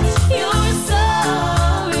that you're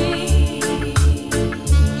sorry?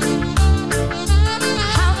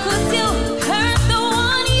 How could you hurt the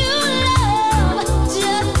one you love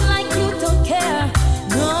just like you don't care?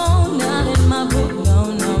 No, not in my book, no,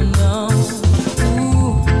 no, no.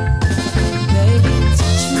 Ooh, baby,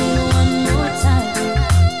 touch me one more time.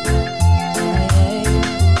 Hey,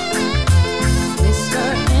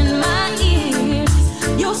 whisper in my ears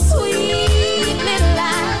your sweet little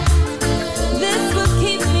lie. This will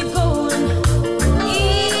keep me going,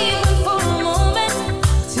 even for a moment,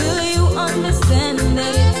 till you understand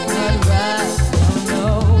that it's not right. No,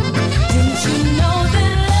 didn't you know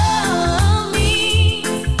that love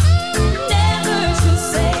means never to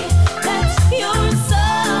say that you're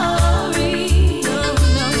sorry? No,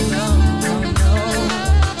 no, no, no, no.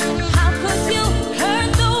 How could you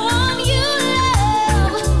hurt the one you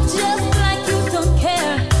love just like you don't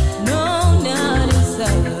care? No, not in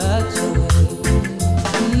such a way.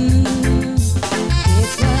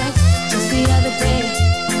 It was just the other day.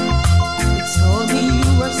 You told me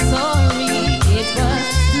you were sorry. It was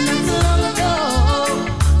not so long ago.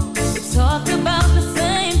 We talked about the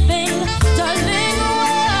same thing, darling.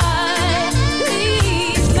 Why?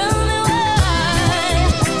 Please tell me why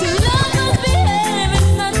do lovers behave in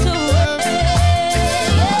such a way?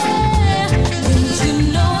 Didn't you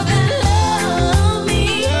know that love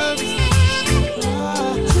means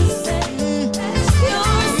to say that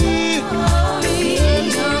you're sorry?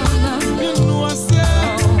 No, no, no.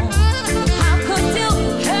 How could you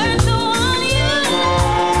hurt the one you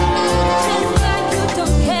love just like you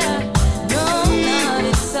don't care? No, not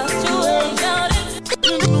in such a way. Not in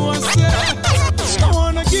You know I said, I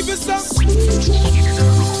wanna give you some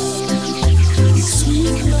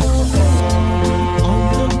sweet love on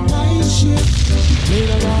the night shift.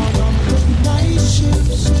 Later on the night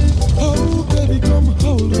shift. Oh, baby, come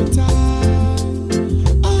hold me tight.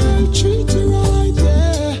 I'll treat you right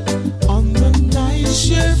there on the night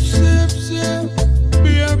shift.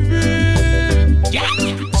 Baby.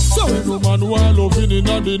 So no man want loving in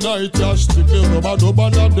the night, yeah. Stick the rubber dub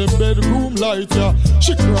under the bedroom light, yeah.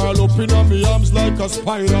 She crawl up in my arms like a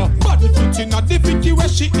spider. Body fit in a difficulty where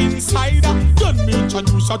she inside her. Done me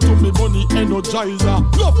introduce her to me money energizer.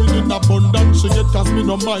 Loving in abundance, she get cause me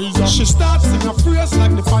no miser. She starts sing a phrase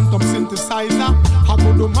like the phantom synthesizer. I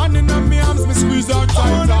go the man in my arms, me squeeze her tighter.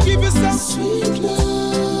 I wanna give you some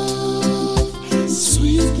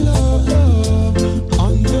sweet love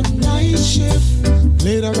on the night shift.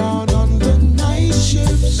 Later on the night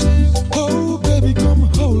shift. Oh, baby, come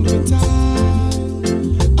hold me tight.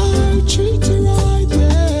 I'll treat you right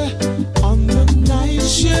there on the night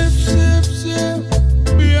shift.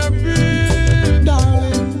 Baby,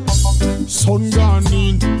 darling. Sun gone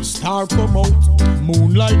in, star come out.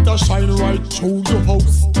 Moonlight a shine right through your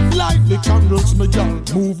house. Light the candles, me girl,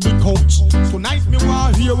 move the couch. Tonight me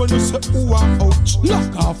want hear when you say ooh and ouch.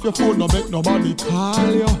 Lock off your phone, no make nobody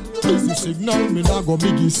call you. Busy signal, me nah go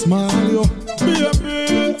biggie smile you.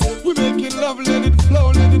 Baby, we making love, let it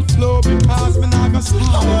flow, because me nah go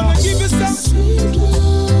stop. I wanna give you some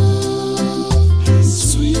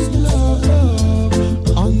sweet love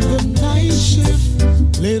on the night shift.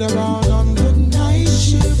 Later on the night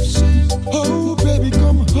shift. Oh, baby,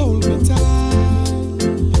 come hold me tight.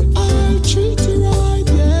 I'll treat you right,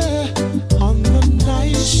 yeah, on the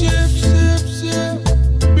night shift.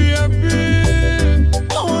 Baby,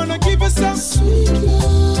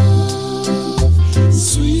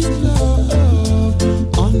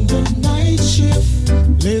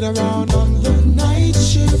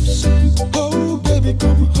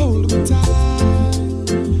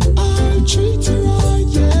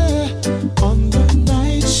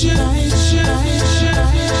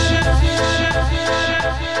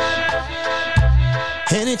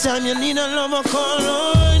 Anytime you need a lover, call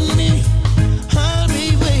on me. I'll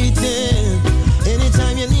be waiting.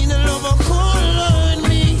 Anytime you need a lover, call on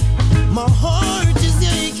me. My heart is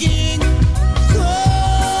aching.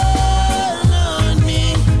 Call on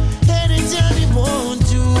me. Anytime you want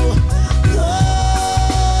to.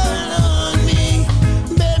 Call on me.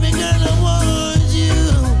 Baby girl, I want you.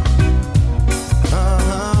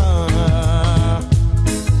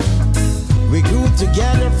 We grew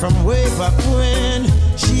together from way back when.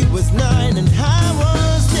 She was 9 and I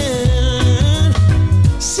was 10.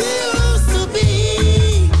 She used to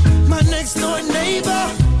be my next door neighbor.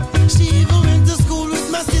 She even went to school with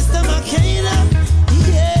my sister Makayla.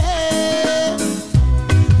 Yeah.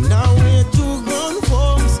 Now we're two grown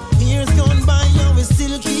folks. Years gone by and we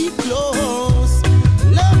still keep close.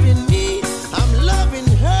 Loving me, I'm loving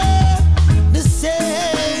her the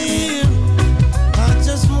same. I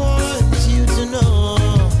just want you to know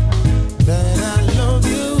that I love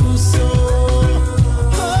you so.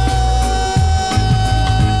 Oh.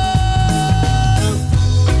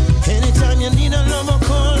 Anytime you need a lover,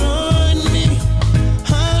 call on me.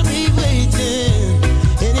 I'll be waiting.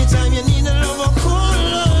 Anytime you need a lover,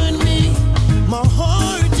 call on me. My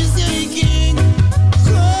heart is aching.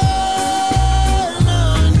 Call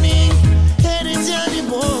on me. Anytime you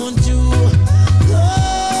want to.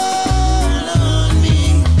 Call on me.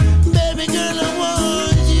 Baby girl, I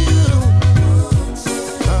want you.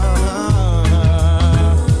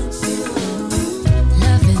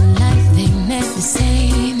 Love and life, they met the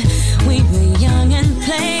same. We were young and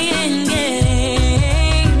playing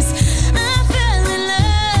games. I fell in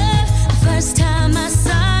love the first time I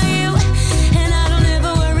saw you. And I don't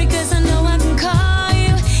ever worry 'cause I know I can call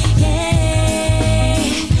you. Yeah.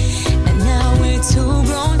 And now we're two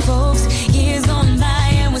grown folks. Years gone by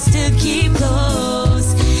and we still keep close.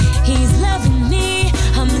 He's loving me,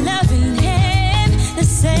 I'm loving him the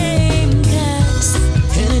same. 'Cause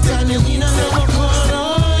Anytime you need a lover, call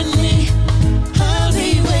on me. I'll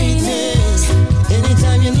be waiting.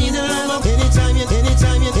 Anytime you need a lover, anytime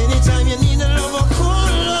you need a lover,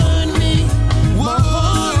 call on me. My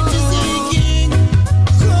heart is aching.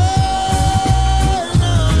 Call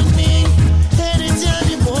on me. Anytime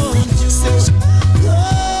you want to.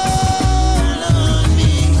 Call on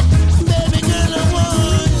me. Baby girl, I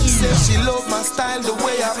want you. Says she love my style, the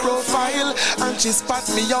way I profile, and she spot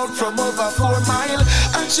me out from over 4 miles.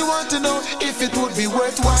 And she want to know if it would be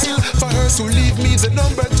worthwhile for her to leave me the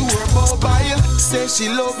number to her mobile. Says she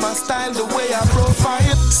love my style, the way I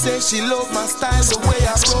profile. Says she love my style, the way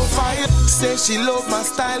I profile. Says she love my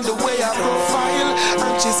style, the way I profile.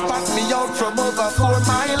 And she spot me out from over 4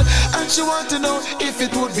 miles. And she want to know if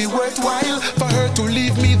it would be worthwhile for her to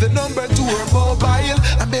leave me the number to her mobile.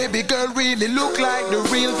 And baby girl really look like the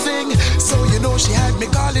real thing. So you know she had me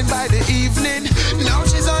calling by the evening. Now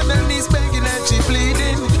she's on her knees begging and she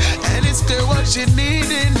pleading. And it's clear what she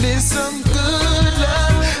needing is some good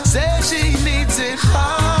love. Says she needs it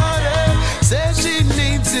harder. Says she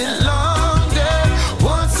needs it longer.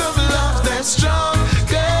 Want some love that's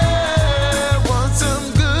stronger. Want some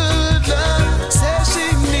good love. Says she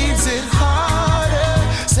needs it harder.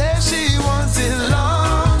 Says she wants it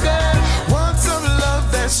longer. Want some love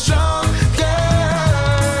that's stronger.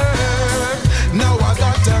 Now I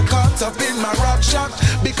got her caught up in my rock shop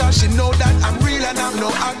because she know that I'm real and I'm no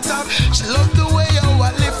actor. She love the way how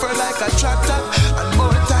I live her like a tractor. And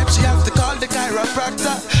more time she have to call the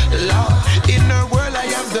chiropractor. Lord, in her world I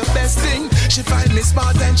am the best thing. She find me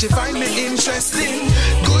smart and she find me interesting.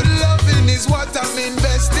 Good loving is what I'm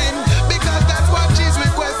investing because that's what she's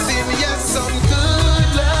requesting. Yes, some good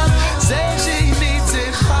love. Say she needs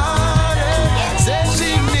it harder. Say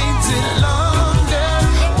she needs it longer.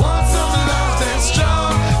 Want some love that's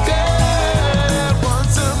stronger. Want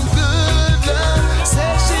some good love.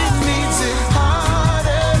 Say she needs it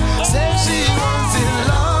harder. Say she wants it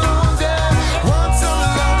longer. Want some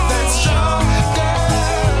love that's stronger.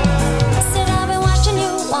 said I've been watching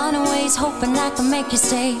you, always hoping I can make you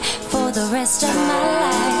stay for the rest of my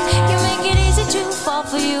life. You make it easy to fall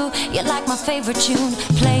for you. You're like my favorite tune,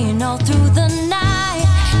 playing all through the night.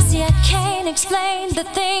 See, I can't explain the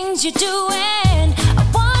things you're doing. I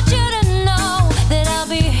want you to know that I'll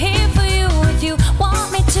be here for you if you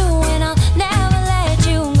want me to, and I'll never let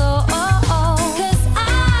you go. 'Cause I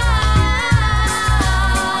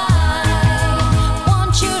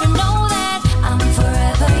want you to know that I'm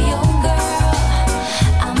forever your girl.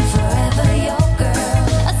 I'm forever your girl.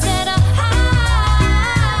 I said I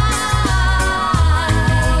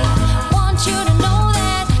want you to know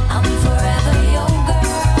that I'm forever your girl.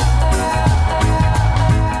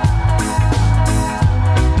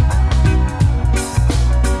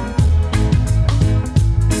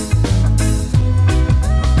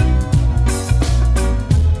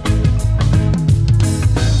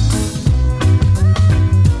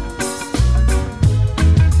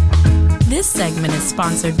 segment is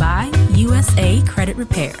sponsored by USA Credit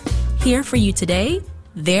Repair. Here for you today,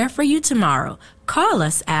 there for you tomorrow. Call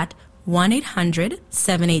us at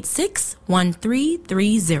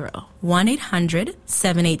 1-800-786-1330.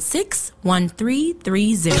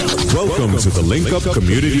 1-800-786-1330. Welcome to the Link Up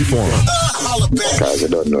Community Forum. Guys, I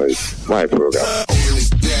don't know, it's my program.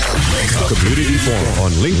 Community Forum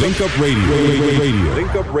on Link Up Radio.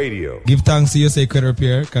 Link Up Radio. Give thanks to USA Credit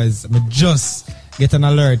Repair because I just get an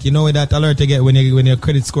alert. You know that alert you get when your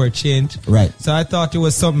credit score change? Right. So I thought it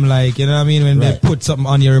was something like, you know what I mean, when they put something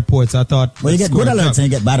on your reports. I thought... Well, you get good alerts and you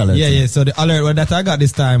get bad alerts. Yeah. So the alert that I got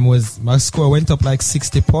this time was my score went up like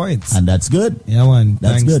 60 points. And that's good. Yeah, man.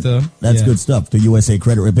 That's good. That's good stuff to USA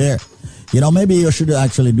Credit Repair. You know, maybe you should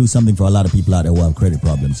actually do something for a lot of people out there who have credit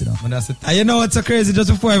problems, you know. And that's it. You know, it's so crazy. Just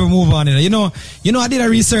before I even move on, you know, I did a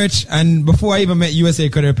research, and before I even met USA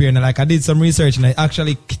Credit Repair, and I did some research, and I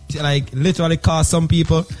actually literally cost some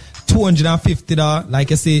people $250.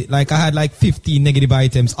 Like I say, I had 15 negative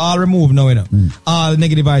items, all removed now, you know. All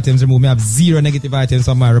negative items removed. I have 0 negative items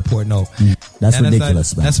on my report now. That's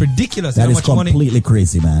ridiculous, man. That's ridiculous. That is completely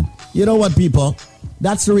crazy, man. You know what, people?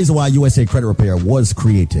 That's the reason why USA Credit Repair was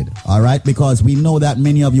created, all right? Because we know that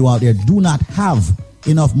many of you out there do not have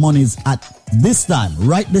enough monies at this time,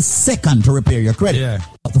 right this second, to repair your credit. Yeah.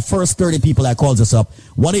 The first 30 people that calls us up,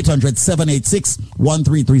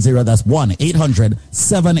 1-800-786-1330. That's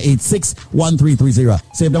 1-800-786-1330.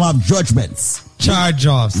 Say if they have judgments,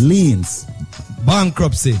 charge-offs, liens,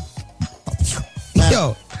 bankruptcy,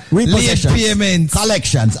 repossessions, late payments,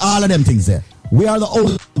 collections, all of them things there. We are the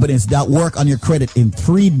only companies that work on your credit in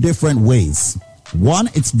 3 different ways. 1,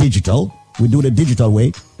 it's digital. We do the digital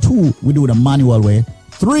way. 2, we do the manual way.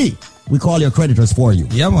 3, we call your creditors for you.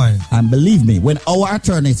 Yeah, man. And believe me, when our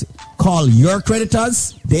attorneys call your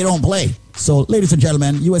creditors, they don't play. So, ladies and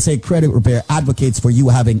gentlemen, USA Credit Repair advocates for you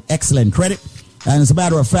having excellent credit. And as a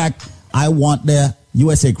matter of fact, I want the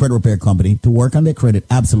USA Credit Repair Company to work on their credit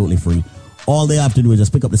absolutely free. All they have to do is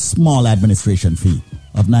just pick up the small administration fee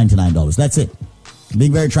of $99. That's it.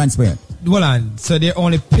 Being very transparent. Hold on. So they're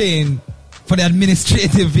only paying for the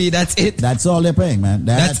administrative fee. That's it. That's all they're paying, man.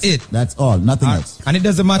 That's it. That's all. Nothing else. And it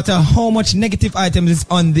doesn't matter how much negative items is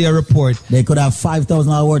on their report. They could have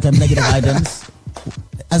 $5,000 worth of negative items.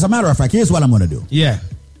 As a matter of fact, here's what I'm going to do. Yeah.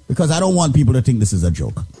 Because I don't want people to think this is a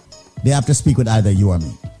joke. They have to speak with either you or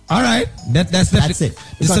me. All right. That's it.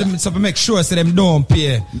 So to make sure so them don't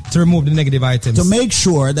pay to remove the negative items. To make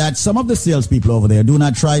sure that some of the salespeople over there do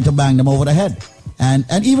not try to bang them over the head. And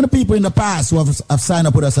even the people in the past who have signed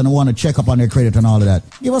up with us and want to check up on their credit and all of that,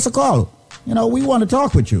 give us a call. You know, we want to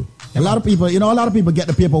talk with you. A lot of people get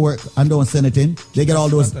the paperwork and don't send it in. They get all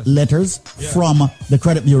those letters from the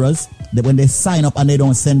credit bureaus that when they sign up and they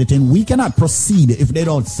don't send it in, we cannot proceed if they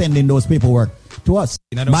don't send in those paperwork to us.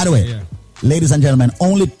 By the way, ladies and gentlemen,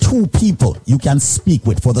 only 2 people you can speak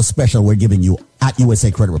with for the special we're giving you at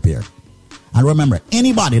USA Credit Repair. And remember,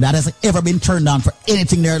 anybody that has ever been turned down for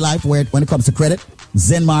anything in their life when it comes to credit,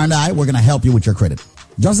 Zenmar and I, we're going to help you with your credit.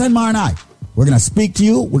 Just Zenmar and I. We're going to speak to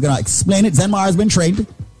you. We're going to explain it. Zenmar has been trained.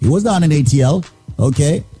 He was down in ATL.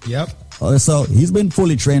 Okay? Yep. So he's been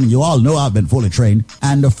fully trained. You all know I've been fully trained.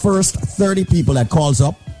 And the first 30 people that calls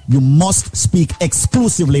up, you must speak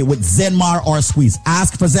exclusively with Zenmar or Squeeze.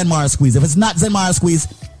 Ask for Zenmar or Squeeze. If it's not Zenmar or Squeeze,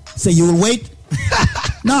 say you will wait.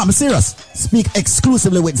 No, I'm serious. Speak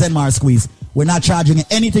exclusively with Zenmar or Squeeze. We're not charging you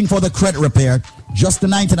anything for the credit repair, just the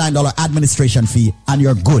 $99 administration fee, and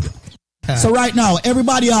you're good. So right now,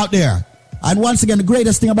 everybody out there, and once again, the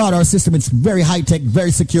greatest thing about our system, it's very high-tech,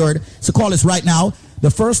 very secured. So call us right now.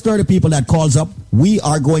 The first 30 people that calls up, we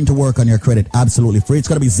are going to work on your credit absolutely free. It's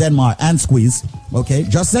going to be Zenmar and Squeeze, okay?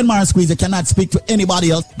 Just Zenmar and Squeeze. You cannot speak to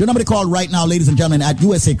anybody else. The number to call right now, ladies and gentlemen, at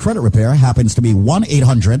USA Credit Repair happens to be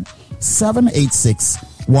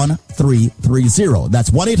 1-800-786-1330. That's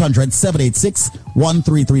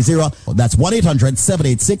 1-800-786-1330. That's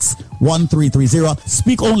 1-800-786-1330.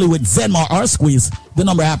 Speak only with Zenmar or Squeeze. The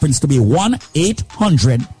number happens to be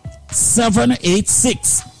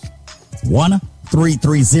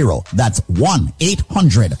 1-800-786-1330. That's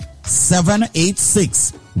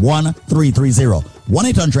 1-800-786-1330.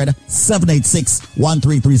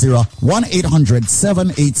 1-800-786-1330.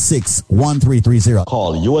 1-800-786-1330.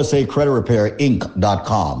 Call USA Credit Repair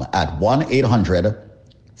Inc.com at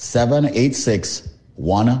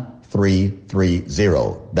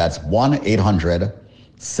 1-800-786-1330. That's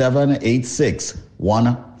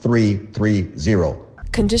 1-800-786-1330.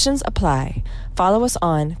 Conditions apply. Follow us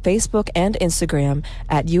on Facebook and Instagram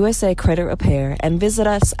at USA Credit Repair and visit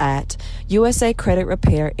us at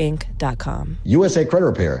usacreditrepairinc.com. USA Credit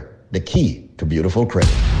Repair, the key to beautiful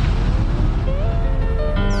credit.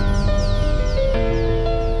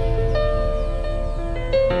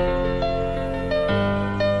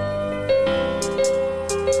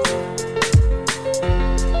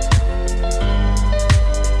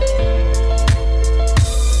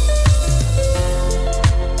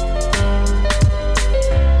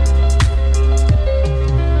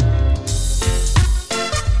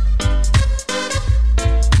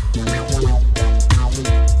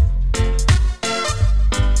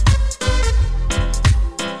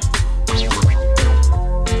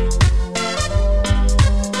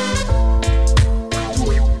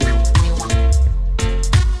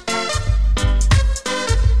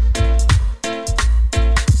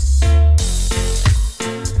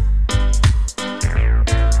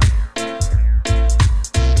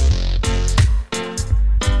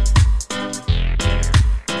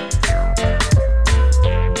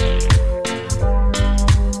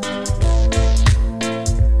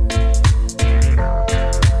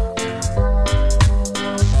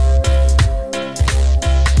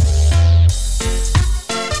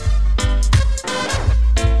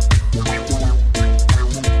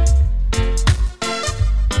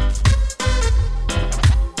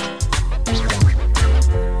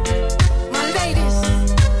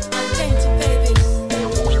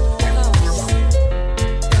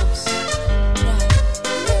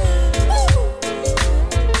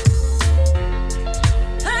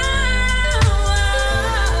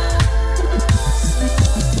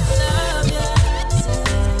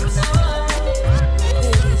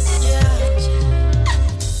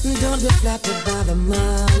 Don't be flattered by the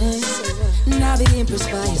money. Now be impressed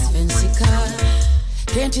by his fancy car.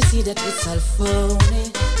 Can't you see that it's all phony?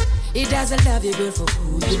 He doesn't love you, girl, for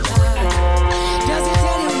who you are. Does he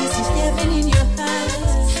tell you he sees heaven in your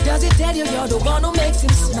eyes? Does he tell you you're the one who makes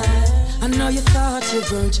him smile? I know you thought you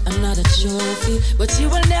burnt another trophy, but you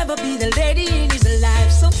will never be the lady in his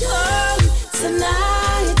life. So come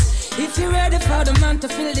tonight, if you're ready for the man to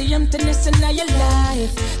fill the emptiness in your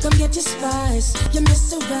life. Come get your spice, you're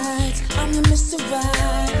Mr. Right, I'm your Mr.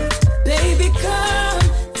 Right. Baby, come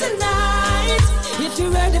tonight, if you're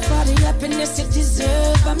ready for the happiness you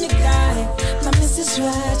deserve. I'm your guy, my Mrs.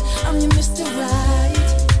 Right, I'm your Mr.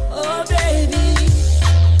 Right. Oh baby,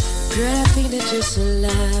 girl, I think that you're so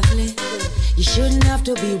lovely. You shouldn't have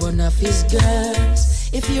to be one of his girls.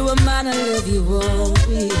 If you were mine, I love you won't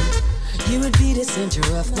be. You would be the center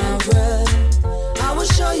of my world. I will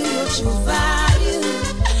show you your true value.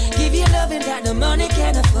 Give you loving that no money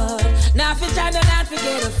can afford. Now if it's time to not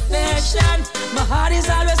forget affection, my heart is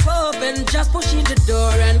always open. Just push in the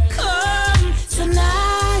door and come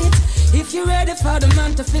tonight. If you're ready for the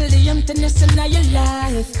man to fill the emptiness in your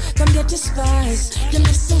life, come get your spice, you're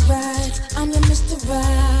Mr. Right, I'm your Mr.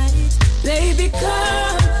 Right. Baby,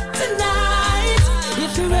 come tonight.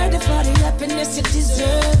 If you're ready for the happiness you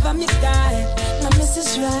deserve, I'm your guy, my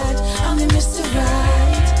Mrs. Right, I'm your Mr.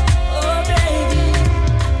 Right. Oh baby.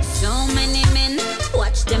 So many men,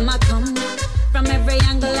 watch them a come. From every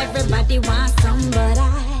angle, everybody wants some, but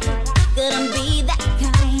I couldn't be that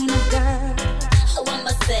kind of girl. One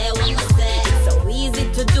must say, it's so easy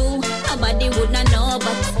to do. Nobody would not know,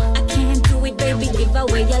 but I can't do it, baby. Give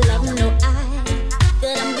away your love, no, I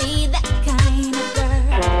couldn't be that kind of girl.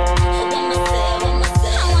 One must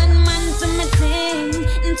say, one man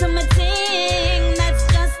to my ting. That's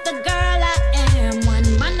just the girl I am. One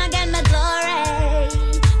man I get my glory,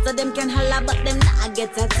 so them can holla, but them not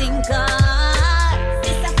get a tinker.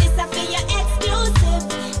 This a for your exclusive.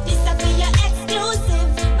 This a for your exclusive.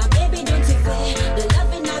 My baby, don't you fear the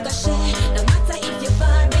loving I got share. No matter if you're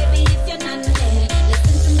far, baby, if you're not there.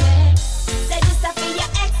 Listen to me. Say this a for your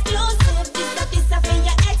exclusive. This a for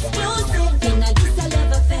your exclusive. You know this a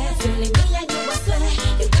love affair. Only me and you, I swear.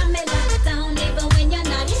 You got me locked down even when you're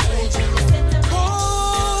not here.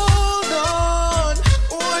 Hold on,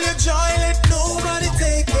 all your joy, let nobody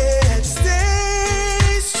take it.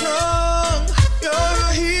 Stay strong, you're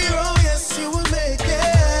a hero, yes you will make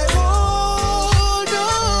it. Hold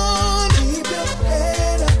on, keep your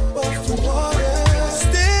head above the water.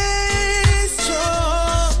 Stay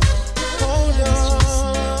strong, hold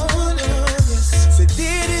on. Yes. Say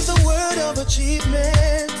did is a word of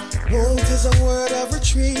achievement, won't is a word of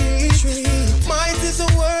retreat. Might is a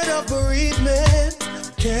word of bereavement,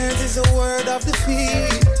 can't is a word of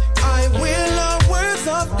defeat. I will are words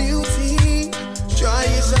of beauty, try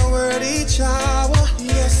is a word each hour.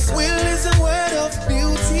 Yes, will is a word of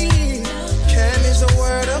beauty, can is a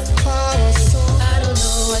word of power. So I don't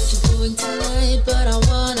know what you're doing tonight, but I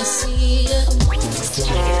wanna see you. It's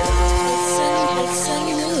a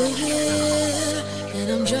new year, and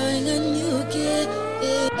I'm drawing a new gift.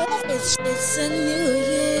 It's a new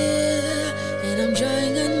year, and I'm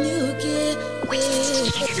drawing a new gift.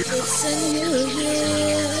 It's a new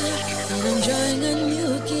year, and I'm drawing a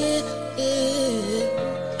new gift.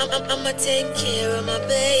 I'ma take care of my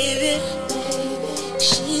baby.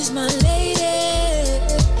 She's my lady.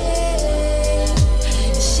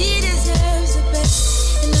 She deserves the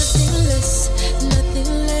best, and nothing less, nothing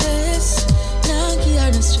less. Now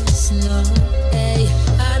give no stress, no. Hey,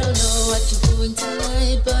 I don't know what you're doing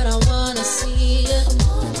tonight, but I wanna see you.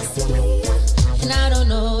 And I don't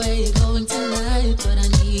know where you're going tonight, but I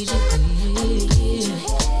need you here.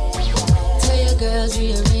 Tell your girls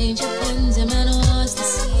rearrange your plans, your man wants to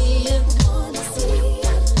see you.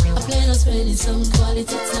 I plan on spending some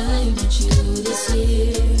quality time with you this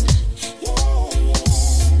year.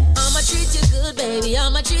 I'ma treat you good, baby,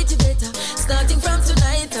 I'ma treat you better. Starting from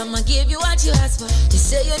tonight, I'ma give you what you ask for. You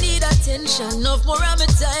say you need attention, enough more of my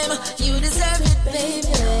time. You deserve it, baby.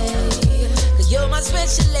 Cause you're my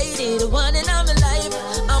special lady, the one in all my life.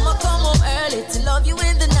 I'ma come home early to love you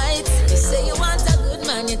in the night. You say you want a good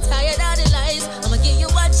man, you're tired of the lies. I'ma give you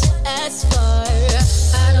what you ask for. I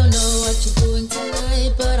don't know what you're doing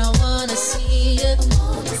tonight, but I wanna see you.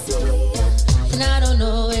 And I don't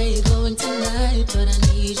know where you're going tonight, but I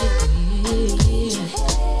need you here.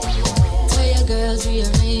 Tell your girls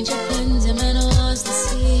rearrange your plans, your man wants to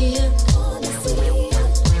see you.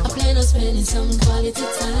 I plan on spending some quality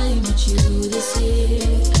time with you this year.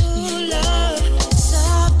 You love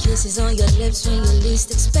soft kisses on your lips when you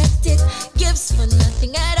least expect it. Gifts for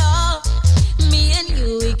nothing at all. Me and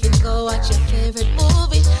you, we can go watch your favorite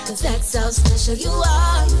movie. Cause that's how special you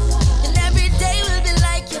are. And every day will be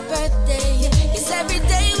like your birthday. Yes, every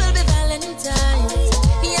day will be Valentine's.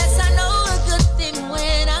 Yes, I know a good thing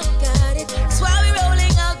when I've got it. That's why we're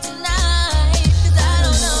rolling out tonight. Cause I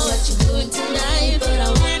don't know what you're doing tonight, but I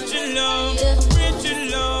want your love, your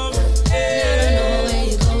love. Yeah. I don't know where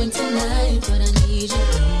you're going tonight, but I need you.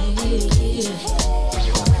 Yeah.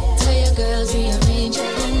 Tell your girls rearrange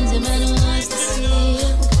your things, and man wants to see you.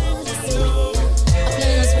 I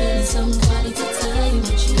plan on spending some quality time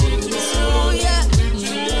with you. So yeah.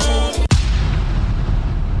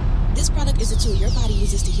 This product is a tool your body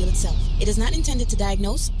uses to heal itself. It is not intended to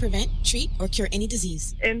diagnose, prevent, treat, or cure any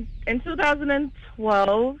disease. In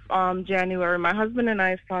 2012, January, my husband and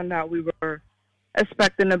I found out we were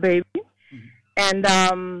expecting a baby.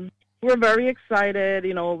 And we were very excited.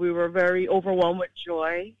 You know, we were very overwhelmed with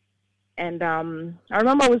joy. And I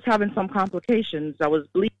remember I was having some complications. I was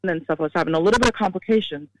bleeding and stuff. I was having a little bit of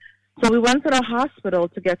complications. So we went to the hospital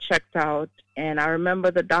to get checked out. And I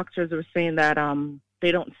remember the doctors were saying that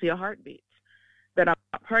they don't see a heartbeat, that I'm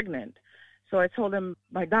not pregnant. So I told them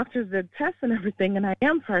my doctors did tests and everything, and I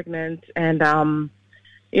am pregnant. And,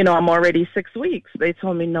 you know, I'm already 6 weeks. They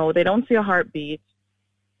told me, no, they don't see a heartbeat.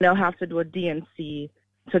 They'll have to do a DNC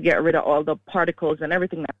to get rid of all the particles and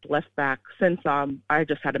everything that's left back since I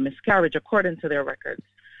just had a miscarriage, according to their records.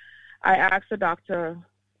 I asked the doctor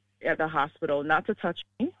at the hospital not to touch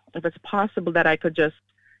me, if it's possible that I could just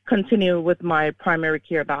continue with my primary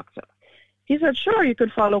care doctor. He said, sure, you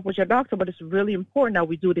could follow up with your doctor, but it's really important that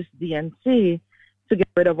we do this DNC to get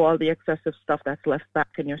rid of all the excessive stuff that's left back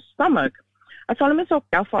in your stomach. I told him, it's okay,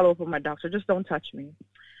 I'll follow up with my doctor, just don't touch me.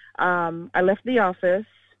 I left the office.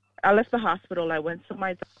 I left the hospital. I went to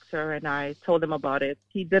my doctor, and I told him about it.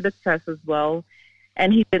 He did a test as well,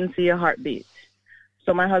 and he didn't see a heartbeat.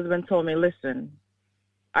 So my husband told me, listen,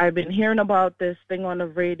 I've been hearing about this thing on the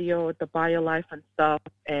radio, the BioLife and stuff,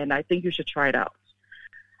 and I think you should try it out.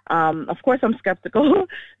 Of course, I'm skeptical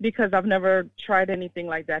because I've never tried anything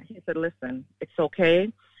like that. He said, listen, it's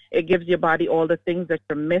okay. It gives your body all the things that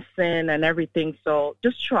you're missing and everything. So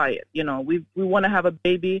just try it. You know, we want to have a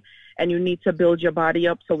baby, and you need to build your body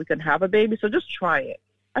up so we can have a baby. So just try it.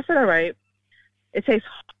 I said, all right. It tastes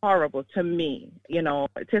horrible to me. You know,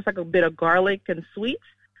 it tastes like a bit of garlic and sweet,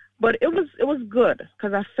 but it was good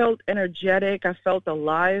because I felt energetic. I felt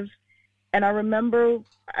alive. And I remember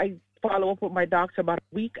I followed up with my doctor about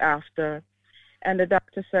a week after, and the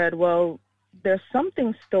doctor said, well, there's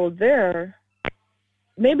something still there.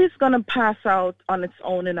 Maybe it's going to pass out on its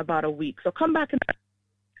own in about a week. So come back. And I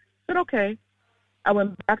said, okay. I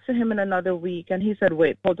went back to him in another week, and he said,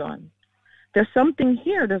 wait, hold on. There's something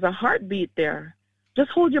here. There's a heartbeat there.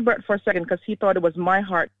 Just hold your breath for a second, because he thought it was my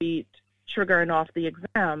heartbeat triggering off the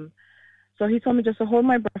exam. So he told me just to hold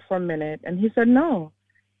my breath for a minute, and he said, no,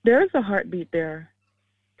 there is a heartbeat there.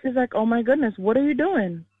 He's like, oh, my goodness, what are you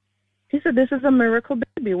doing? He said, this is a miracle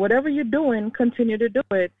baby. Whatever you're doing, continue to do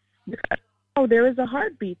it, because oh, there is a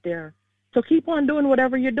heartbeat there. So keep on doing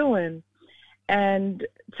whatever you're doing. And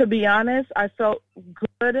to be honest, I felt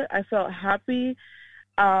good. I felt happy.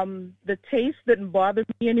 The taste didn't bother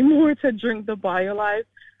me anymore to drink the BioLife.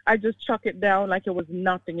 I just chuck it down like it was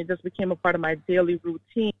nothing. It just became a part of my daily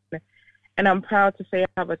routine. And I'm proud to say I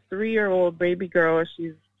have a 3-year-old baby girl.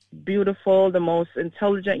 She's beautiful, the most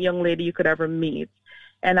intelligent young lady you could ever meet.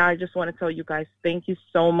 And I just want to tell you guys, thank you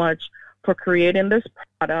so much for creating this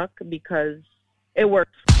product, because it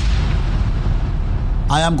works.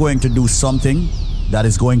 I am going to do something that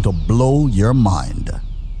is going to blow your mind.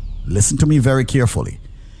 Listen to me very carefully.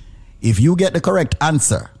 If you get the correct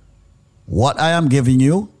answer, what I am giving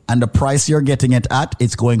you and the price you're getting it at,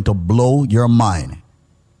 it's going to blow your mind.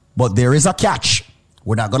 But there is a catch.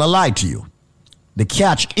 We're not going to lie to you. The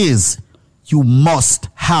catch is you must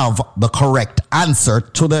have the correct answer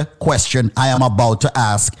to the question I am about to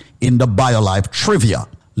ask in the BioLife trivia.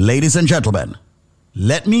 Ladies and gentlemen,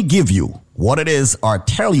 let me give you what it is, or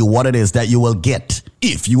tell you what it is that you will get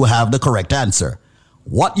if you have the correct answer.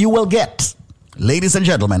 What you will get, ladies and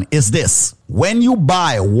gentlemen, is this. When you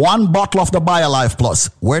buy 1 bottle of the BioLife Plus,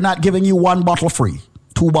 we're not giving you 1 bottle free,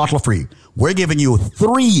 2 bottle free. We're giving you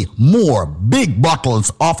 3 more big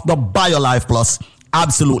bottles of the BioLife Plus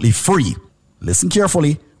absolutely free. Listen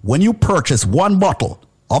carefully. When you purchase 1 bottle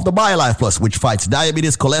of the BioLife Plus, which fights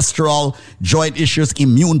diabetes, cholesterol, joint issues,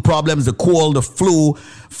 immune problems, the cold, the flu,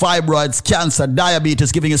 fibroids, cancer,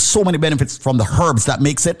 diabetes, giving you so many benefits from the herbs that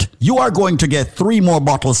makes it, you are going to get 3 more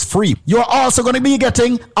bottles free. You're also going to be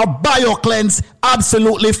getting a BioCleanse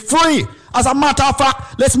absolutely free. As a matter of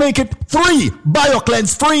fact, let's make it 3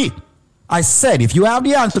 BioCleanse free. I said, if you have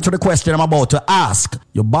the answer to the question I'm about to ask,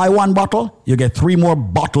 you buy one bottle, you get 3 more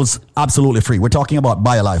bottles absolutely free. We're talking about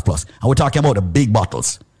BioLife Plus, and we're talking about the big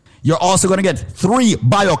bottles. You're also going to get 3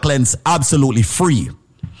 BioCleanse absolutely free.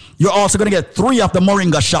 You're also going to get 3 of the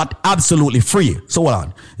Moringa shot absolutely free. So hold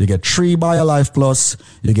on. You get 3 BioLife Plus,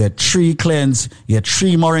 you get 3 Cleanse, you get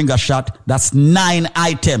 3 Moringa shot. That's 9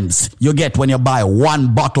 items you get when you buy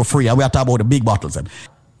 1 bottle free. And we're talking about the big bottles.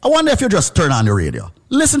 I wonder if you just turn on the radio.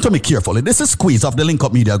 Listen to me carefully. This is Squeeze of the Link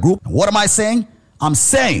Up Media Group. What am I saying? I'm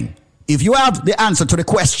saying, if you have the answer to the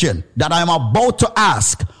question that I'm about to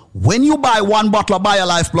ask, when you buy 1 bottle of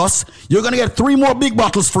BioLife Plus, you're going to get 3 more big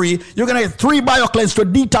bottles free. You're going to get 3 BioCleanse to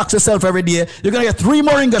detox yourself every day. You're going to get 3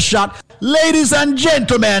 Moringa shot. Ladies and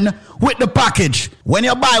gentlemen, with the package, when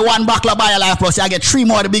you buy 1 bottle of BioLife Plus, you get 3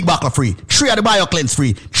 more of the big bottle free, 3 of the BioCleanse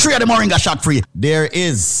free, 3 of the Moringa shot free. There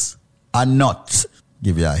is a nut.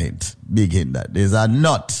 Give you a hint. Big hint that there's a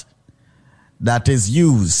nut that is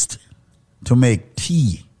used to make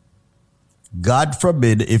tea. God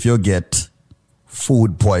forbid if you get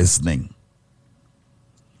food poisoning.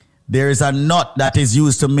 There is a nut that is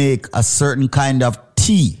used to make a certain kind of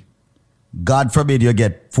tea. God forbid you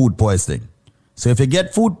get food poisoning. So if you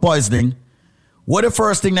get food poisoning, what the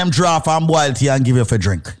first thing them draw from boiled tea and give you for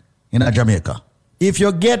drink in Jamaica? If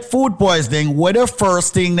you get food poisoning, what the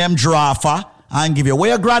first thing them draw for and give you?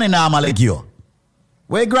 Where your granny normally give you?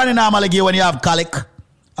 Where your granny normally give you when you have colic,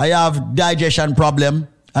 or you have digestion problem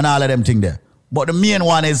and all of them things there? But the main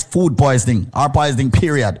one is food poisoning or poisoning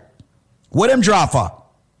period. What them draw for?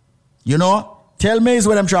 You know? Tell me is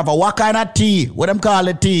what them draw for. What kind of tea? What them call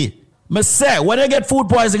it tea? Me say, when they get food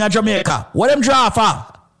poisoning in Jamaica, what them draw for?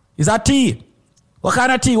 Is that tea? What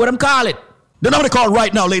kind of tea? What them call it? The number to call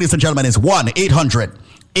right now, ladies and gentlemen, is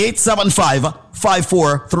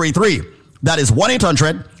 1-800-875-5433. That is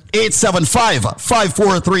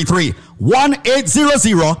 1-800-875-5433.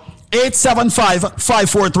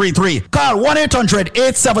 1-800-875-5433. Call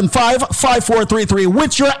 1-800-875-5433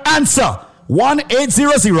 with your answer.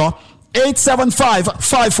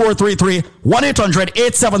 1-800-875-5433.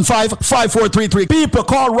 1-800-875-5433. People,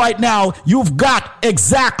 call right now. You've got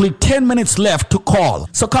exactly 10 minutes left to call.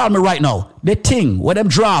 So call me right now. The thing, where them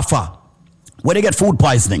draw for, when you get food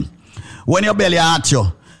poisoning, when your belly hurts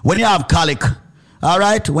you, when you have colic, all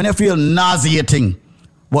right, when you feel nauseating,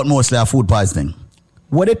 but mostly have food poisoning.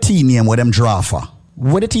 What a tea name, what them draw for?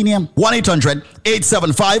 What a tea name?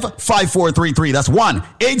 1-800-875-5433. That's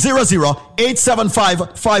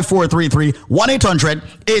 1-800-875-5433.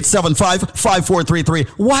 1-800-875-5433.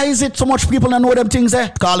 Why is it so much people don't know them things there?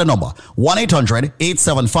 Call the number.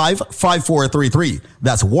 1-800-875-5433.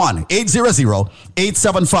 That's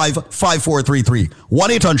 1-800-875-5433.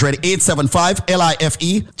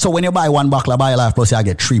 1-800-875-LIFE. So when you buy 1 bottle of BioLife Plus, you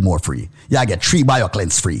get 3 more free. You get 3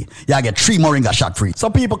 BioCleanse free. You get 3 Moringa shot free. So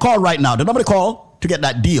people, call right now. The number to call to get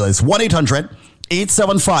that deal is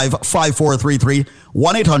 1-800-875-5433.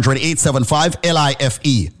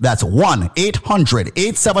 1-800-875-LIFE. That's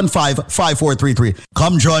 1-800-875-5433.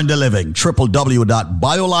 Come join the living.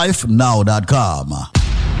 www.biolifenow.com.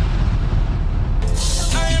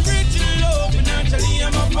 I am rich in love, financially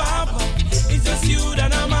I'm a papa. It's just you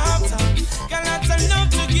that I'm after. Got lots of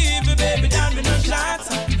love to give you, baby, that me no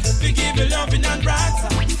shatter. We give you loving and brighter.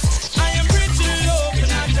 I am rich in love,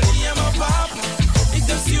 financially I'm a papa. It's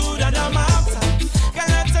just you that I'm after. Got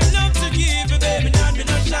lots of love to give you, baby, that me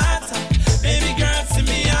no shatter. Baby girl, see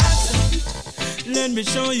me after. Let me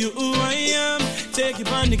show you who I am. Take you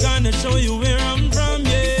on the gun and show you where I'm from,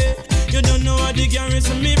 yeah. You don't know how the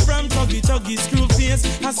garrison me from. Tuggy, screw face,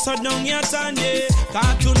 I saw down your tan, yeah.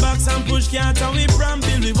 Cartoon box and push cat and we from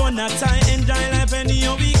Bill. We want that time, enjoy life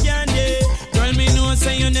anyhow we can, yeah. Girl, me know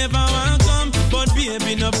say you never want come, but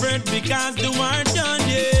baby no fret because the war done,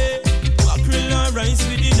 yeah. Mackerel and rice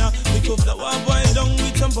with dinner. We go flour boil down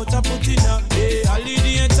with some butter put in her. Yeah,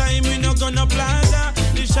 holiday time we no gonna plaza.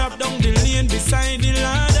 The shop down the lane beside the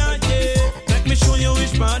ladder, yeah. Let me show you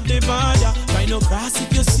which part the border. Try no grass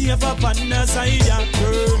if you see up on the side, yeah.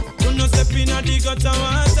 Girl, do no step in the gutter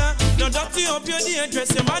water. No dirty up your day,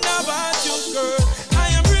 dress your mother about you, girl. I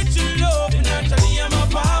am rich in love, and actually I'm a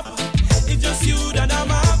papa. It's just you that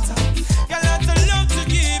I'm after. Got lots of love to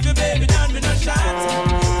give you, baby, not me no shatter.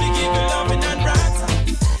 We give you loving and brighter.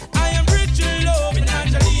 I am rich in love, and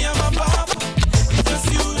actually I'm a papa. It's just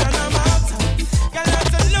you that I'm after. Got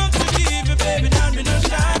lots of love to give you, baby, not me no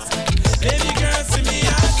shatter. Baby girl, see me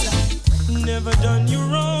after. Never done you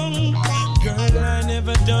wrong, girl, I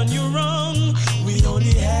never done you wrong. We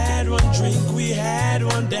only had one drink, we had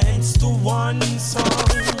one dance to one song.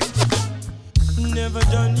 Never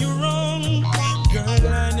done you wrong, girl,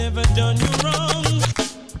 I never done you wrong.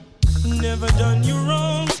 Never done you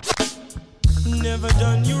wrong. Never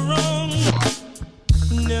done you wrong.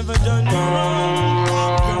 Never done you wrong.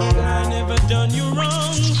 Girl, I never done you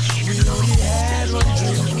wrong. We only had one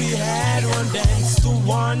drink, we had one dance to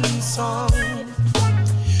one song.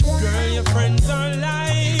 Girl, your friends are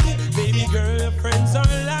lying. Baby girl, your friends are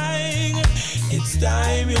lying. It's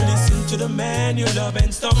time you listen to the man you love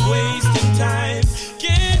and stop wasting time.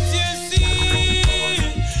 Can't you see?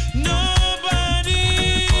 Nobody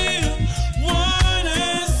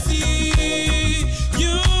wanna see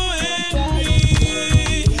you and me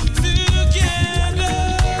together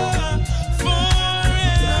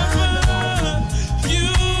forever. You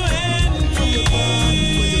and me.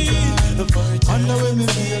 I know when me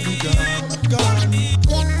baby gone. No.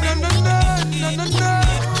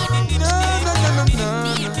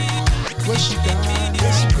 Where she gone?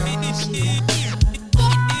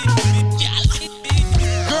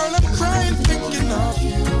 Girl, I'm crying thinking of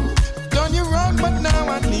you. I've done you wrong, but now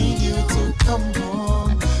I need you to come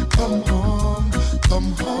home.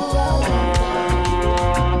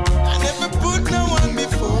 I never put no one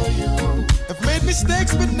before you. I've made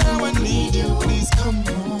mistakes, but now I need you. Please come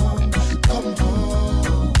home. Come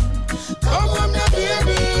home, now,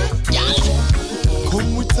 baby.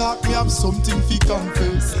 Come we talk, me have something fi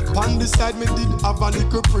confess. On the side me did have a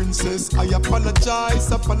little princess. I apologize,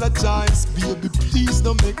 baby, please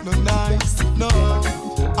don't make no noise. No,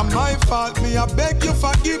 I'm my fault, me I beg your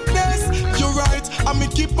forgiveness. You're right, I me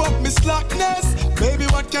keep up me slackness. Baby,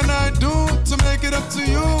 what can I do to make it up to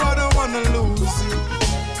you? I don't wanna lose you.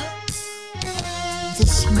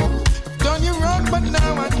 This month, I've done you wrong, but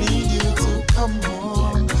now I need you to come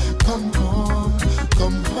home.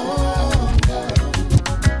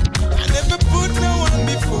 I never put no one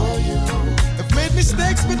before you. I've made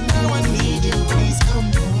mistakes, but now I need you. Please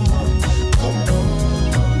come home.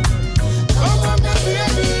 Come on, my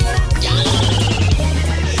baby.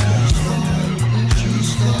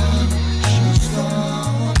 She's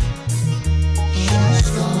gone.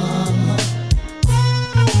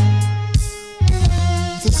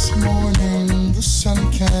 This morning the sun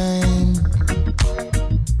came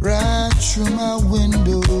right through my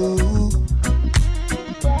window.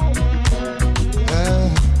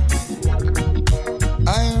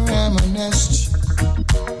 I reminisced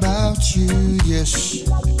about you, yes.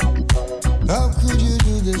 How could you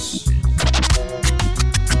do this?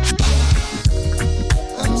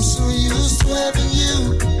 I'm so used to having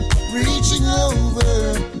you reaching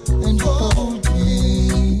over and hold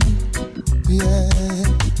me, yeah.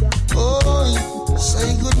 Oh,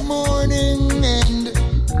 say good morning and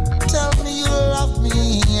tell me you love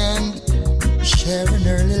me and share an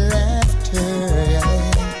early laughter, yeah.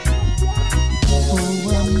 Oh,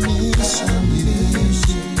 I'm missing you.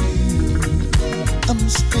 I'm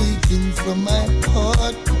speaking from my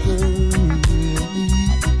heart, girl.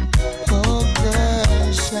 Oh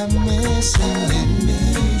gosh, I'm missing you.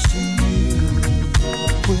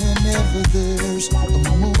 Whenever there's a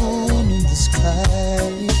moon in the sky,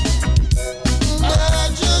 I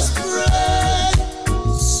just pray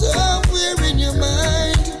somewhere in your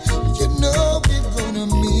mind, you know we're gonna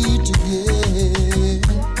meet again.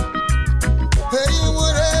 Hey,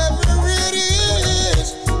 whatever it is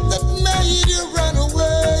that made you run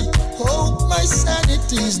away, hope my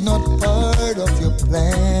sanity's not part of your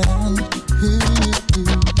plan.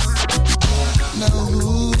 Now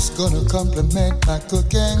who's gonna compliment my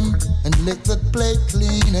cooking and lick the plate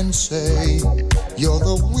clean and say you're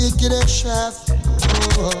the wickedest chef?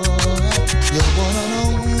 Oh, you wanna know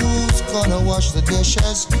who's gonna wash the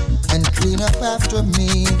dishes and clean up after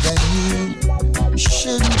me? Then you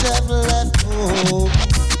shouldn't have left home.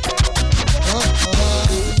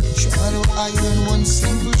 Try to iron one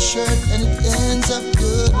simple shirt and it ends up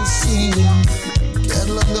good to see.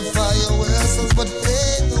 Kettle on the fire vessels, but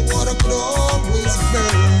hey, the water could always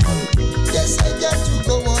burn. Yes, I got to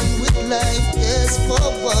go on with life, yes, for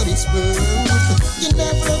what it's worth. You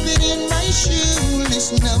never been in my shoes,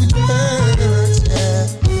 listen how it hurts, yeah.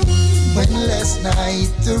 When last night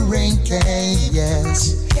the rain came,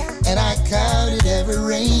 yes, and I counted every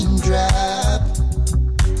raindrop.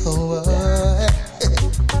 Oh,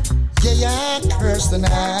 yeah, I cursed the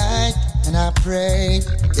night and I prayed,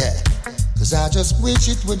 yeah, 'cause I just wish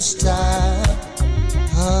it would stop.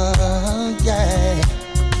 Oh, yeah.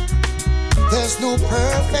 There's no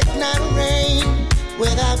perfect night of rain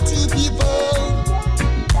without two people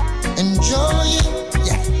enjoying,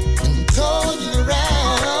 yeah, and toying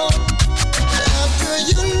around. After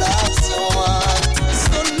you love someone for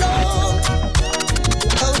so long,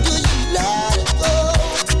 how do you let it go?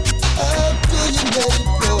 How do you let it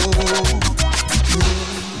go?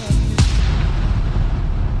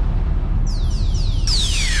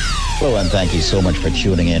 thank you so much for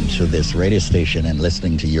tuning in to this radio station and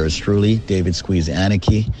listening to yours truly, David Squeeze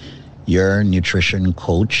Anarchy, your nutrition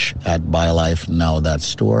coach at BioLife Now That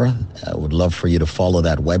Store. I would love for you to follow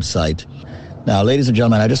that website. Now, ladies and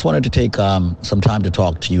gentlemen, I just wanted to take some time to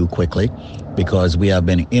talk to you quickly because we have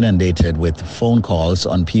been inundated with phone calls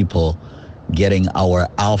on people getting our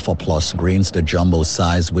Alpha Plus greens, the jumbo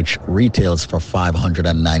size, which retails for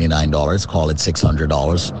 $599, call it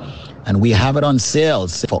 $600. And we have it on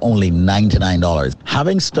sales for only $99.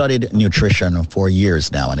 Having studied nutrition for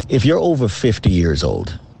years now, and if you're over 50 years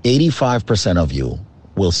old, 85% of you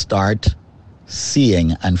will start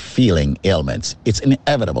seeing and feeling ailments. It's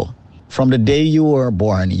inevitable. From the day you were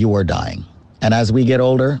born, you are dying. And as we get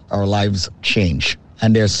older, our lives change.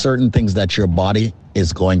 And there's certain things that your body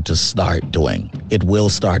is going to start doing. It will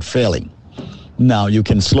start failing. Now, you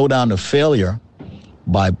can slow down the failure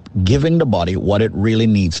by giving the body what it really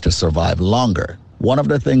needs to survive longer. One of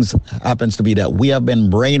the things happens to be that we have been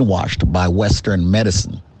brainwashed by Western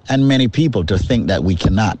medicine and many people to think that we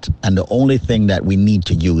cannot. And the only thing that we need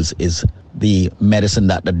to use is the medicine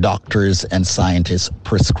that the doctors and scientists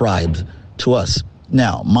prescribe to us.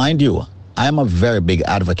 Now, mind you, I am a very big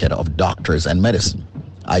advocate of doctors and medicine.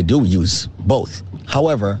 I do use both.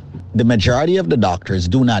 However, the majority of the doctors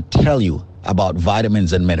do not tell you about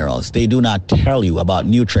vitamins and minerals. They do not tell you about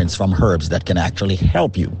nutrients from herbs that can actually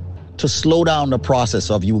help you to slow down the process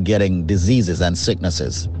of you getting diseases and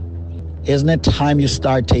sicknesses. Isn't it time you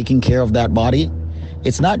start taking care of that body?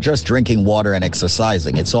 It's not just drinking water and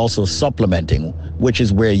exercising. It's also supplementing, which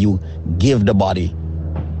is where you give the body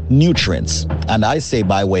nutrients. And I say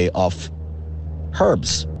by way of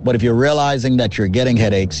herbs. But if you're realizing that you're getting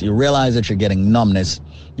headaches, you realize that you're getting numbness,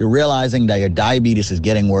 you're realizing that your diabetes is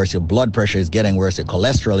getting worse, your blood pressure is getting worse, your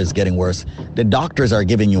cholesterol is getting worse, the doctors are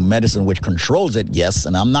giving you medicine which controls it, yes,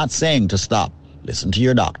 and I'm not saying to stop. Listen to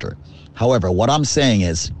your doctor. However, what I'm saying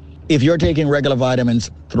is, if you're taking regular vitamins,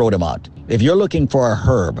 throw them out. If you're looking for a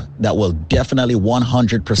herb that will definitely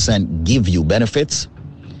 100% give you benefits,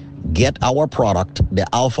 get our product, the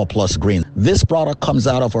Alpha Plus Green. This product comes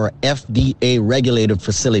out of our FDA regulated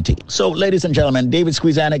facility. So, ladies and gentlemen, David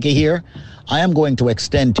Squeeze Anarchy here. I am going to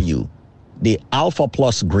extend to you the Alpha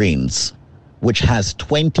Plus Greens, which has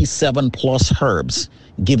 27 plus herbs,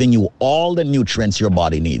 giving you all the nutrients your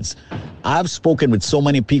body needs. I've spoken with so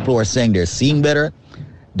many people who are saying they're seeing better.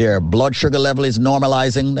 Their blood sugar level is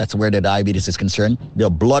normalizing. That's where their diabetes is concerned. Their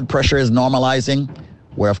blood pressure is normalizing,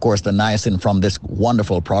 where, of course, the niacin from this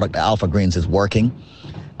wonderful product, the Alpha Greens, is working.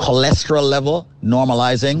 Cholesterol level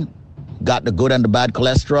normalizing. Got the good and the bad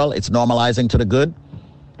cholesterol. It's normalizing to the good.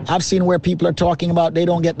 I've seen where people are talking about they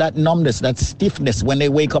don't get that numbness, that stiffness when they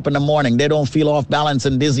wake up in the morning. They don't feel off balance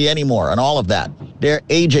and dizzy anymore and all of that. Their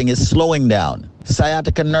aging is slowing down.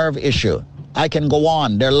 Sciatica nerve issue. I can go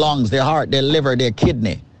on. Their lungs, their heart, their liver, their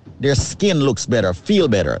kidney. Their skin looks better, feel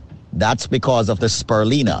better. That's because of the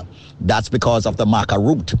spirulina. That's because of the maca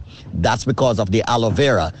root. That's because of the aloe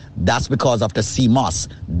vera. That's because of the sea moss.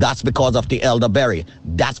 That's because of the elderberry.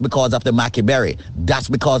 That's because of the maki berry. That's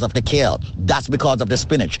because of the kale. That's because of the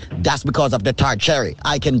spinach. That's because of the tart cherry.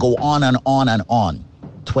 I can go on and on and on.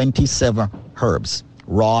 27 herbs,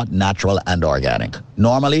 raw, natural, and organic.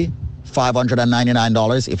 Normally,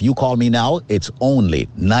 $599. If you call me now, it's only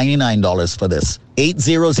 $99 for this.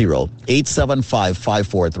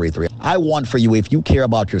 800-875-5433. I want for you, if you care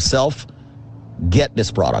about yourself, get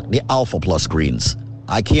this product, the Alpha Plus Greens.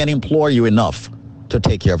 I can't implore you enough to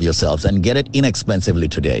take care of yourselves and get it inexpensively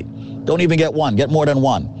today. Don't even get one, get more than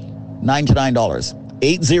one. $99.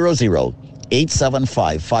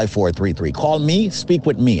 800-875-5433. Call me, speak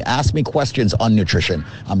with me, ask me questions on nutrition.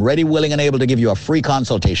 I'm ready, willing, and able to give you a free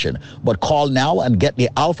consultation. But call now and get the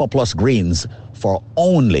Alpha Plus Greens for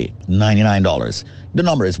only $99. The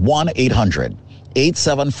number is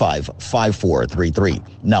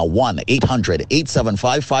 1-800-875-5433. Now,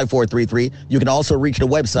 1-800-875-5433. You can also reach the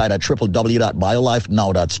website at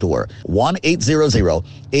www.biolifenow.store.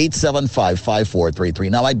 1-800-875-5433.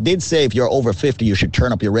 Now, I did say if you're over 50, you should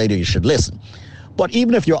turn up your radio, you should listen. But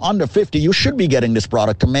even if you're under 50, you should be getting this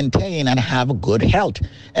product to maintain and have good health,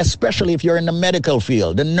 especially if you're in the medical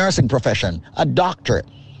field, the nursing profession, a doctor.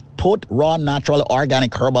 Put raw, natural,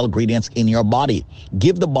 organic herbal ingredients in your body.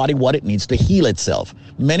 Give the body what it needs to heal itself.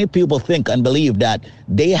 Many people think and believe that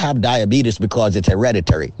they have diabetes because it's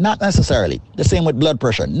hereditary. Not necessarily. The same with blood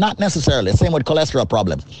pressure. Not necessarily. The same with cholesterol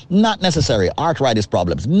problems. Not necessarily. Arthritis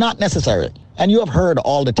problems. Not necessarily. And you have heard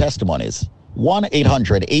all the testimonies.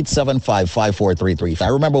 1-800-875-5433. I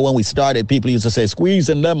remember when we started, people used to say, Squeeze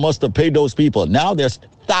and them must have paid those people. Now there's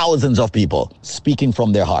thousands of people speaking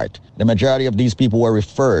from their heart. The majority of these people were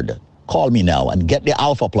referred, Call me now and get the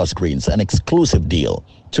Alpha Plus greens, an exclusive deal.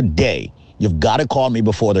 Today, you've got to call me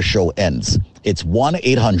before the show ends. It's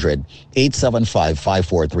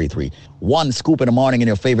 1-800-875-5433. 1 scoop in the morning in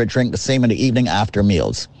your favorite drink, the same in the evening after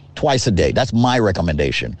meals. Twice a day. That's my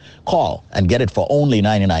recommendation. Call and get it for only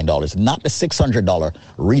 $99, not the $600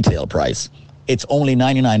 retail price. It's only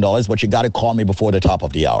 $99, but you got to call me before the top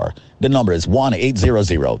of the hour. The number is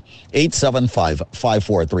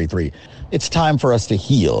 1-800-875-5433. It's time for us to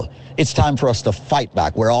heal. It's time for us to fight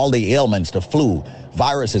back where all the ailments, the flu,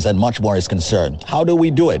 viruses, and much more is concerned. How do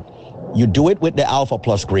we do it? You do it with the Alpha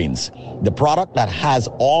Plus greens, the product that has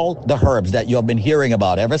all the herbs that you have been hearing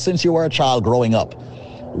about ever since you were a child growing up.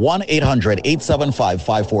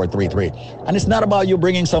 1-800-875-5433. And it's not about you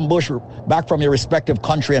bringing some bush back from your respective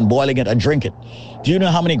country and boiling it and drink it. Do you know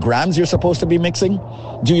how many grams you're supposed to be mixing?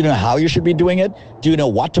 Do you know how you should be doing it? Do you know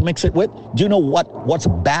what to mix it with? Do you know what's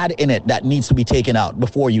bad in it that needs to be taken out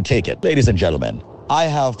before you take it? Ladies and gentlemen, I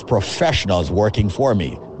have professionals working for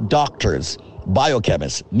me, doctors,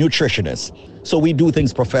 biochemists, nutritionists. So we do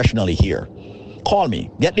things professionally here. Call me.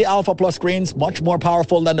 Get the Alpha Plus greens, much more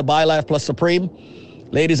powerful than the BioLife Plus Supreme.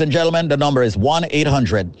 Ladies and gentlemen, the number is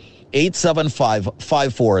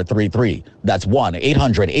 1-800-875-5433. That's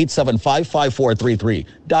 1-800-875-5433.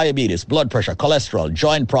 Diabetes, blood pressure, cholesterol,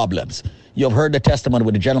 joint problems. You have heard the testimony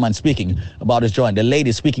with the gentleman speaking about his joint, the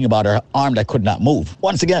lady speaking about her arm that could not move.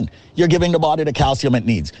 Once again, you're giving the body the calcium it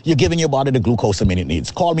needs. You're giving your body the glucosamine it needs.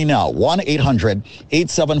 Call me now,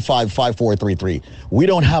 1-800-875-5433. We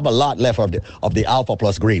don't have a lot left of the Alpha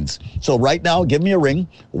Plus greens. So right now, give me a ring,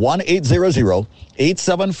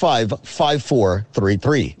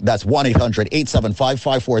 1-800-875-5433. That's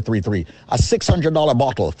 1-800-875-5433. A $600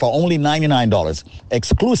 bottle for only $99.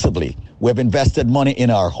 Exclusively, we've invested money in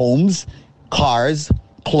our homes, cars,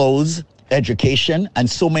 clothes, education, and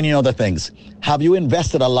so many other things. Have you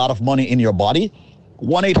invested a lot of money in your body?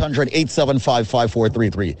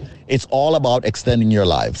 1-800-875-5433. It's all about extending your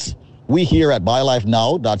lives. We here at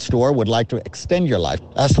BioLifeNow.store would like to extend your life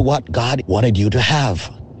as to what God wanted you to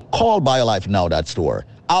have. Call BioLifeNow.store.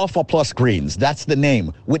 Alpha Plus Greens, that's the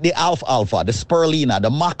name, with the alfalfa, the spirulina, the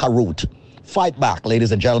maca root. Fight back,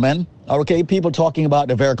 ladies and gentlemen. Okay, people talking about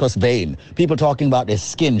the varicose vein. People talking about their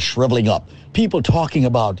skin shriveling up. People talking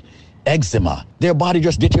about eczema. Their body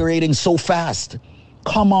just deteriorating so fast.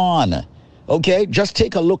 Come on. Okay, just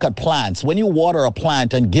take a look at plants. When you water a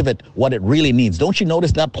plant and give it what it really needs, don't you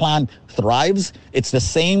notice that plant thrives? It's the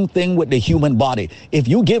same thing with the human body. If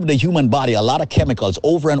you give the human body a lot of chemicals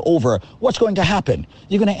over and over, what's going to happen?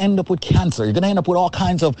 You're going to end up with cancer. You're going to end up with all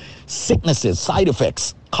kinds of sicknesses, side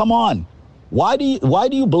effects. Come on. Why do you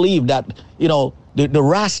believe that, the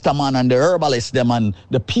Rastaman and the herbalists, them and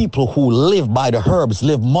the people who live by the herbs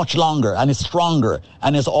live much longer and is stronger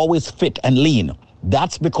and is always fit and lean?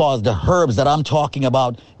 That's because the herbs that I'm talking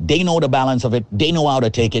about, they know the balance of it. They know how to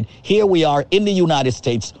take it. Here we are in the United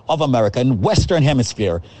States of America, in Western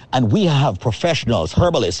Hemisphere, and we have professionals,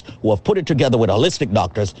 herbalists, who have put it together with holistic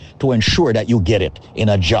doctors to ensure that you get it in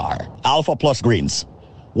a jar. Alpha Plus Greens,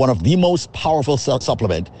 one of the most powerful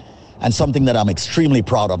supplement, and something that I'm extremely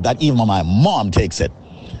proud of, that even my mom takes it.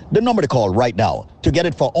 The number to call right now to get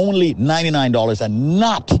it for only $99 and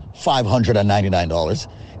not $599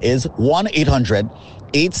 is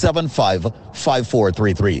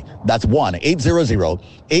 1-800-875-5433. That's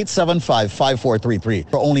 1-800-875-5433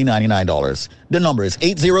 for only $99. The number is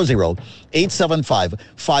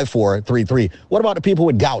 800-875-5433. What about the people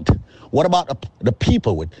with gout? What about the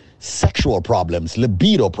people with sexual problems,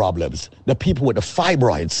 libido problems, the people with the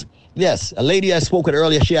fibroids? Yes, a lady I spoke with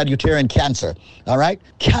earlier, she had uterine cancer, all right?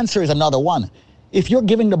 Cancer is another one. If you're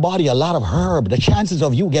giving the body a lot of herb, the chances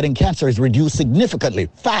of you getting cancer is reduced significantly.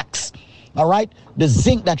 Facts, all right? The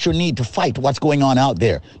zinc that you need to fight what's going on out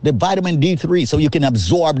there. The vitamin D3 so you can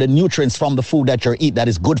absorb the nutrients from the food that you eat that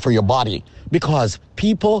is good for your body. Because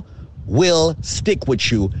people will stick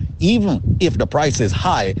with you even if the price is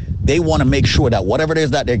high. They want to make sure that whatever it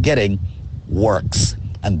is that they're getting works.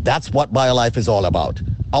 And that's what BioLife is all about.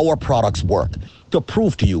 Our products work to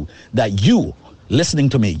prove to you that you, listening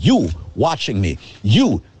to me, you watching me,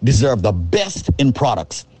 you deserve the best in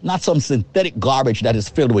products, not some synthetic garbage that is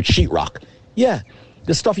filled with sheetrock. Yeah,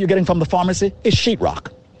 the stuff you're getting from the pharmacy is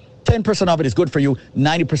sheetrock. 10% of it is good for you,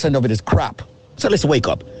 90% of it is crap. So let's wake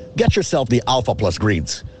up. Get yourself the Alpha Plus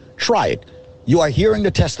Greens. Try it. You are hearing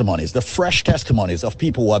the testimonies, the fresh testimonies of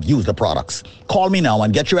people who have used the products. Call me now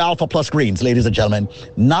and get your Alpha Plus Greens, ladies and gentlemen,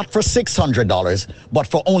 not for $600, but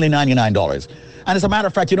for only $99. And as a matter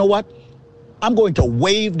of fact, you know what? I'm going to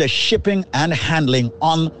waive the shipping and handling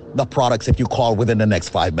on the products if you call within the next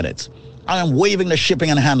 5 minutes. I am waiving the shipping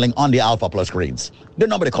and handling on the Alpha Plus greens. The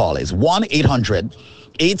number to call is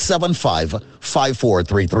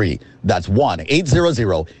 1-800-875-5433. That's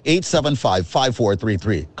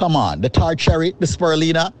 1-800-875-5433. Come on, the tar cherry, the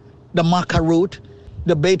spirulina, the maca root,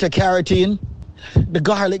 the beta carotene, the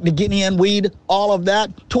garlic, the Guinean weed, all of that.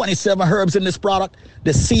 27 herbs in this product.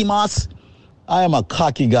 The sea moss. I am a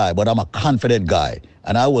cocky guy, but I'm a confident guy,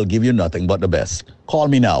 and I will give you nothing but the best. Call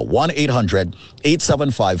me now,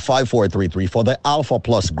 1-800-875-5433 for the Alpha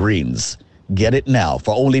Plus greens. Get it now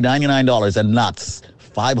for only $99 and not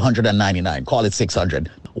 $599. Call it $600.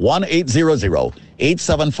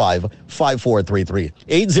 1-800-875-5433.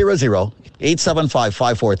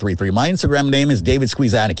 800-875-5433. My Instagram name is David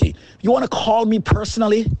Squeezaniki. You want to call me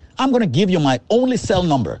personally? I'm going to give you my only cell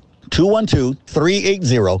number.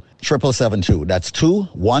 212-380-7772. That's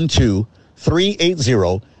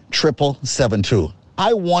 212-380-7772.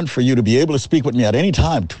 I want for you to be able to speak with me at any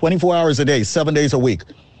time, 24 hours a day, 7 days a week.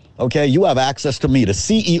 Okay, you have access to me, the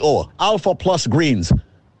CEO. Alpha Plus Greens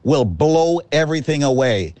will blow everything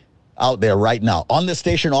away out there right now. On the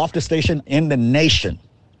station, off the station, in the nation.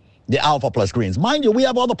 The Alpha Plus Greens. Mind you, we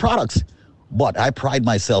have all the products. But I pride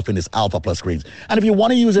myself in this Alpha Plus Greens. And if you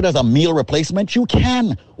want to use it as a meal replacement, you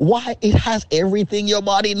can. Why? It has everything your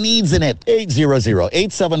body needs in it.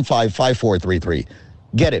 800-875-5433.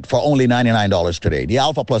 Get it for only $99 today. The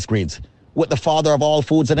Alpha Plus Greens. With the father of all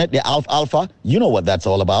foods in it, the Alpha, you know what that's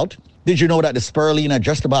all about. Did you know that the spirulina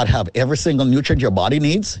just about have every single nutrient your body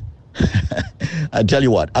needs? I tell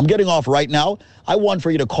you what, I'm getting off right now. I want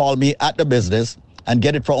for you to call me at the business and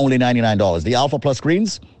get it for only $99. The Alpha Plus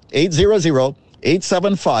Greens,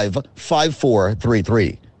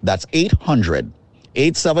 800-875-5433. That's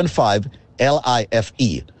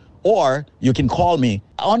 800-875-LIFE. Or you can call me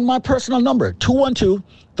on my personal number,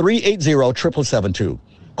 212-380-7772.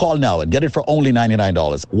 Call now and get it for only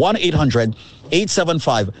 $99.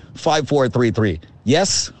 1-800-875-5433.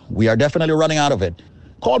 Yes, we are definitely running out of it.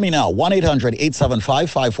 Call me now,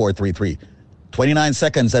 1-800-875-5433. 29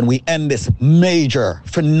 seconds and we end this major,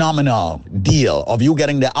 phenomenal deal of you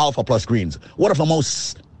getting the Alpha Plus Greens. One of the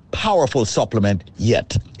most powerful supplement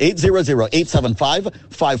yet.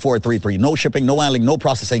 800-875-5433. No shipping, no handling, no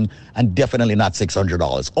processing, and definitely not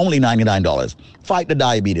 $600. Only $99. Fight the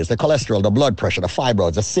diabetes, the cholesterol, the blood pressure, the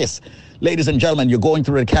fibroids, the cysts. Ladies and gentlemen, you're going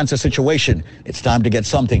through a cancer situation. It's time to get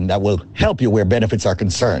something that will help you where benefits are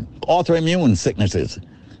concerned. Autoimmune sicknesses,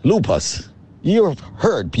 lupus. You've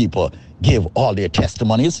heard people give all their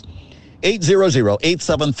testimonies.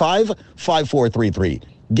 800-875-5433.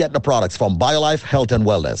 Get the products from BioLife Health and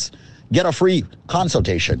Wellness. Get a free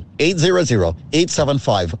consultation.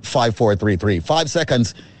 800-875-5433. 5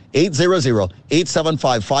 seconds.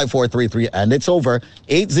 800-875-5433. And it's over.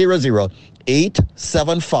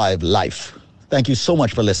 800-875-LIFE. Thank you so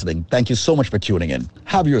much for listening. Thank you so much for tuning in.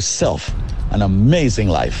 Have yourself an amazing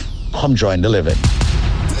life. Come join the living.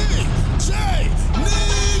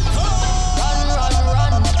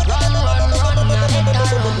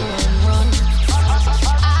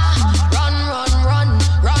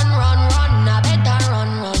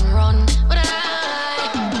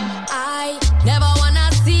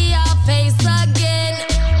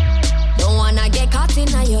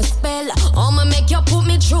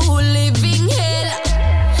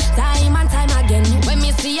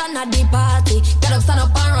 The party, get up, stand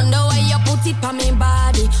up and run the way you put it on me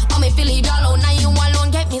body. Oh, me feel it alone, now you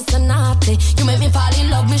alone get me so naughty. You make me fall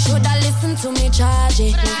in love, me shoulda listen to me charge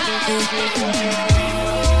it.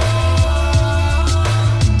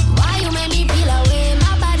 Why you make me feel away,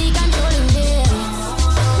 my body controlling me.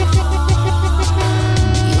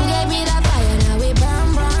 You gave me that fire, now we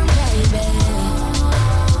burn, burn, baby.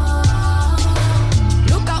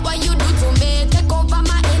 Look at what you do to me, take over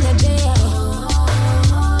my energy.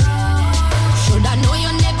 I know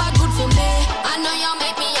you're never good for me. I know you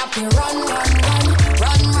make me happy. Run, run, run,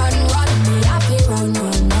 run, run, run. Me happy, run,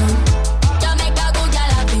 run, run. You make a good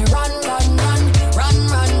girl happy. Run, run, run, run,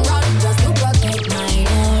 run, run. Just to protect my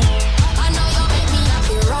love. I know you make me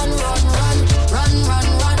happy. Run, run, run, run, run,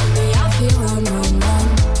 run. Me happy, run, run, run.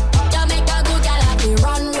 You make a good girl happy.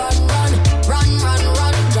 Run, run, run, run, run,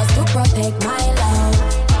 run. Just to protect my love.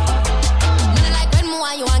 Me like when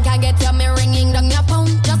more you want can get you me ringing down your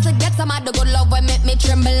phone. Just to get some of the good love when make me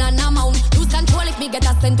tremble and amount. Lose control if me get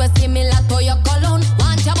a scent with similar to your cologne.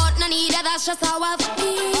 Want your but no need it, that's just how I feel.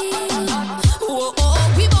 Oh, oh,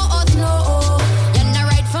 oh, we both know. You're not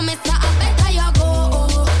right for me, so I better you go.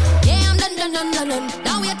 Yeah, I'm done, done, done, done, done.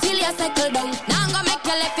 Now wait till you settle down. Now I'm gonna make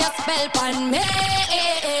you left your spell on me.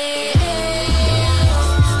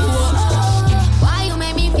 Why you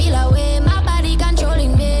make me feel away? My body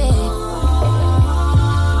controlling me.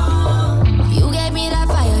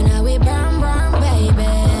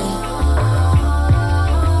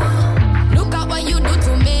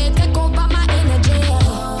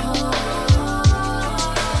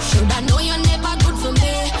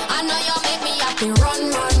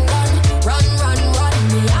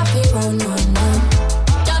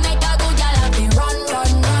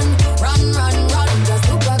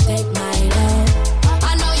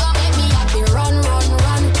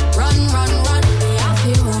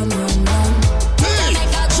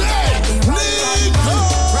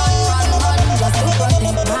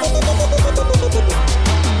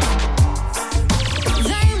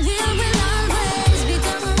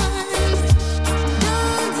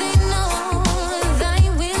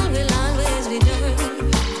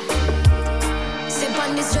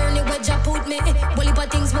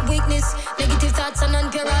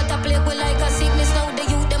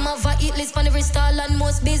 crystal and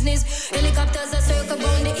most business. Helicopters are circle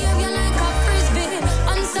round the area like a frisbee.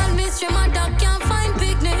 Unsolved mystery, my dog can't find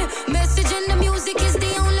picnic. Message in the music is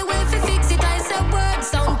the only way to fix it. I said word,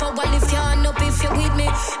 sound power, lift your hand up if you're with me.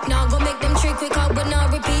 Now go make them trick quick out, but now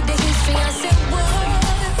repeat the history. I said word.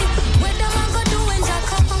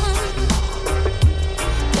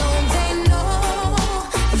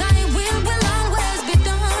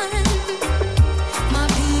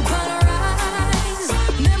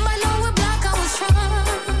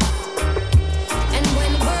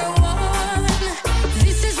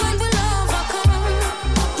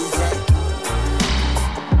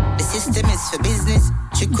 For business,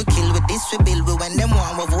 trick we kill with this we build. We when them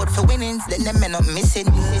want we vote for winnings, then them men up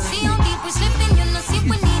missing. See how deep we slipping, you know see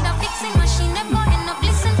we need a fixing machine. Them boy end up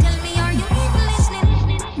listen, tell me are you even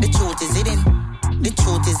listening? The truth is hidden. The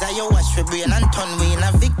truth is I wash for brain and turn we in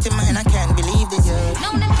a victim and I can't believe this.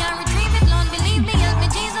 Now them can't retrieve it, Lord believe me, help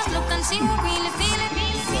me Jesus, look and see who really feel it.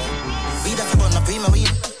 Read up about my prima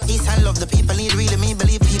weed. East and love the people need really me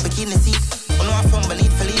believe people keep the seat. Oh no I fumble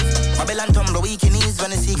need for leave. Babylon tumble weak in ease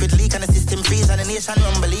when the secret leak and the system freeze and the nation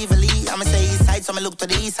unbelievably. I'ma say east side so I look to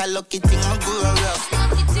the east. I lucky thing my grow rough. I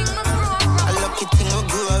lucky thing my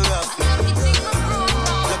grow rough.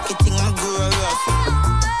 Lucky thing my grow rough.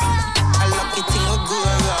 I lucky thing my grow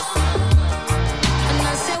rough. And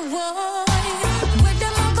I say why? Where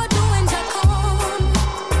them I go do when I come?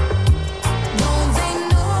 Don't they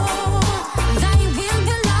know thy will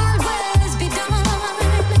always be done?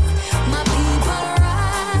 My people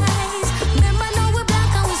rise. Remember now we're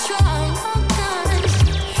black and we're strong.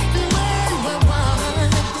 And when we're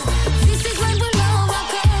one, this is when we know our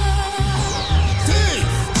God.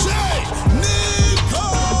 DJ Nico.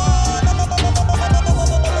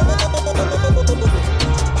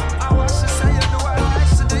 I want to say you know I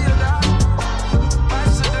should do you that. Why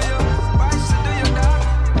should do you that?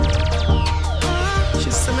 She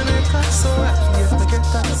said me make her so happy, yeah, me get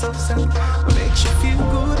her so sad. Makes you feel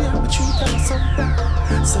good, yeah, but treat her so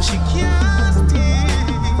bad. So she can't steal.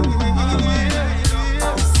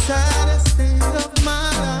 The saddest thing of my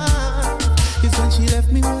life is when she left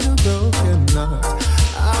me with a broken heart.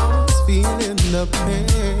 I was feeling the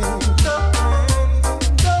pain.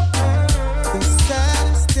 The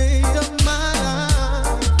saddest day of my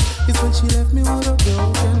life is when she left me with a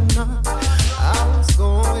broken heart. I was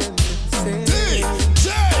going insane.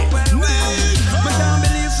 But can't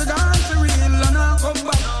believe she gone for real and I come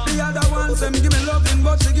back. The other ones them give me loving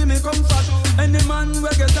but she give me comfort. Any man we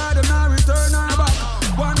get out and I return her back.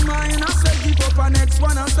 One mind I say give up and next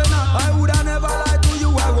one I say nah. I would have never lied to you,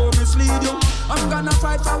 I won't mislead you. I'm gonna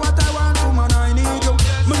fight for what I want to, man, I need you.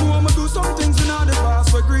 Me know I'ma do some things in all the past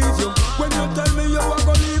for grieve you. When you tell me you are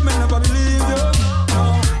gonna leave me, never believe you. No.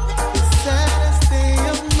 The saddest day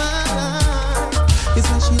of my life is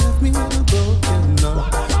when she left me with a broken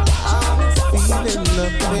heart. I was feeling the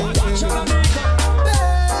pain.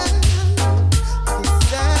 The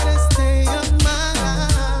saddest day of my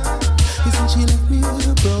life is when she left me with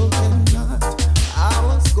a broken heart. I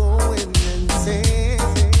was going insane.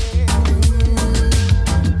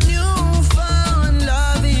 Newfound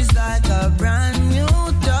love is like a brand new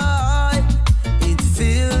toy. It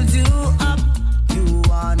fills you up. You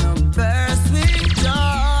wanna burst with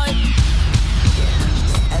joy.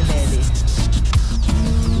 Hey baby,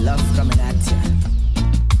 love coming at you.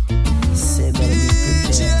 Say baby,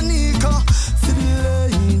 prepare.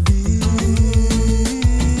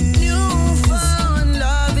 Newfound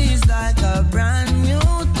love is like a brand new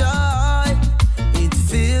toy. It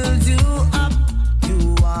fills you up. You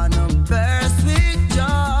wanna burst with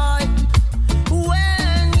joy.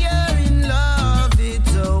 When you're in love,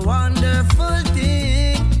 it's a wonderful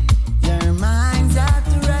thing. Your mind's at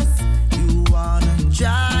rest. You wanna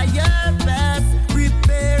try your best.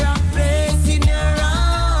 Prepare a place in your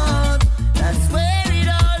heart. That's where it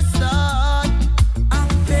all starts. A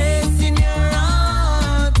place in your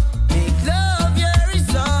heart. Make love your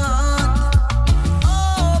resort.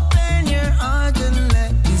 Open your heart and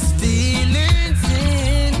let these feelings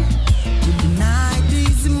in. To deny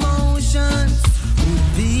these emotions would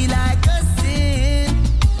be like a sin.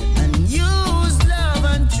 And use love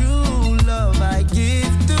and true love I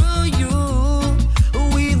give to you.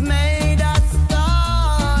 We've made a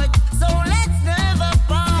start, so let's never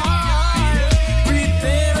part.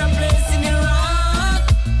 Prepare a place in your heart.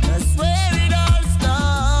 That's where it all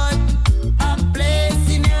starts. A place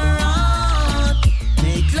in your heart.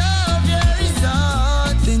 Make love your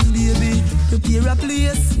resort. Then baby, prepare a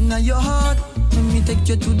place in your heart. Let me take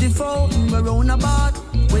you to the phone, we're round about.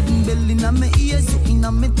 Wedding bell in my ears, you in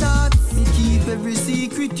my thoughts. Me keep every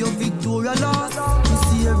secret, your Victoria lost. Me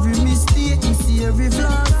see every mistake, me see every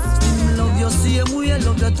flaw. Still me love you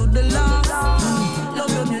you to the last.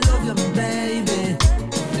 Love you, me baby.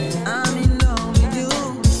 I'm in love with you.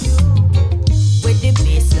 With the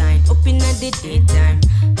baseline, up in the daytime.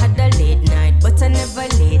 Had a late night, but I never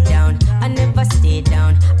lay down. I never stay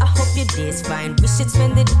down. I hope your day's fine. We should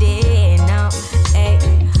spend the day now. Hey,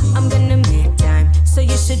 I'm gonna make time, so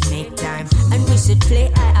you should make time. And we should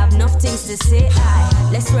play. I have enough things to say.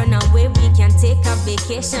 Let's run away. We can take a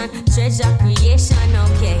vacation. Treasure creation,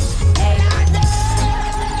 okay? Hey.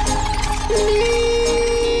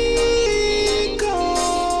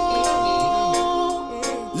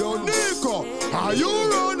 Yo, Nico, are you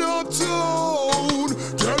run uptown?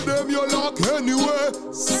 Tell them you lock anyway.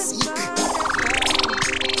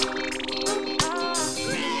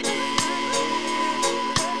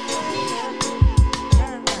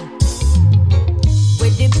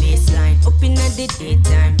 With the baseline, up in the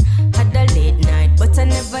daytime. Had a late night, but I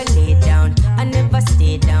never lay down. I never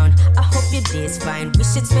stay down. I hope your day's fine. We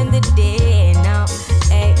should spend the day now.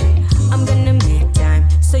 Hey, I'm gonna make time,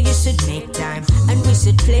 so you should make time. And we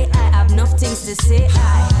should play. I have enough things to say.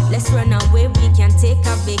 Let's run away. We can take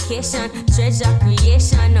a vacation. Treasure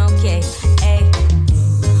creation, okay? Hey,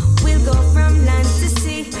 we'll go from land to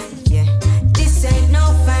sea. Yeah, this ain't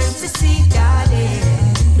no fantasy, darling.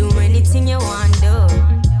 Do anything you want, do.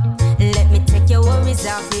 Let me take your worries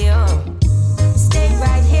off you. Stay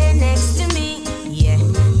right here next to me. Yeah,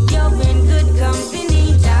 you're in good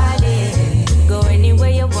company, darling. Go anywhere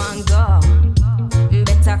you want, go.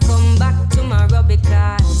 Better come back tomorrow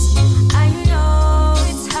because I know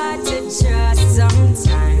it's hard to trust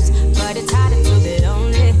sometimes, but it's harder to be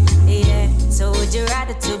lonely. Yeah, so would you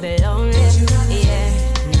rather to be lonely? Yeah,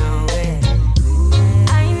 no way.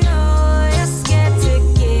 I know you're scared to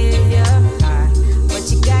give your heart, but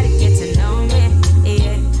you gotta get to know me.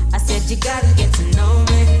 Yeah, I said you gotta get to know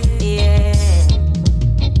me. Yeah.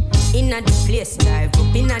 Inna the place, drive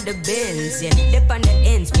up inna the Benz, yeah. Dip on the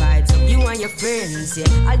ends, vibes up you and your friends,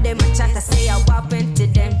 yeah. All them a chat, I say I went to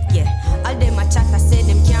them, yeah. All them a chat, I say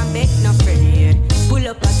them can't make no friend, yeah. Pull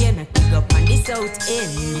up again, I pick up on the south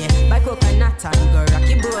end, yeah. Buy coconut and go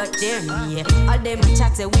rocky boat them, yeah. All them a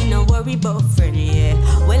chat, say we no worry about friend, yeah.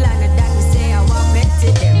 Well, I know that we say I went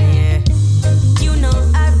to them, yeah. You know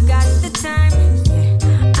I've got the time,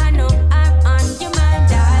 yeah. I know I'm on your mind,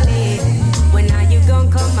 darling. When are you gon'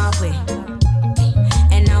 come my way?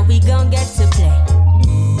 And now we gon' get to play.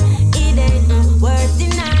 It ain't worth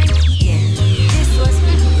denying, yeah. This was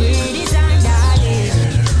pre-designed, darling.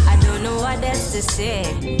 I don't know what else to say.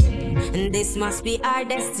 And this must be our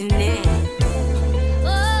destiny.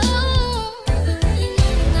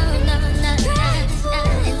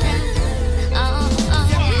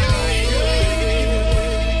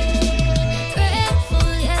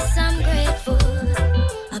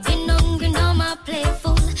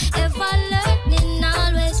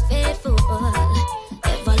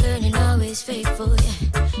 Faithful, yeah.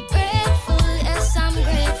 Grateful, yes, I'm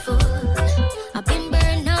grateful. I've been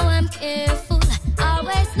burned, now I'm careful.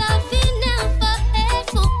 Always loving, never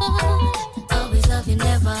hateful. Always loving,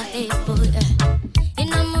 never hateful, yeah. In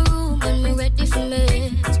my room, and me ready for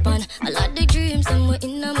me. Span a lot of dreams, and we're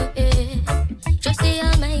in my head. Trust the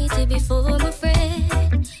Almighty before I'm afraid.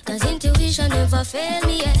 Cause intuition never failed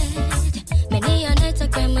me yet. Many a night I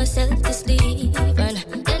cry myself to sleep.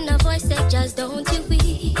 And then a voice said, just don't you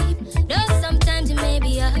weep. Though sometimes it may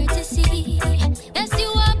be hard to see. Yes, you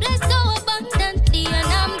are blessed so abundantly.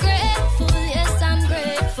 And I'm grateful, yes, I'm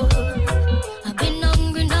grateful. I've been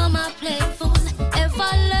hungry, now my plate full.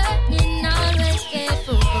 Ever learning, always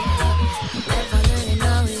faithful. Ever learning,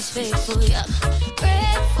 always faithful, yeah.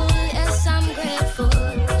 Grateful, yes, I'm grateful.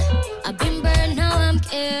 I've been burned, now I'm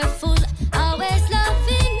careful. Always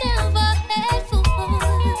loving, never hateful.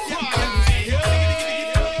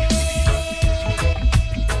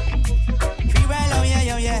 Free well, oh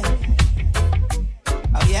yeah, oh yeah.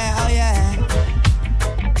 Oh yeah, oh yeah.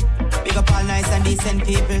 Big up all nice and decent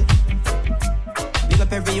people. Big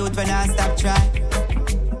up every youth when I stop try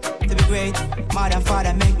to be great. Mother and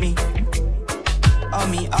father make me. Oh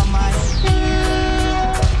me, oh my.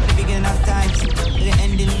 For the beginning of times, the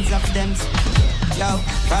endings of them. Yo,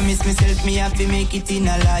 promise myself me have to make it in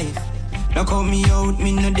a life. No count me out,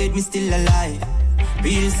 me no dead, me still alive.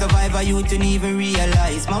 Real survivor, you don't even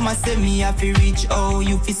realize. Mama said me have to reach, oh,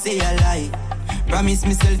 you fi say a lie. Promise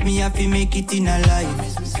myself me have to make it in a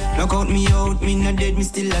life. No count me out, me no dead, me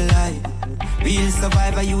still alive. Real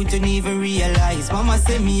survivor, you don't even realize. Mama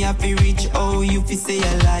said me have to reach, oh, you fi say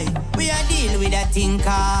a lie. We are deal with a thing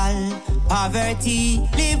called poverty.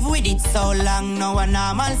 Live with it so long, no one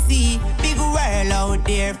normal see. Big world out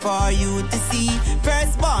there for you to see.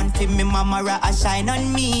 Firstborn for me, mama, a shine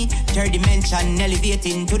on me. Third dimension,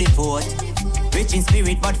 elevating to the fourth. Rich in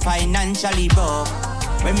spirit, but financially broke.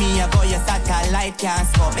 When me a go, your satellite can't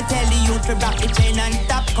scope. Me tell the youth to rock the chain and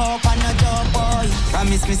top cup and a job, boy.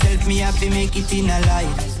 Promise myself me have to make it in a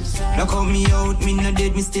life. Look how me out, me no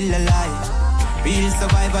dead, me still alive. Real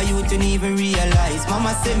survivor, you don't even realize.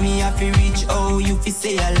 Mama say me have to reach, oh, you fi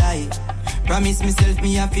say alive. Promise myself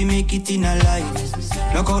me have to make it in a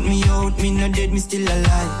life. Look out me out, me no dead, me still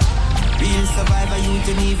alive. Real survivor, you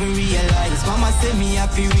don't even realize. Mama say me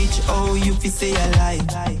have to reach, oh, you fi say alive.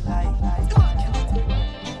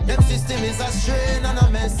 Them system is a strain and a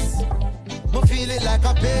mess. Me feel it like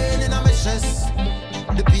a pain in my chest.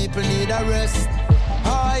 The people need a rest.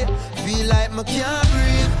 I feel like me can't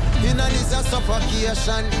breathe. You know this a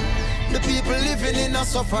suffocation. The people living in a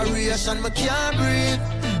sufferation. Me can't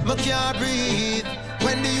breathe. Me can't breathe.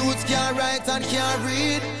 When the youths can't write and can't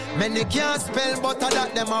read, many can't spell, but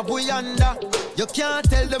that them a boy under. You can't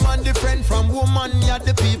tell the man different from woman. Yeah,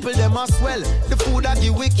 the people them as well. The food that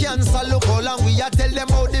give we cancer. Look how long we a tell them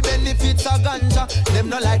how the benefits of ganja. Them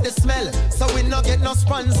not like the smell, so we not get no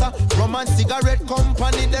sponsor. Rum and cigarette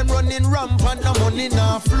company, them running rampant. No money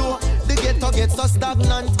now flow. The ghetto get so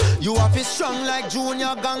stagnant. You have it strong like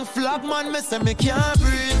junior gang flag man. Me say me can't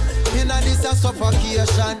breathe. You know this a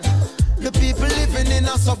suffocation. The people living in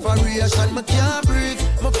a sufferation. Me can't breathe.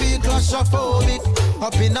 Me feel claustrophobic.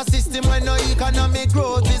 Up in a system where no economic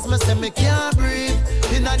growth is. Me say me can't breathe.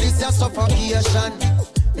 In a this a suffocation.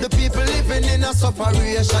 The people living in a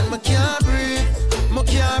sufferation. Me can't breathe. Me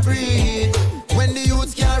can't breathe. When the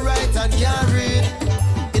youths can't write and can't read.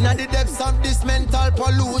 In the depths of this mental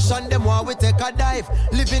pollution, them want we take a dive.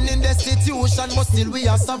 Living in destitution, but still we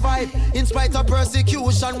are survive. In spite of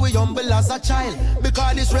persecution, we humble as a child.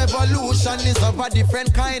 Because this revolution is of a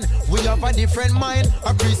different kind. We have a different mind,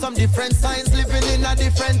 agree some different signs. Living in a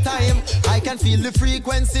different time, I can feel the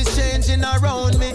frequencies changing around